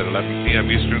Saturday night at 11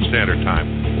 p.m. Eastern Standard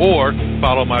Time. Or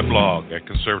follow my blog at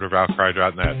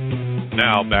conservativeoutcry.net.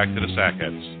 Now, back to the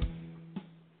Sackheads.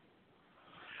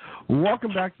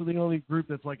 Welcome back to the only group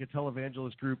that's like a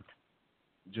televangelist group.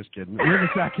 Just kidding. We're the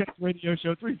Sackheads Radio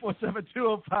Show,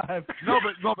 347-205. No,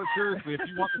 but seriously, if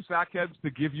you want the Sackheads to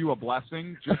give you a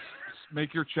blessing, just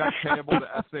make your check payable to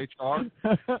SHR.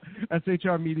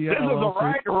 SHR Media. This is the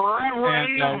right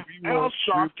and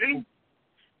shocking.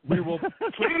 we will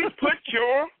Please put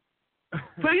your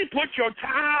Please put your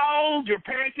towels, your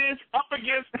panties up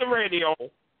against the radio.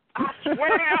 I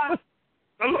swear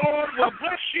the Lord will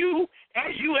bless you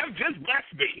as you have just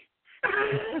blessed me.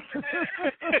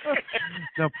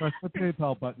 Now press the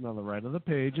PayPal button on the right of the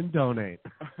page and donate.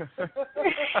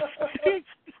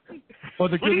 Or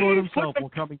the good Lord himself will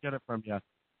come and get it from you.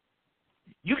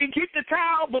 You can keep the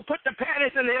towel, but put the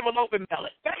panties in the envelope and mail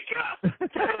it. Thank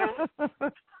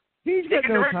you. He's got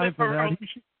no time for that.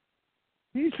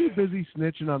 He's too busy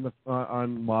snitching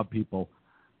on mob people.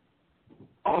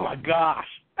 Oh my gosh!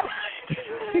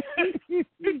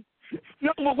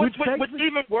 No, what's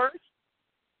even worse?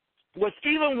 What's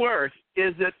even worse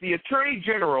is that the Attorney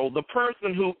General, the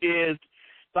person who is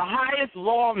the highest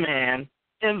lawman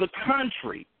in the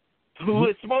country, who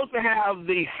is supposed to have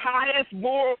the highest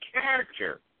moral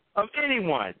character of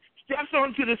anyone, steps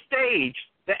onto the stage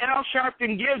that Al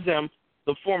Sharpton gives him,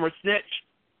 the former snitch.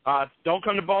 Don't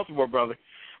come to Baltimore, brother.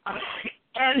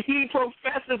 And he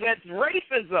professes that's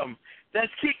racism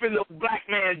that's keeping the black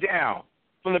man down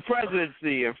from the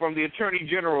presidency and from the attorney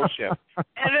generalship.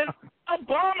 And then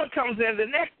Obama comes in the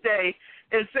next day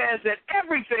and says that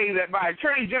everything that my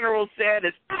attorney general said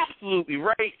is absolutely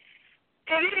right.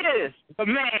 It is the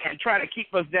man trying to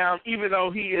keep us down, even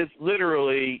though he is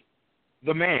literally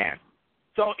the man.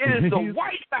 So it is the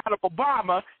white side of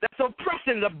Obama that's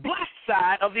oppressing the black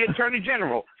side of the attorney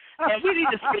general. And we need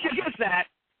to speak against that.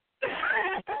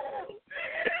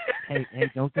 Hey,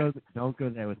 don't go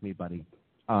there with me, buddy. You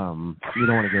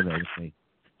don't want to go there with me.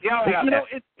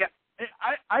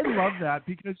 I love that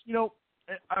because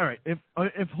all right,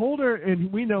 if Holder,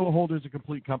 and we know Holder's a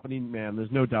complete company man,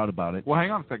 there's no doubt about it. Well,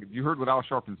 hang on a second. You heard what Al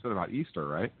Sharpton said about Easter,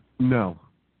 right? No.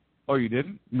 Oh, you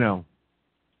didn't? No.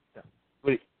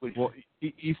 Well,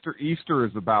 Easter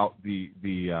is about the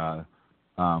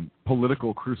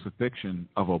political crucifixion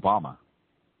of Obama.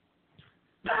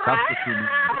 That's the true meaning.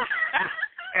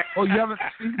 Oh, you haven't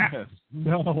seen this?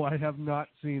 No, I have not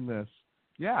seen this.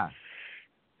 Yeah.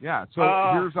 So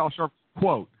here's Al Sharpton's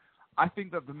quote. I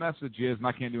think that the message is, and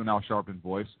I can't do an Al Sharpton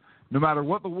voice, no matter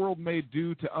what the world may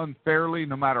do to unfairly,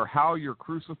 no matter how you're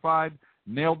crucified,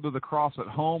 nailed to the cross at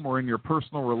home or in your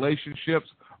personal relationships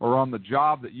or on the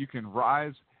job, that you can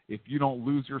rise if you don't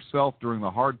lose yourself during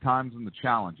the hard times and the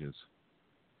challenges.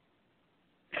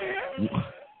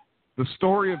 The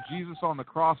story of Jesus on the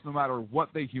cross, no matter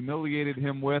what they humiliated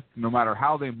him with, no matter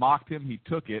how they mocked him, he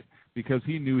took it because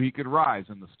he knew he could rise.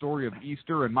 And the story of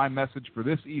Easter, and my message for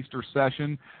this Easter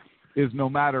session, is no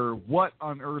matter what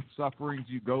unearthed sufferings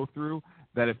you go through,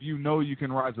 that if you know you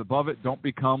can rise above it, don't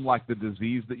become like the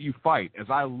disease that you fight. As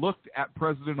I looked at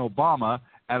President Obama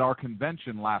at our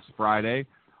convention last Friday,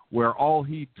 where all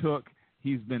he took,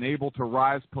 he's been able to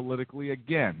rise politically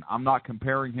again. I'm not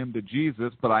comparing him to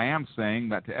Jesus, but I am saying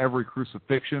that to every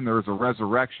crucifixion there is a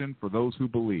resurrection for those who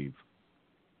believe.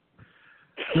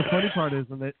 The funny part is,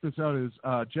 and this out is,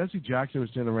 Jesse Jackson was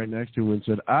standing right next to him and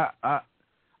said,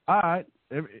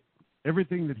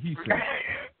 everything that he said.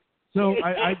 So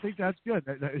I think that's good.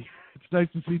 It's nice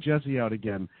to see Jesse out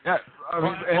again. Yeah,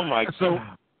 so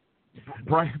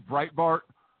Breitbart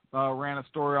ran a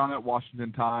story on it.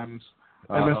 Washington Times.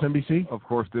 MSNBC? Of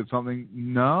course, did something.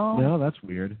 No, that's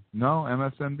weird. No,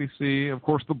 MSNBC. Of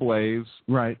course, the Blaze.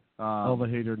 Right. All the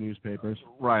hater newspapers.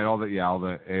 Right. All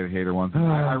the hater ones.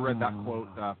 I read that quote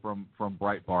from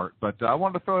Breitbart, but I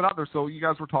wanted to throw it out there. So you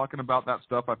guys were talking about that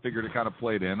stuff. I figured it kind of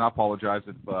played in. I apologize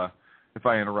if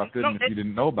I interrupted and if you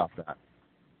didn't know about that.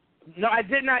 No, I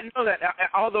did not know that.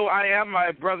 Although I am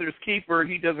my brother's keeper,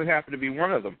 he doesn't happen to be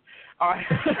one of them.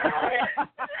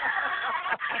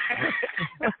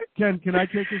 Can I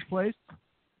take his place?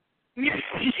 Yes,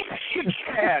 you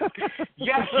can.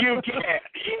 Yes, you can.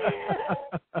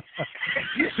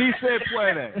 Sí se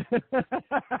puede.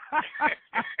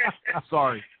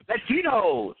 Sorry.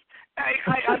 Latinos.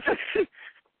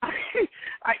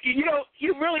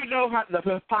 You really know how the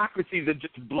hypocrisy, the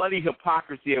just bloody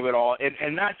hypocrisy of it all,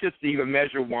 and not just to even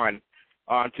measure one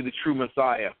to the true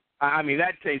Messiah. I mean,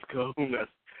 that takes kahunas.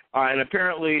 And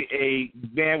apparently a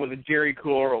man with a Jerry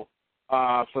curl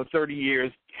for 30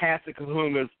 years has the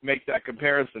kahunas make that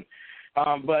comparison.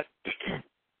 But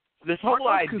this whole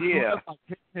idea...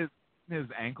 His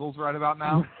ankles right about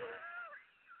now?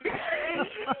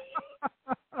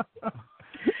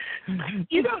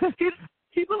 He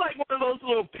looked like one of those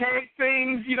little peg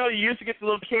things, you used to get the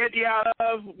little candy out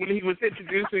of when he was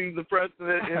introducing the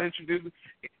president and introducing.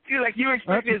 You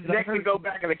expect his neck to go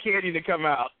back and the candy to come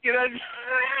out.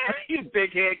 He's a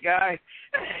big head guy.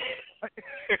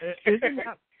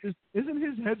 Isn't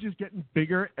his head just getting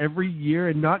bigger every year,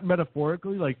 and not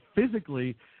metaphorically, like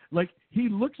physically? Like, he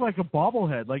looks like a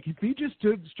bobblehead. Like, if he just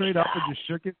stood straight up and just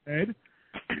shook his head,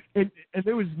 and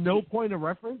there was no point of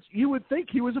reference, you would think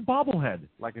he was a bobblehead.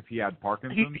 Like if he had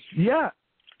Parkinson's? Yeah.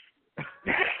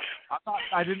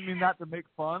 I didn't mean that to make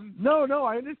fun. No,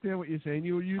 I understand what you're saying.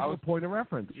 You were using a point of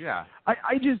reference. Yeah.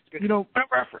 I just, to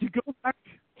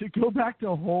go back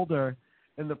to Holder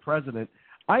and the president,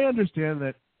 I understand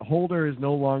that Holder is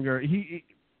no longer he's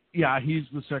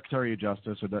the Secretary of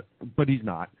Justice, but he's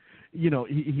not.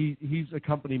 He's a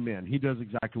company man. He does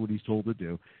exactly what he's told to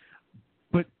do.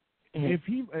 But if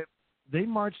they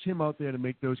marched him out there to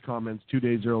make those comments 2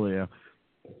 days earlier,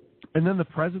 and then the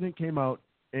president came out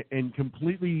and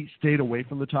completely stayed away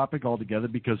from the topic altogether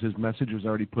because his message was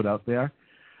already put out there,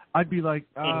 I'd be like,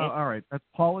 all right, that's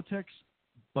politics,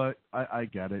 but I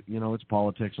get it. It's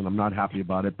politics, and I'm not happy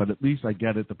about it, but at least I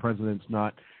get it. The president's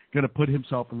not going to put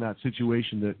himself in that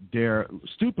situation to dare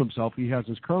stoop himself. He has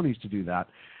his cronies to do that.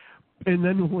 And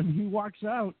then when he walks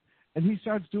out and he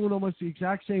starts doing almost the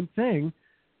exact same thing,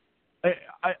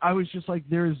 I was just like,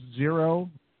 there's zero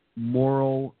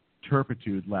moral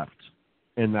turpitude left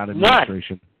in that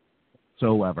administration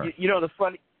whatsoever. The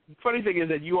funny thing is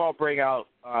that you all bring out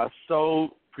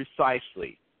so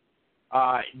precisely.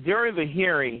 During the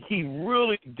hearing, he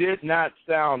really did not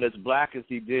sound as black as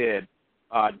he did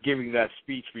giving that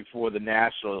speech before the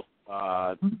National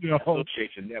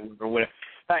Association Network or whatever.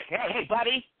 Like, hey,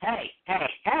 buddy, hey,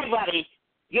 buddy,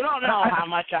 you don't know how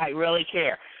much I really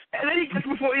care. And then he's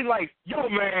like, yo,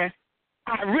 man,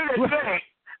 I really think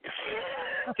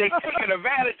they're taking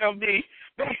advantage of me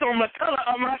based on the color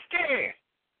of my skin.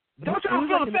 Don't y'all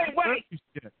feel the same way?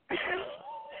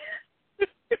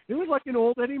 It was like an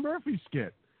old Eddie Murphy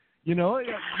skit. You're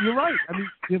right. I mean,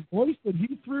 the voice that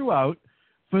he threw out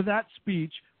for that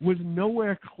speech was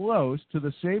nowhere close to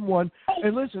the same one.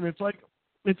 And listen, it's like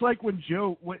when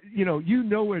Joe, where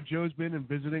Joe's been and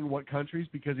visiting what countries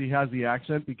because he has the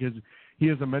accent, because he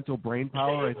has a mental brain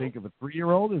power, I think, of a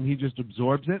 3-year-old, and he just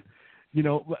absorbs it.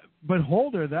 But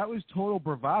Holder, that was total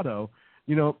bravado.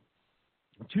 2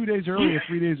 days earlier,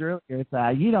 3 days earlier, it's,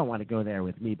 you don't want to go there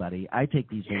with me, buddy. I take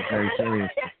these things very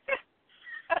seriously.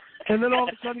 And then all of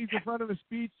a sudden he's in front of a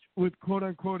speech with,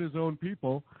 quote-unquote, his own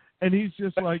people, and he's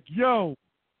just like, yo,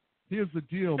 here's the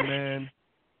deal, man.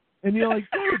 And you're like,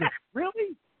 dude,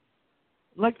 really?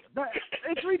 Like, that,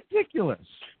 it's ridiculous.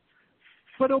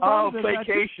 But Obama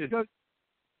vacation.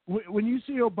 When you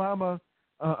see Obama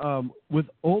with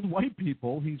old white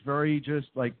people, he's very just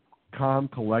like calm,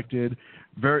 collected,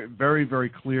 very, very, very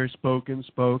clear spoken.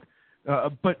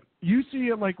 But you see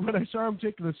him, like when I saw him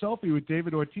taking a selfie with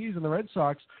David Ortiz and the Red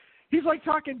Sox, he's like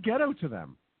talking ghetto to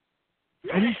them.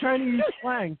 And he's trying to use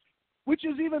slang, which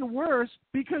is even worse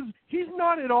because he's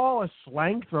not at all a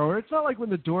slang thrower. It's not like when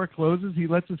the door closes, he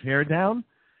lets his hair down.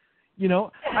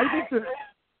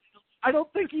 I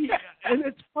don't think he, and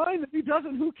it's fine that he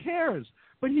doesn't, who cares?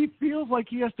 But he feels like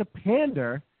he has to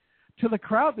pander to the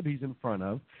crowd that he's in front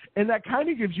of, and that kind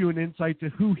of gives you an insight to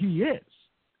who he is.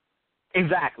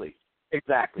 Exactly.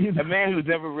 A man who's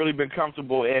never really been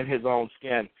comfortable in his own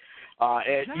skin.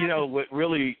 And, what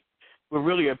really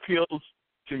appeals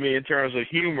to me in terms of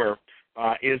humor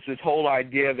is this whole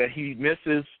idea that he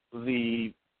misses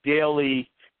the daily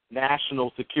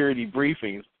national security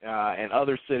briefings and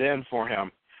others sit in for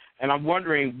him. And I'm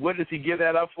wondering, what does he give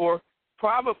that up for?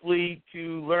 Probably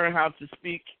to learn how to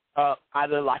speak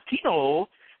either Latino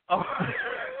or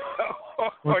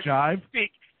jive.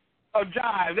 Or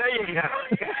jive. There you go.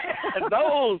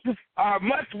 Those are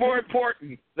much more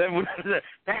important than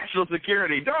national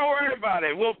security. Don't worry about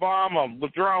it. We'll bomb them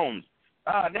with drones.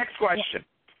 Next question.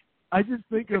 I just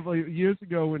think of years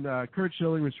ago when Curt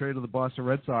Schilling was traded to the Boston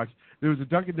Red Sox, there was a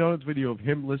Dunkin' Donuts video of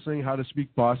him listening how to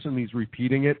speak Boston. He's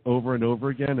repeating it over and over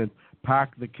again, and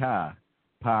pack the car.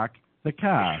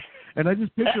 And I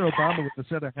just picture Obama with a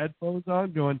set of headphones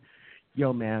on going,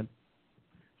 yo, man.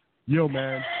 Yo,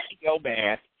 man. I'll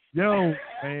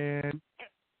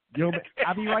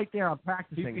be right there. I'm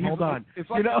practicing. Hold on. It's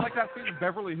like that scene in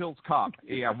Beverly Hills Cop.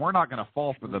 Yeah, we're not going to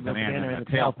fall for the banana in the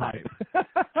tailpipe.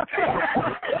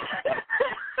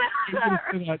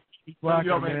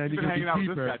 Yo, man, you've been hanging out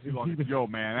with this guy too long. Yo,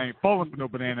 man, I ain't falling for no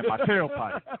banana in my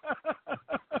tailpipe.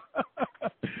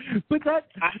 But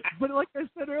like I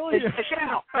said earlier,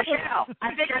 Michelle, I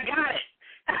think I got it.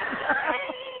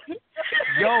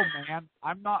 Yo, man,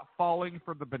 I'm not falling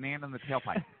for the banana in the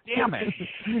tailpipe. Damn it.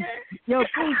 Yo,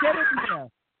 please get in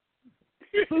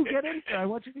there. I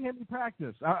want you to hear me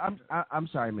practice. I'm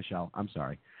sorry, Michelle. I'm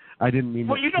sorry. I didn't mean.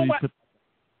 Well, you know what?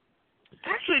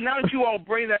 Actually, now that you all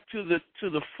bring that to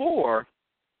the fore,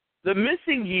 the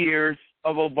missing years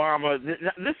of Obama,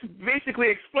 this basically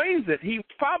explains it. He was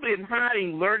probably in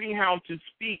hiding, learning how to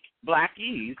speak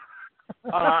Blackese,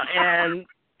 and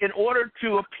in order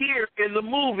to appear in the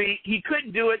movie, he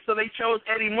couldn't do it, so they chose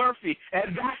Eddie Murphy,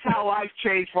 and that's how life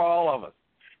changed for all of us.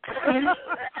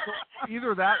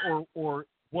 Either that or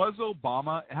was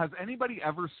Obama, has anybody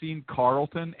ever seen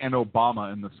Carlton and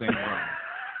Obama in the same room?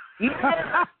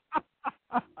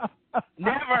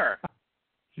 Never.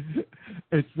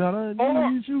 It's not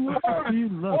unusual to be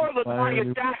loved by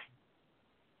anyone.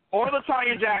 Or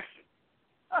LaToya Jackson.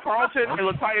 Carlton and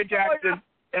LaToya Jackson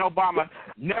and Obama,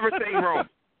 never same room.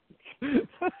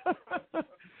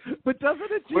 But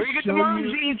doesn't it just where you get the mom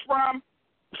jeans from?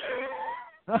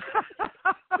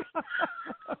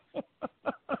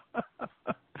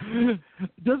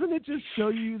 Doesn't it just show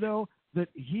you, though, that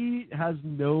he has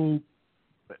no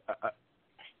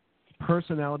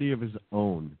personality of his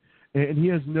own? And he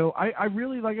has no. I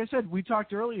really, like I said, we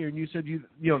talked earlier, and you said you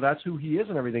know that's who he is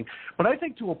and everything. But I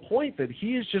think to a point that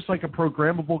he is just like a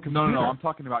programmable computer. No. I'm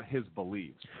talking about his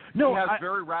beliefs. No, he has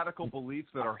very radical beliefs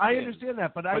that are. I understand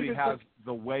that, but he has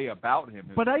the way about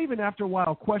him. But I even after a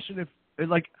while question if,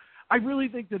 like, I really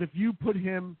think that if you put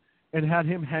him and had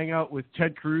him hang out with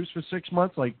Ted Cruz for 6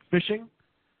 months, like fishing,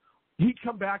 he'd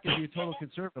come back and be a total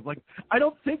conservative. Like, I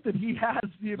don't think that he has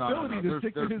the ability to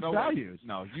stick to his values.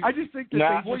 No, I just think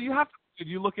that. Well, you have to. If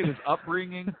you look at his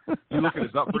upbringing, you look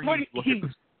at the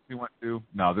he went to.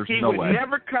 No, there's no way. He would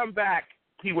never come back.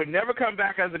 He would never come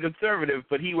back as a conservative,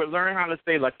 but he would learn how to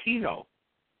say Latino.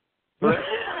 I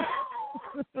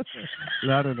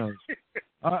don't know.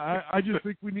 I just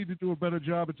think we need to do a better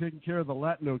job of taking care of the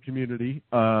Latino community,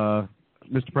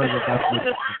 Mr. President.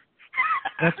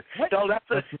 That's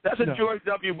a George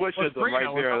W. Bushism right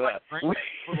there.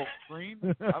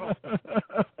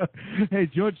 Hey,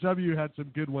 George W. had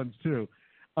some good ones too.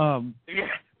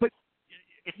 But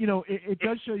you know, it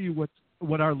does show you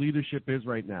what our leadership is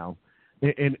right now,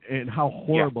 and how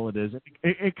horrible it is.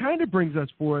 It kind of brings us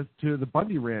forth to the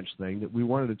Bundy Ranch thing that we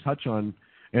wanted to touch on,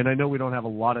 and I know we don't have a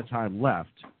lot of time left.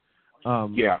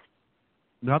 Not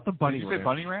the Bunny Ranch. Did you say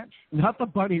Bunny Ranch? Not the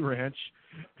Bunny Ranch.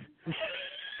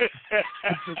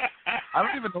 I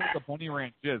don't even know what the Bunny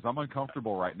Ranch is. I'm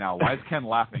uncomfortable right now. Why is Ken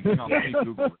laughing? Hang on, let me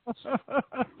Google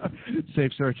it.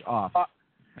 Safe search off.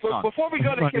 Before we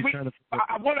go to,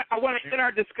 I want to end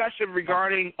our discussion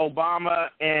regarding Obama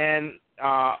and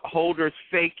Holder's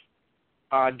fake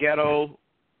ghettoism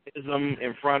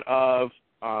in front of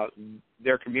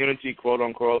their community, quote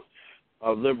unquote,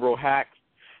 liberal hacks.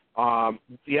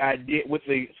 The idea with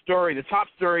the top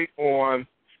story on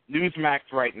Newsmax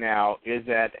right now is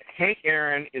that Hank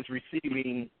Aaron is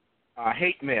receiving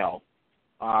hate mail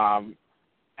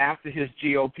after his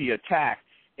GOP attack,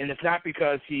 and it's not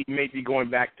because he may be going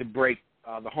back to break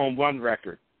the home run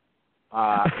record.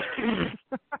 Well,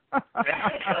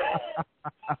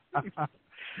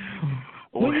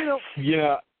 you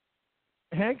know,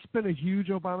 Hank's been a huge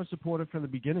Obama supporter from the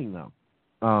beginning, though.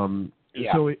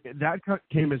 So that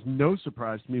came as no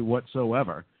surprise to me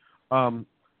whatsoever.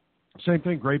 Same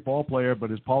thing, great ball player, but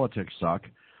his politics suck.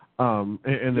 And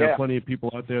there are plenty of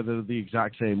people out there that are the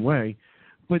exact same way.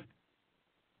 But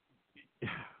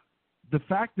the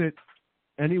fact that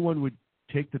anyone would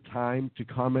take the time to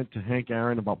comment to Hank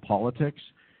Aaron about politics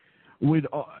would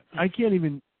I can't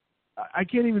even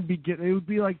begin. It would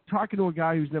be like talking to a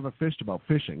guy who's never fished about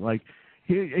fishing. Like,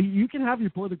 you can have your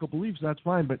political beliefs, that's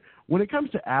fine, but when it comes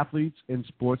to athletes and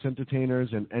sports entertainers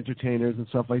and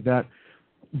stuff like that,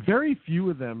 very few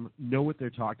of them know what they're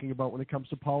talking about when it comes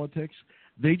to politics.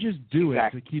 They just do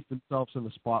it to keep themselves in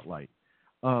the spotlight.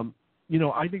 You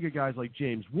know, I think of guys like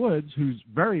James Woods, who's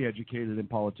very educated in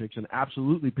politics and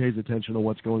absolutely pays attention to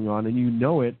what's going on, and you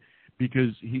know it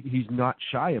because he's not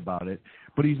shy about it.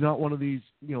 But he's not one of these,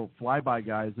 you know, flyby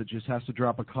guys that just has to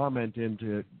drop a comment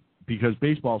into because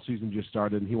baseball season just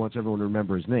started and he wants everyone to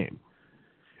remember his name.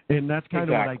 And that's kind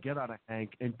of what I get out of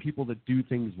Hank and people that do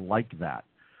things like that.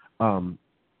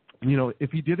 You know,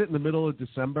 if he did it in the middle of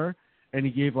December and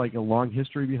he gave like a long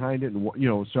history behind it and, you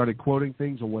know, started quoting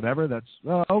things or whatever, that's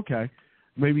okay.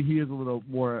 Maybe he is a little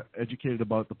more educated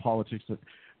about the politics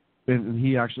and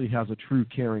he actually has a true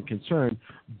care and concern,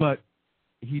 but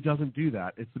he doesn't do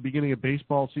that. It's the beginning of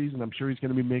baseball season. I'm sure he's going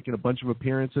to be making a bunch of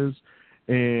appearances,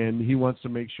 and he wants to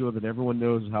make sure that everyone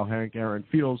knows how Hank Aaron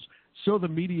feels, so the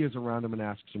media is around him and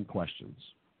asks him questions.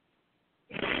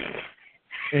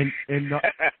 And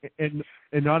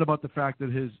not about the fact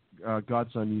that his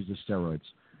godson uses steroids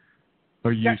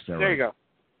or used steroids. There you go.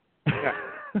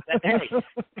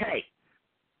 Hey,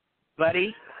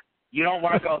 buddy, you don't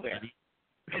want to go there.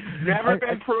 It's never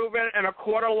been proven in a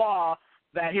court of law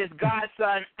that his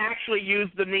godson actually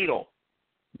used the needle.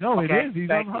 No, Okay, it is. He's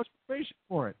thank on you. house probation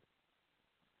for it.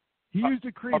 He used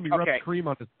a cream. He rubbed cream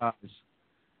on his eyes.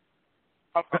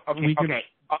 Okay.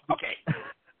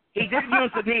 He did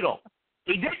use the needle.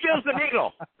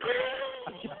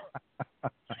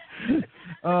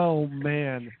 Oh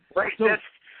man! Right. So,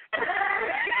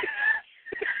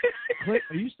 Clint,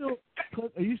 are you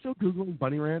still Googling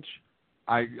Bunny Ranch?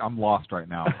 I'm lost right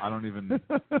now. I don't even.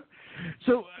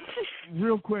 So,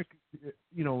 real quick,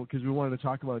 because we wanted to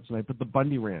talk about it tonight, but the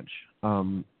Bundy Ranch,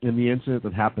 and the incident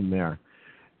that happened there,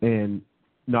 and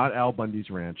not Al Bundy's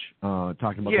ranch,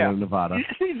 talking about the one in Nevada.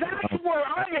 See, that's where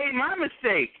I made my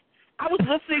mistake. I was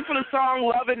listening for the song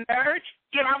Love and Marriage,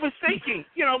 and I was thinking,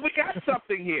 we got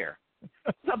something here.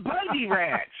 The Bundy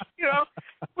Ranch.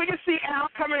 We can see Al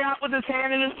coming out with his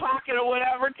hand in his pocket or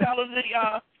whatever, telling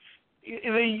the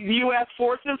U.S.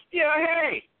 forces,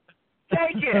 hey,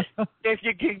 take it if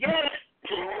you can get it.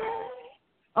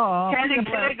 Can you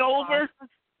take over?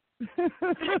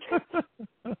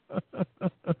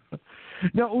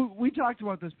 No, we talked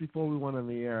about this before we went on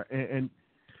the air, and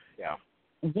yeah,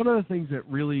 one of the things that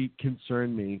really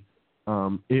concerned me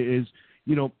is,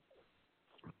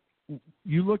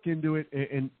 you look into it,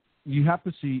 and you have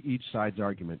to see each side's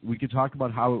argument. We could talk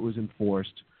about how it was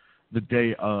enforced the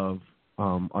day of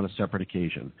on a separate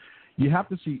occasion. You have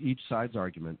to see each side's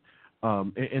argument,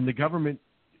 and the government.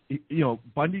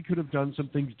 Bundy could have done some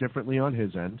things differently on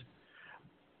his end.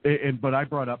 But I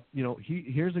brought up,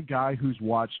 here's a guy who's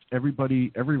watched every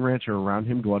rancher around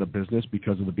him go out of business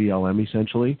because of the BLM,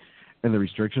 essentially, and the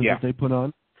restrictions that they put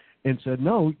on, and said,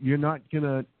 no, you're not going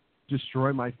to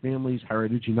destroy my family's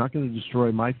heritage. You're not going to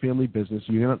destroy my family business.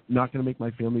 You're not going to make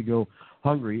my family go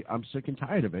hungry. I'm sick and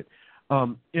tired of it.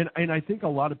 And I think a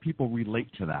lot of people relate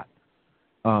to that.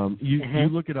 You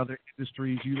look at other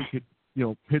industries. You look at,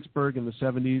 Pittsburgh in the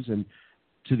 70s and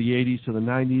to the 80s to the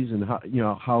 90s, and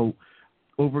how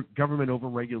government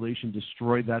overregulation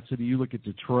destroyed that city. You look at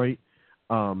Detroit,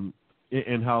 and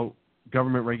how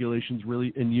government regulations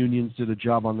really and unions did a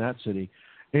job on that city.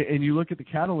 And you look at the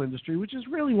cattle industry, which is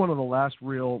really one of the last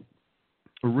real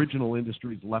original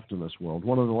industries left in this world,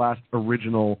 one of the last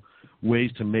original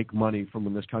ways to make money from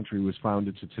when this country was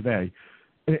founded to today.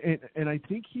 And I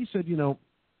think he said,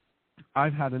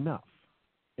 I've had enough,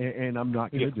 and I'm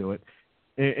not going to do it.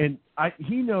 And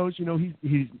he knows,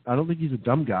 he's. I don't think he's a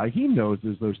dumb guy. He knows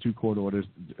there's those two court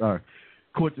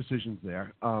court decisions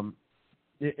there.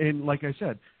 And like I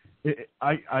said,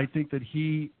 I think that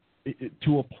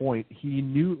to a point, he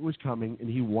knew it was coming, and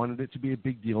he wanted it to be a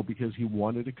big deal because he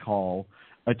wanted to call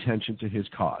attention to his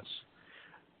cause.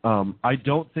 I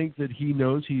don't think that he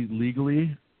knows he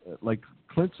legally, like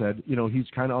Clint said, he's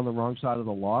kind of on the wrong side of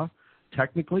the law,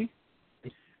 technically.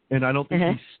 And I don't think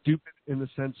he's stupid in the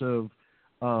sense of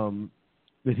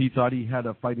that he thought he had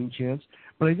a fighting chance.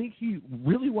 But I think he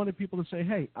really wanted people to say,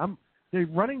 hey, they're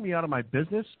running me out of my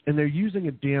business, and they're using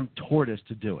a damn tortoise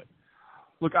to do it.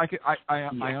 Look, I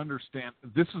understand.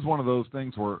 This is one of those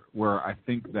things where I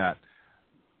think that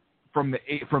from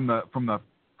the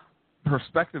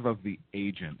perspective of the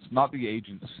agents, not the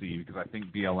agency, because I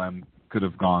think BLM could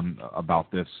have gone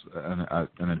about this an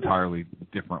entirely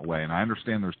different way. And I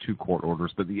understand there's two court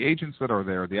orders, but the agents that are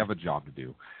there, they have a job to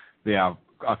do. They have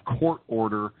a court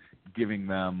order giving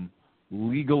them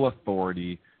legal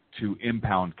authority to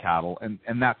impound cattle,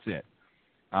 and that's it.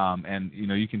 And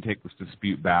you can take this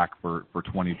dispute back for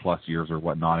 20 plus years or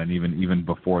whatnot, and even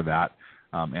before that.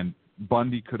 And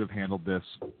Bundy could have handled this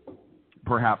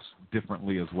perhaps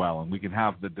differently as well. And we can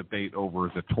have the debate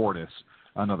over the tortoise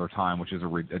another time, which is a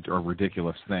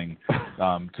ridiculous thing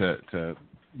to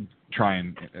try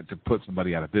and to put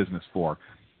somebody out of business for.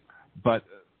 But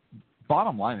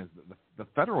bottom line is the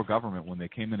federal government, when they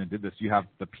came in and did this, you have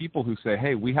the people who say,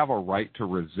 hey, we have a right to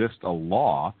resist a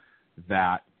law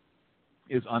that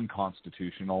is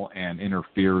unconstitutional and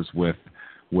interferes with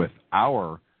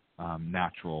our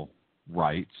natural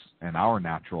rights and our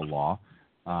natural law.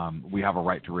 We have a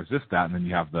right to resist that. And then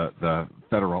you have the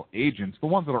federal agents, the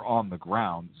ones that are on the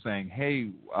ground, saying,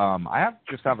 hey, I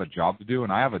just have a job to do,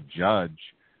 and I have a judge,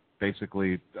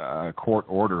 basically court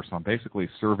order, so I'm basically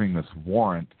serving this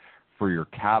warrant for your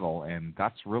cattle, and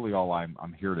that's really all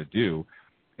I'm here to do.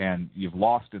 And you've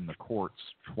lost in the courts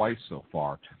twice so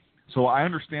far. So I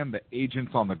understand the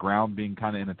agents on the ground being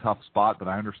kind of in a tough spot, but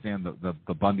I understand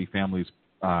the Bundy family's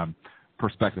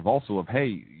perspective also of,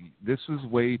 hey, this is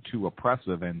way too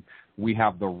oppressive, and we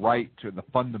have the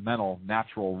fundamental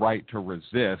natural right to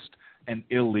resist an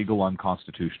illegal,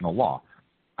 unconstitutional law.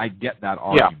 I get that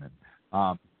argument.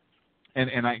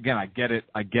 And I get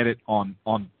it on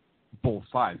both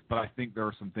sides, but I think there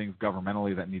are some things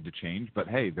governmentally that need to change. But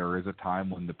hey, there is a time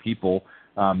when the people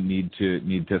need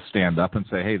to stand up and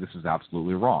say, hey, this is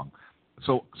absolutely wrong.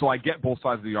 So I get both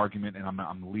sides of the argument, and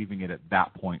I'm leaving it at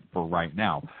that point for right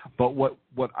now. But what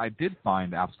I did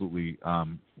find absolutely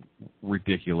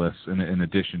ridiculous, in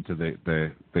addition to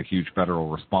the huge federal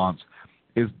response,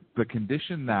 is the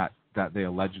condition that they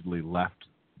allegedly left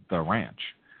the ranch.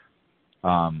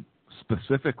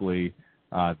 Specifically,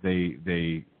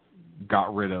 they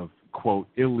got rid of, quote,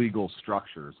 illegal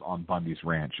structures on Bundy's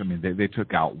ranch. I mean, they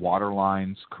took out water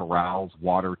lines, corrals,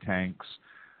 water tanks.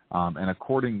 And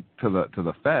according to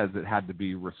the feds, it had to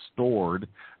be restored,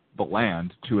 the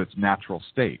land, to its natural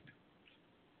state.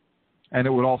 And it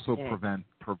would also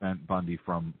prevent Bundy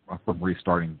from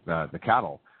restarting the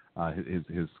cattle,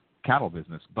 his cattle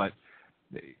business. But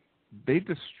they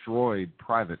destroyed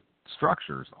private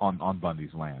structures on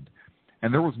Bundy's land,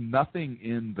 and there was nothing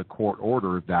in the court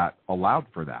order that allowed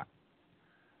for that.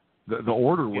 The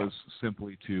order was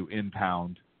simply to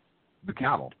impound the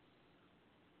cattle.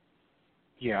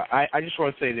 Yeah, I just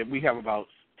want to say that we have about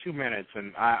 2 minutes,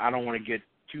 and I don't want to get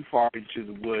too far into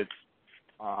the woods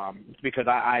because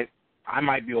I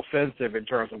might be offensive in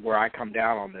terms of where I come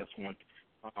down on this one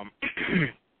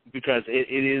because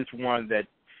it is one that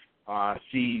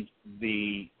sees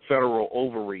the federal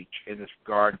overreach in this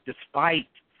regard, despite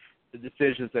the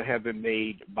decisions that have been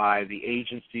made by the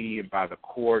agency and by the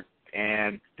court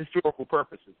and historical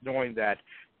purposes, knowing that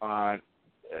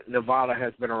Nevada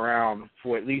has been around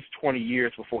for at least 20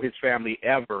 years before his family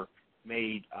ever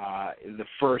made the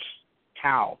first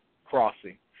cow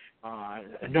crossing,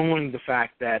 knowing the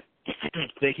fact that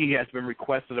he has been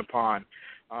requested upon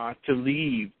to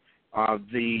leave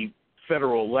the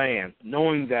federal land,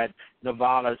 knowing that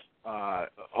Nevada's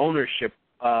ownership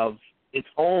of its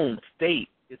own state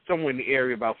is somewhere in the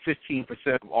area about 15%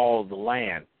 of all of the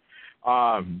land.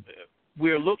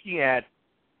 We're looking at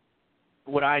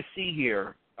what I see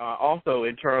here also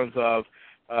in terms of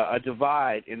a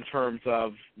divide in terms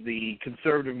of the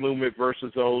conservative movement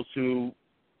versus those who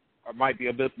might be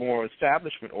a bit more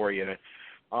establishment-oriented,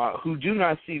 who do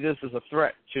not see this as a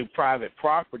threat to private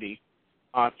property,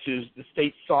 to the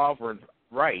state's sovereign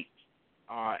rights,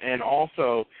 and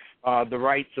also the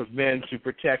rights of men to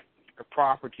protect their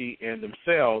property and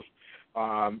themselves.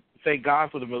 Thank God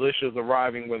for the militias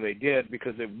arriving when they did,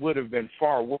 because it would have been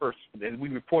far worse. And we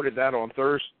reported that on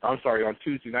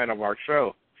Tuesday night of our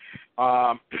show.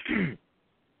 In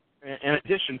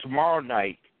addition,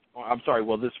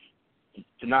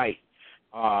 tonight,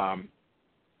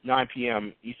 9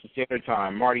 p.m. Eastern Standard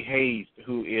Time, Marty Hayes,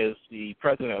 who is the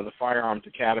president of the Firearms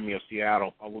Academy of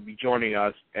Seattle, will be joining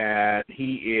us. And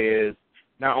he is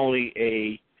not only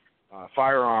a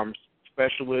firearms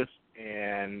specialist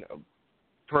and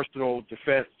personal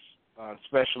defense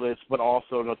specialist, but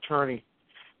also an attorney.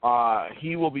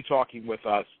 He will be talking with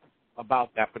us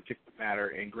about that particular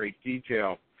matter in great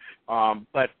detail.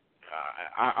 But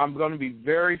I'm going to be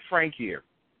very frank here.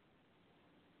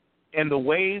 In the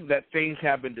way that things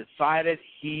have been decided,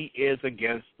 he is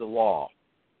against the law.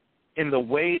 In the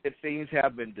way that things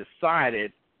have been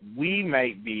decided, we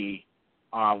might be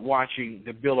watching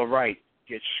the Bill of Rights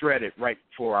get shredded right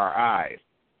before our eyes.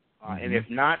 And if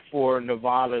not for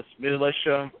Nevada's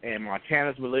militia and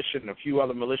Montana's militia and a few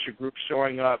other militia groups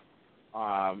showing up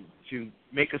to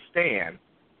make a stand,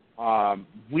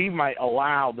 we might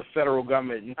allow the federal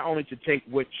government not only to take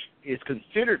which is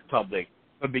considered public,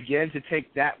 but begin to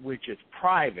take that which is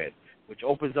private, which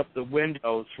opens up the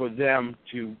windows for them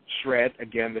to shred,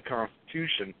 again, the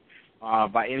Constitution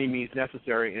by any means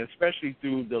necessary, and especially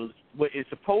through what is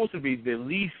supposed to be the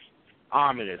least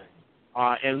ominous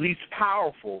and least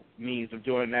powerful means of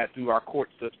doing that, through our court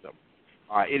system.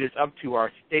 It is up to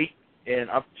our state and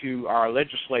up to our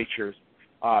legislatures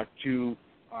to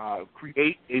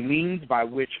create a means by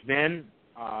which men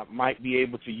might be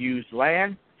able to use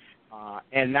land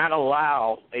and not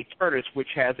allow a tortoise, which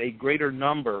has a greater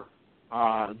number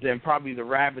than probably the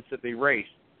rabbits that they race,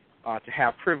 to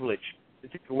have privilege to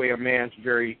take away a man's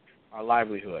very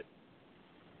livelihood.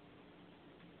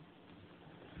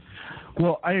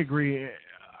 Well, I agree.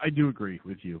 I do agree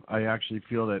with you. I actually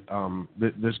feel that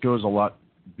this goes a lot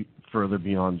further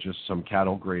beyond just some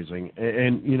cattle grazing.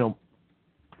 And, you know,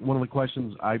 one of the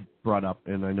questions I brought up,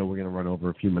 and I know we're going to run over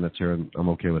a few minutes here, and I'm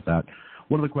okay with that.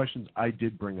 One of the questions I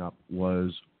did bring up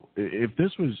was, if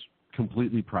this was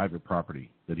completely private property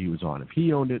that he was on, if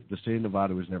he owned it, the state of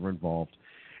Nevada was never involved,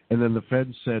 and then the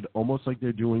feds said, almost like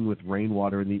they're doing with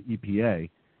rainwater and the EPA,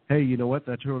 hey, you know what,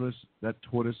 that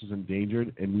tortoise is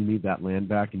endangered, and we need that land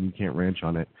back, and you can't ranch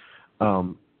on it.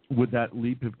 Would that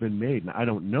leap have been made? And I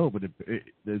don't know, but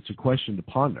it's a question to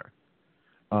ponder.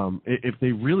 If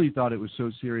they really thought it was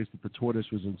so serious that the tortoise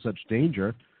was in such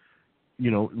danger,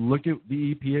 look at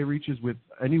the EPA reaches with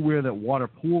anywhere that water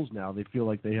pools now. They feel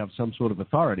like they have some sort of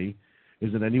authority.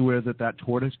 Is it anywhere that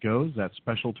tortoise goes, that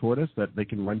special tortoise, that they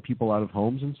can run people out of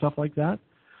homes and stuff like that?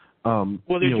 Well,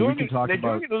 they're doing it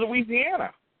in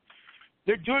Louisiana.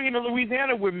 They're doing it in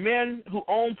Louisiana with men who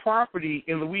own property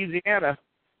in Louisiana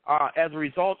as a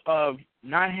result of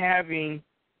not having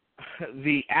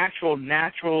the actual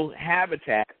natural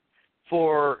habitat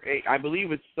for, I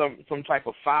believe it's some type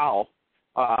of frog,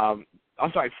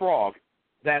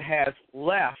 that has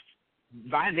left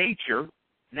by nature,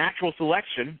 natural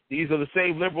selection. These are the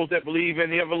same liberals that believe in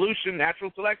the evolution,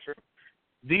 natural selection.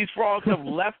 These frogs have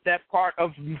left that part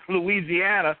of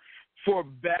Louisiana for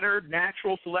better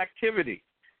natural selectivity.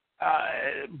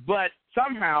 But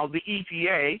somehow the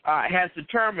EPA has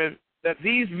determined that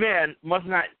these men must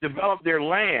not develop their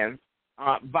land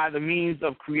by the means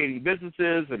of creating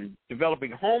businesses and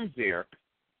developing homes there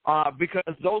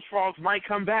because those frogs might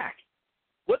come back.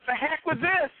 What the heck was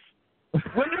this?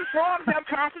 When do frogs have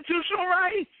constitutional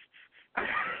rights?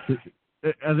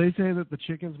 Are they saying that the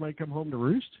chickens might come home to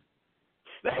roost?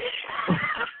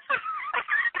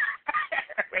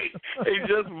 They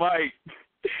just might.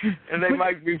 And they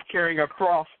might be carrying a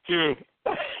cross, too.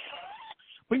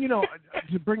 But,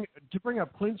 to bring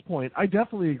up Clint's point, I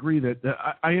definitely agree that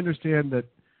I understand that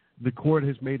the court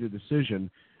has made a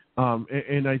decision.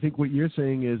 And I think what you're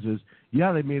saying is,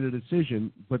 yeah, they made a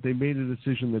decision, but they made a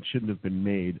decision that shouldn't have been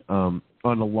made on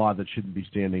a law that shouldn't be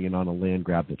standing and on a land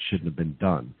grab that shouldn't have been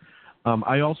done.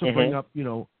 I also bring up,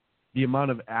 the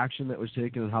amount of action that was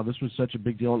taken and how this was such a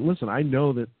big deal. And listen, I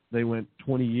know that they went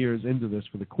 20 years into this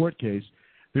for the court case.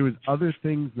 There was other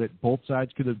things that both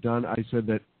sides could have done. I said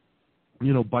that,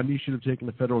 Bundy should have taken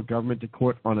the federal government to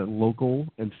court on a local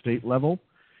and state level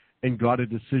and got a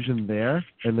decision there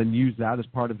and then used that as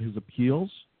part of his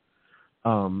appeals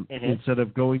instead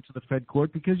of going to the Fed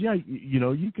court. Because,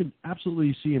 you can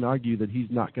absolutely see and argue that he's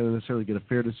not going to necessarily get a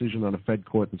fair decision on a Fed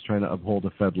court that's trying to uphold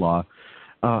a Fed law.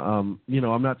 I'm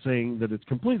not saying that it's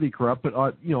completely corrupt, but,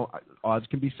 odds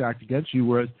can be stacked against you.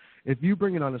 Whereas if you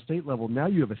bring it on a state level, now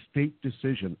you have a state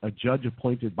decision, a judge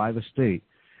appointed by the state.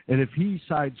 And if he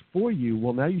sides for you,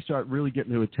 well, now you start really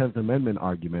getting into a 10th Amendment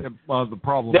argument. Yeah, well, the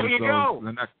problem there is, you go.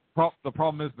 The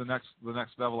problem is the next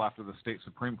level after the state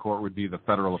Supreme Court would be the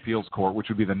Federal Appeals Court, which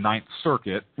would be the Ninth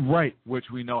Circuit, right? Which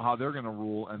we know how they're going to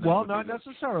rule. And well, not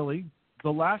necessarily. The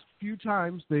last few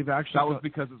times they've actually that was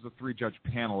because it's a 3-judge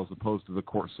panel as opposed to the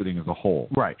court sitting as a whole,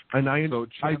 right? And I do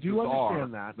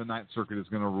understand that the Ninth Circuit is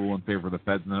going to rule in favor of the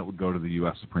Feds, and then it would go to the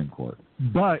U.S. Supreme Court.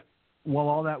 But while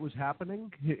all that was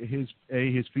happening, his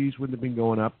fees wouldn't have been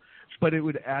going up, but it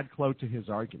would add clout to his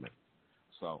argument.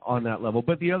 So on that level.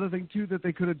 But the other thing, too, that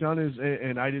they could have done is,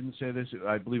 and I didn't say this,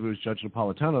 I believe it was Judge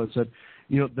Napolitano that said,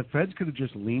 the Feds could have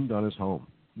just leaned on his home,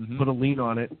 put a lien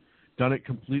on it, done it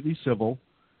completely civil,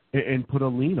 and put a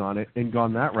lien on it and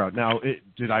gone that route. Now,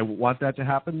 did I want that to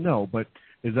happen? No, but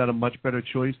is that a much better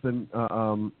choice than,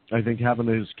 I think, having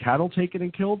his cattle taken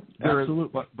and killed?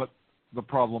 Absolutely. But the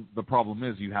problem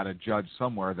is you had a judge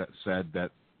somewhere that said that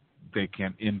they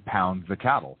can impound the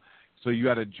cattle. So you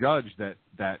had a judge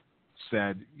that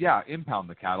said, yeah, impound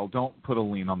the cattle, don't put a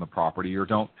lien on the property, or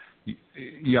don't.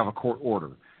 You have a court order.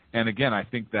 And again, I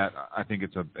think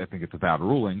it's a bad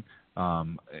ruling,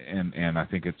 and I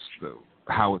think it's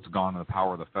how it's gone. The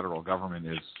power of the federal government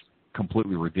is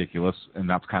completely ridiculous, and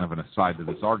that's kind of an aside to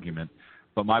this argument.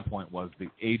 But my point was the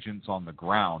agents on the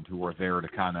ground who are there to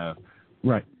kind of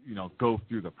go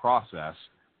through the process.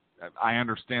 I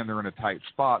understand they're in a tight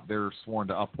spot. They're sworn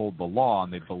to uphold the law,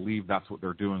 and they believe that's what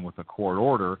they're doing with a court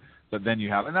order. But then you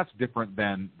have, and that's different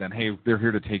than hey, they're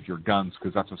here to take your guns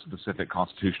because that's a specific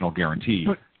constitutional guarantee.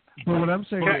 But what I'm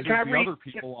saying is, can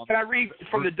I read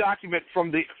from the document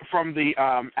from the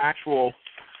actual?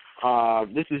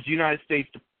 This is United States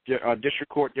District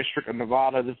Court, District of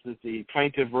Nevada. This is the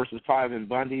plaintiff versus Five and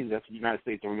Bundy. That's the United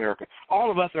States of America.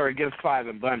 All of us are against Five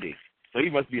and Bundy, so he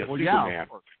must be a Superman.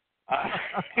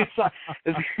 Yeah.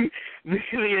 The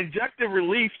injunctive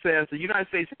relief says the United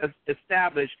States has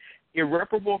established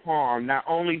irreparable harm not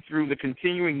only through the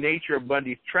continuing nature of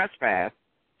Bundy's trespass,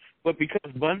 but because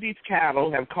Bundy's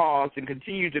cattle have caused and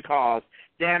continue to cause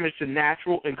damage to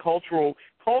natural and cultural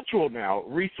now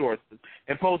resources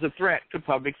and pose a threat to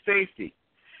public safety.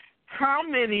 How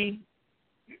many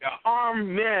armed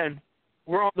men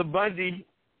were on the Bundy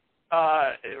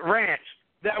ranch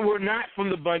that were not from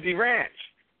the Bundy ranch?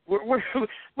 We're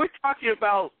talking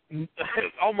about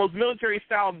almost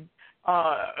military-style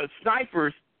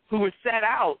snipers who were set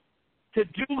out to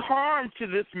do harm to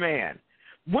this man.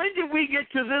 When did we get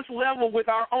to this level with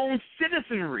our own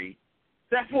citizenry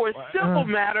that for a simple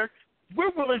matter,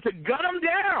 we're willing to gun them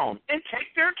down and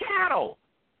take their cattle?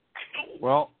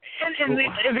 Well, and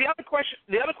the other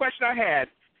question I had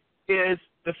is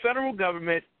the federal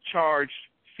government charged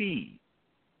fees.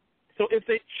 So if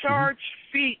they charge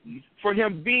fees for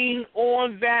him being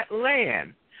on that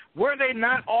land, were they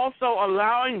not also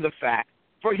allowing the fact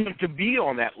for him to be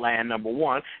on that land, number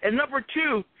one? And number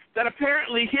two, that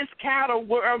apparently his cattle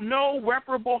were of no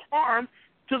reparable harm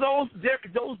to those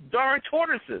darn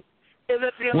tortoises. And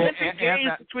that the Olympic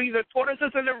Games between the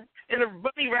tortoises and the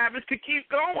bunny rabbits could keep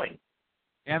going.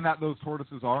 And that those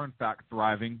tortoises are, in fact,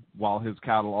 thriving while his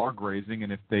cattle are grazing,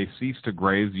 and if they cease to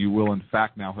graze, you will, in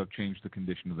fact, now have changed the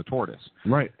condition of the tortoise.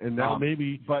 Right, and now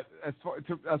maybe... But as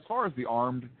far as the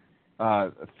armed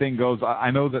thing goes, I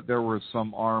know that there was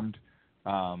some armed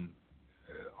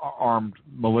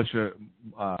militia,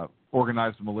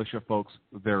 organized militia folks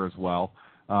there as well.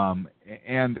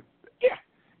 And,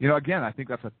 you know, again, I think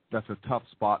that's a tough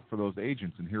spot for those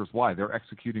agents, and here's why. They're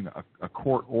executing a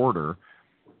court order,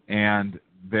 and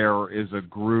there is a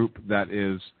group that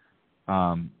is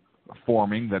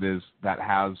forming that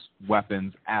has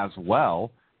weapons as well.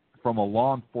 From a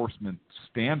law enforcement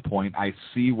standpoint, I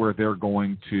see where they're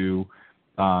going to,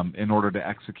 in order to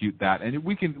execute that. And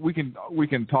we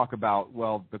can talk about,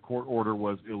 well, the court order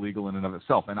was illegal in and of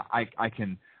itself, and I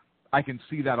can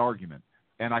see that argument,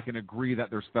 and I can agree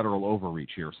that there's federal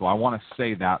overreach here. So I want to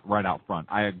say that right out front.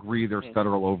 I agree there's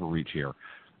federal overreach here.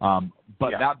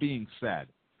 But that being said,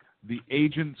 the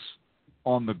agents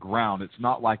on the ground, it's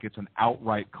not like it's an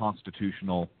outright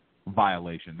constitutional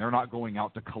violation. They're not going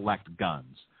out to collect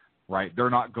guns, right? They're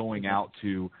not going out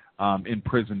to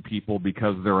imprison people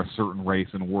because they're a certain race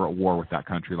and we're at war with that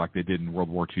country like they did in World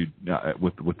War II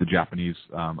with the Japanese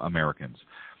Americans.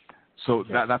 So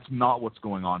that's not what's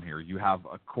going on here. You have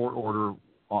a court order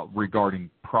regarding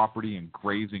property and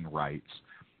grazing rights,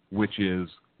 which is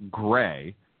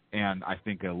gray, and I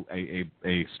think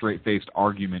a straight-faced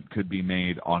argument could be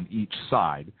made on each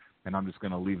side, and I'm just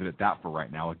going to leave it at that for right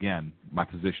now. Again, my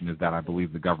position is that I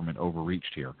believe the government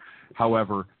overreached here.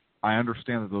 However, I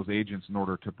understand that those agents, in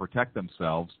order to protect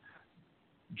themselves,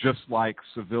 just like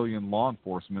civilian law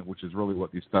enforcement, which is really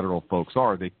what these federal folks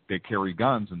are, they carry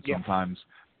guns, and sometimes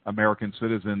American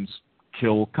citizens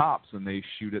kill cops, and they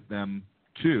shoot at them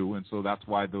too, and so that's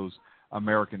why those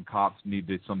American cops need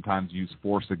to sometimes use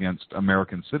force against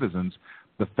American citizens.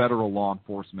 The federal law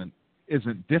enforcement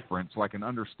isn't different, so I can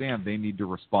understand they need to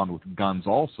respond with guns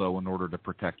also in order to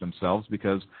protect themselves,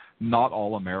 because not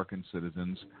all American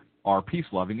citizens are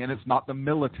peace-loving, and it's not the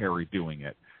military doing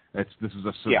it. This is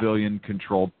a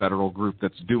civilian-controlled federal group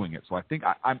that's doing it. So I think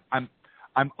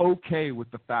I'm okay with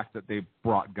the fact that they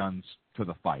brought guns to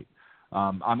the fight.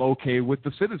 I'm okay with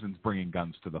the citizens bringing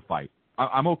guns to the fight.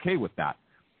 I'm okay with that.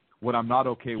 What I'm not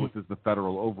okay with is the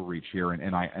federal overreach here,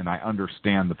 and I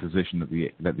understand the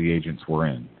position that the agents were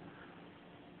in.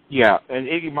 Yeah, and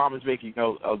Iggy Mom is making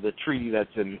note of the treaty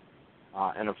that's in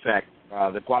effect,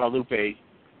 the Guadalupe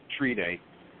Treaty,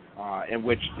 in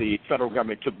which the federal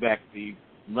government took back the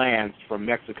lands from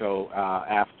Mexico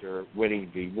after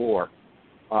winning the war.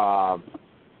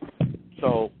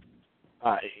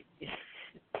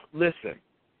 Listen,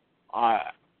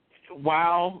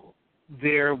 while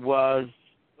there was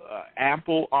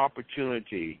ample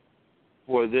opportunity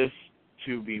for this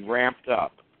to be ramped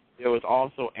up, there was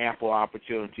also ample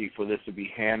opportunity for this to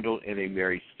be handled in a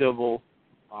very civil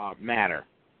manner.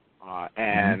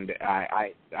 And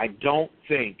I don't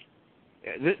think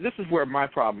this is where my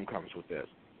problem comes with this.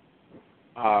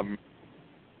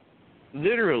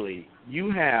 Literally,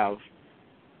 you have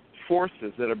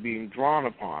forces that are being drawn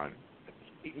upon at the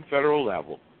state and federal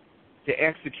level to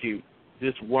execute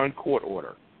this one court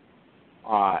order.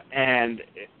 And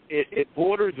it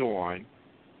borders on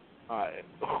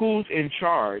who's in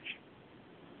charge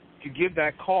to give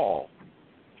that call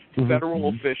to federal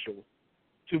officials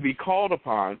to be called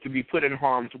upon to be put in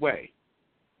harm's way.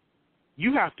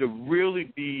 You have to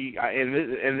really be,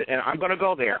 and I'm going to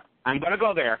go there. I'm going to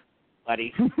go there,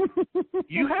 buddy.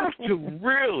 You have to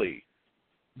really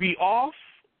be off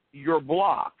your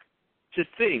block to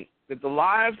think that the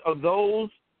lives of those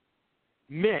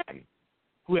men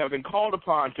who have been called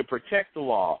upon to protect the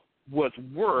law was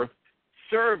worth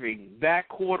serving that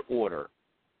court order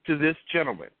to this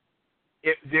gentleman.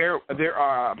 There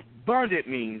are abundant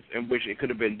means in which it could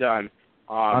have been done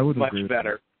much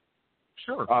better.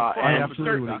 Sure. And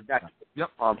certainly that's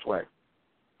harm's way.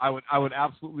 I would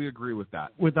absolutely agree with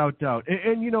that. Without doubt.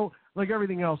 And you know, like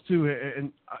everything else too,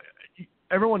 and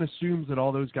everyone assumes that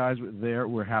all those guys there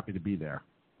were happy to be there.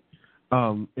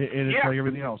 And it's like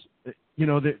everything else.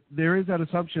 There is that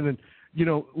assumption, and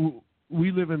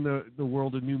we live in the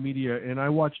world of new media, and I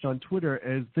watched on Twitter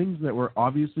as things that were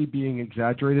obviously being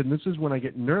exaggerated, and this is when I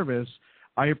get nervous.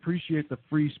 I appreciate the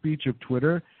free speech of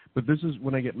Twitter, but this is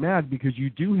when I get mad because you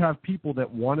do have people that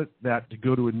want that to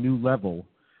go to a new level,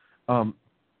 and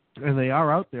they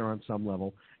are out there on some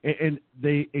level, and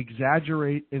they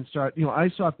exaggerate and start. I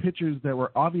saw pictures that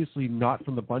were obviously not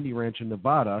from the Bundy Ranch in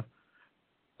Nevada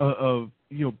of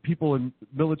people in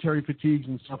military fatigues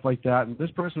and stuff like that, and this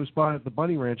person was spotted at the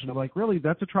Bundy Ranch, and I'm like, really?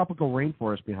 That's a tropical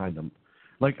rainforest behind them.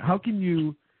 Like, how can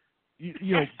you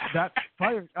that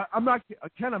fire? I'm not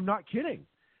kidding.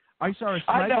 I saw a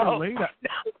sniper laid out.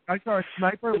 I saw a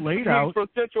sniper laid out from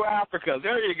Central Africa.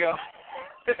 There you go.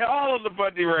 All of the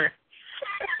Bundy Ranch.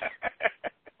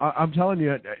 I'm telling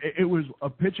you, it was a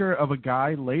picture of a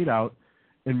guy laid out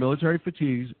in military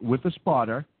fatigues with a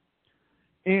spotter.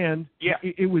 And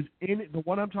it was the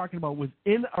one I'm talking about was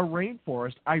in a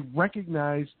rainforest. I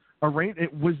recognized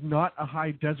it was not a high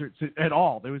desert at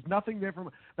all. There was nothing there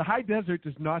the high desert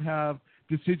does not have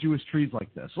deciduous trees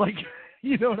like this. Like,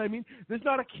 you know what I mean? There's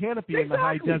not a canopy in the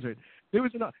high desert. There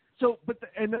was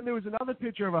and then there was another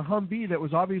picture of a Humvee that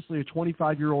was obviously a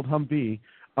 25-year-old Humvee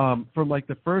from like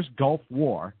the first Gulf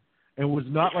War. It was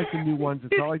not like the new ones.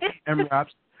 It's not like the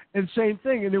MRAPs. And same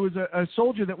thing, and there was a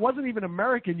soldier that wasn't even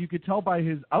American. You could tell by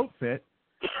his outfit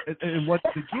and what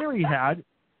the gear he had.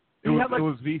 It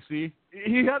was VC.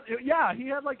 He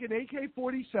had like an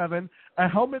AK-47, a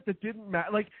helmet that didn't match.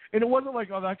 And it wasn't like,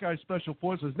 oh, that guy's special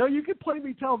forces. No, you could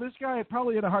plainly tell this guy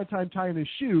probably had a hard time tying his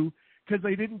shoe because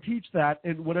they didn't teach that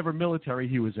in whatever military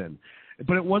he was in.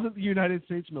 But it wasn't the United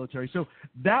States military. So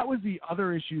that was the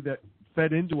other issue that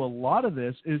fed into a lot of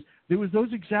this is there was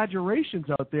those exaggerations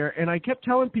out there, and I kept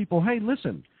telling people, hey,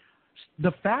 listen,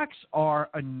 the facts are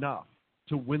enough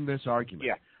to win this argument.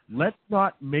 Yeah. Let's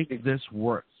not make this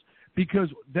worse, because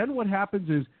then what happens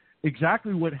is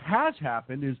exactly what has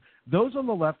happened is those on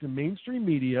the left and mainstream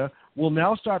media will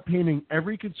now start painting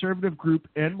every conservative group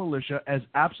and militia as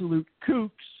absolute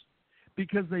kooks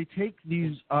because they take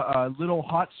these little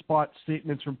hotspot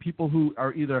statements from people who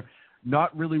are either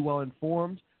not really well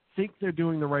informed, think they're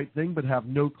doing the right thing but have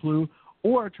no clue,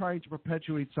 or trying to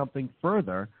perpetuate something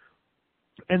further,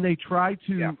 and they try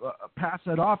to pass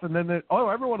that off, and then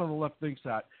everyone on the left thinks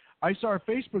that. I saw a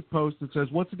Facebook post that says,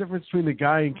 what's the difference between the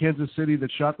guy in Kansas City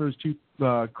that shot those two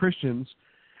Christians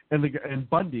and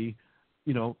Bundy?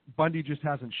 Bundy just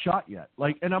hasn't shot yet.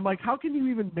 And I'm like, how can you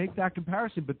even make that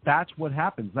comparison? But that's what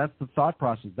happens. That's the thought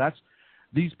process. That's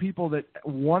these people that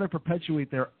want to perpetuate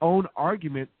their own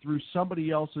argument through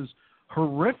somebody else's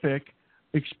horrific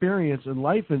experience in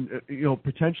life and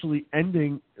potentially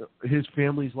ending his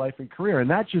family's life and career. And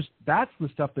that's the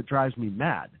stuff that drives me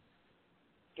mad.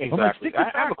 Exactly.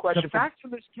 I have a question. The facts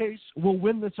in this case will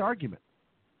win this argument.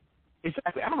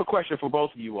 Exactly. I have a question for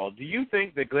both of you all. Do you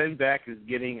think that Glenn Beck is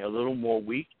getting a little more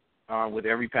weak with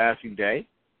every passing day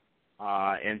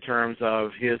in terms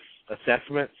of his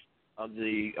assessments of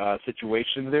the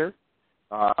situation there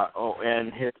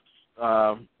and his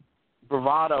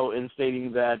bravado in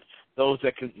stating that those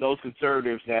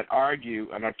conservatives that argue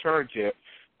an alternative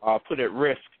put at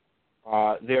risk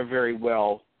their very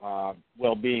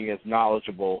well-being as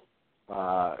knowledgeable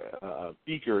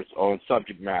speakers on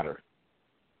subject matter?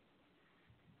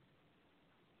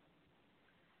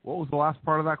 What was the last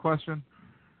part of that question?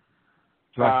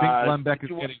 So I think Glenn Beck is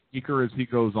getting weaker as he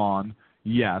goes on.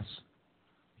 Yes,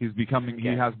 he has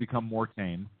become more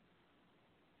tame.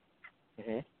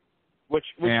 Mm-hmm. Which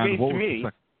means to me,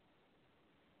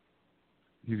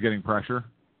 he's getting pressure.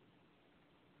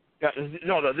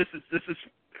 No. This is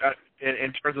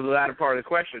in terms of the latter part of the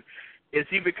question. Is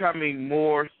he becoming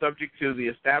more subject to the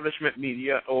establishment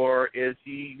media, or is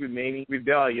he remaining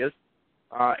rebellious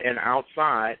and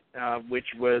outside, which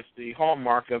was the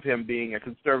hallmark of him being a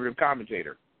conservative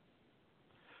commentator?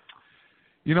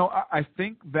 I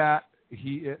think that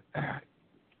he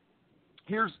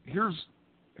here's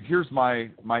my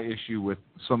issue with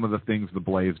some of the things the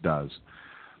Blaze does.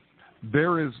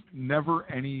 There is never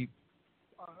any.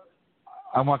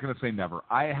 I'm not going to say never.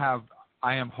 I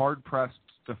am hard pressed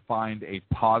to find a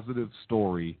positive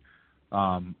story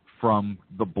from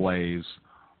the Blaze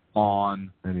on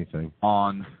anything.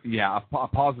 A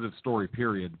positive story,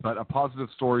 period. But a positive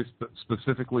story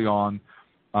specifically on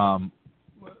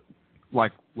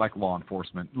like law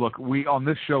enforcement. Look, we on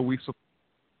this show we.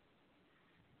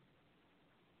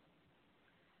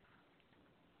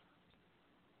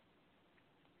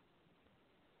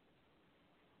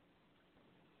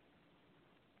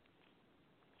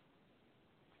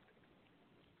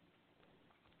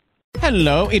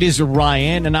 Hello, it is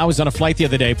Ryan, and I was on a flight the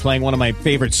other day playing one of my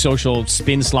favorite social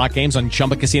spin slot games on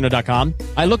ChumbaCasino.com.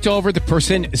 I looked over at the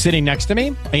person sitting next to me,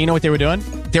 and you know what they were doing?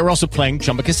 They were also playing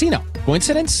Chumba Casino.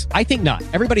 Coincidence? I think not.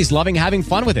 Everybody's loving having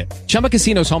fun with it. Chumba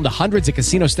Casino is home to hundreds of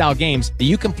casino-style games that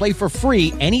you can play for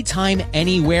free anytime,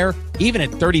 anywhere, even at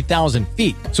 30,000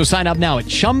 feet. So sign up now at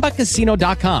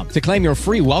ChumbaCasino.com to claim your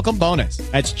free welcome bonus.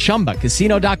 That's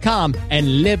ChumbaCasino.com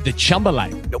and live the Chumba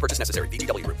life. No purchase necessary.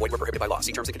 VGW. Void where prohibited by law.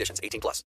 See terms and conditions. 18+.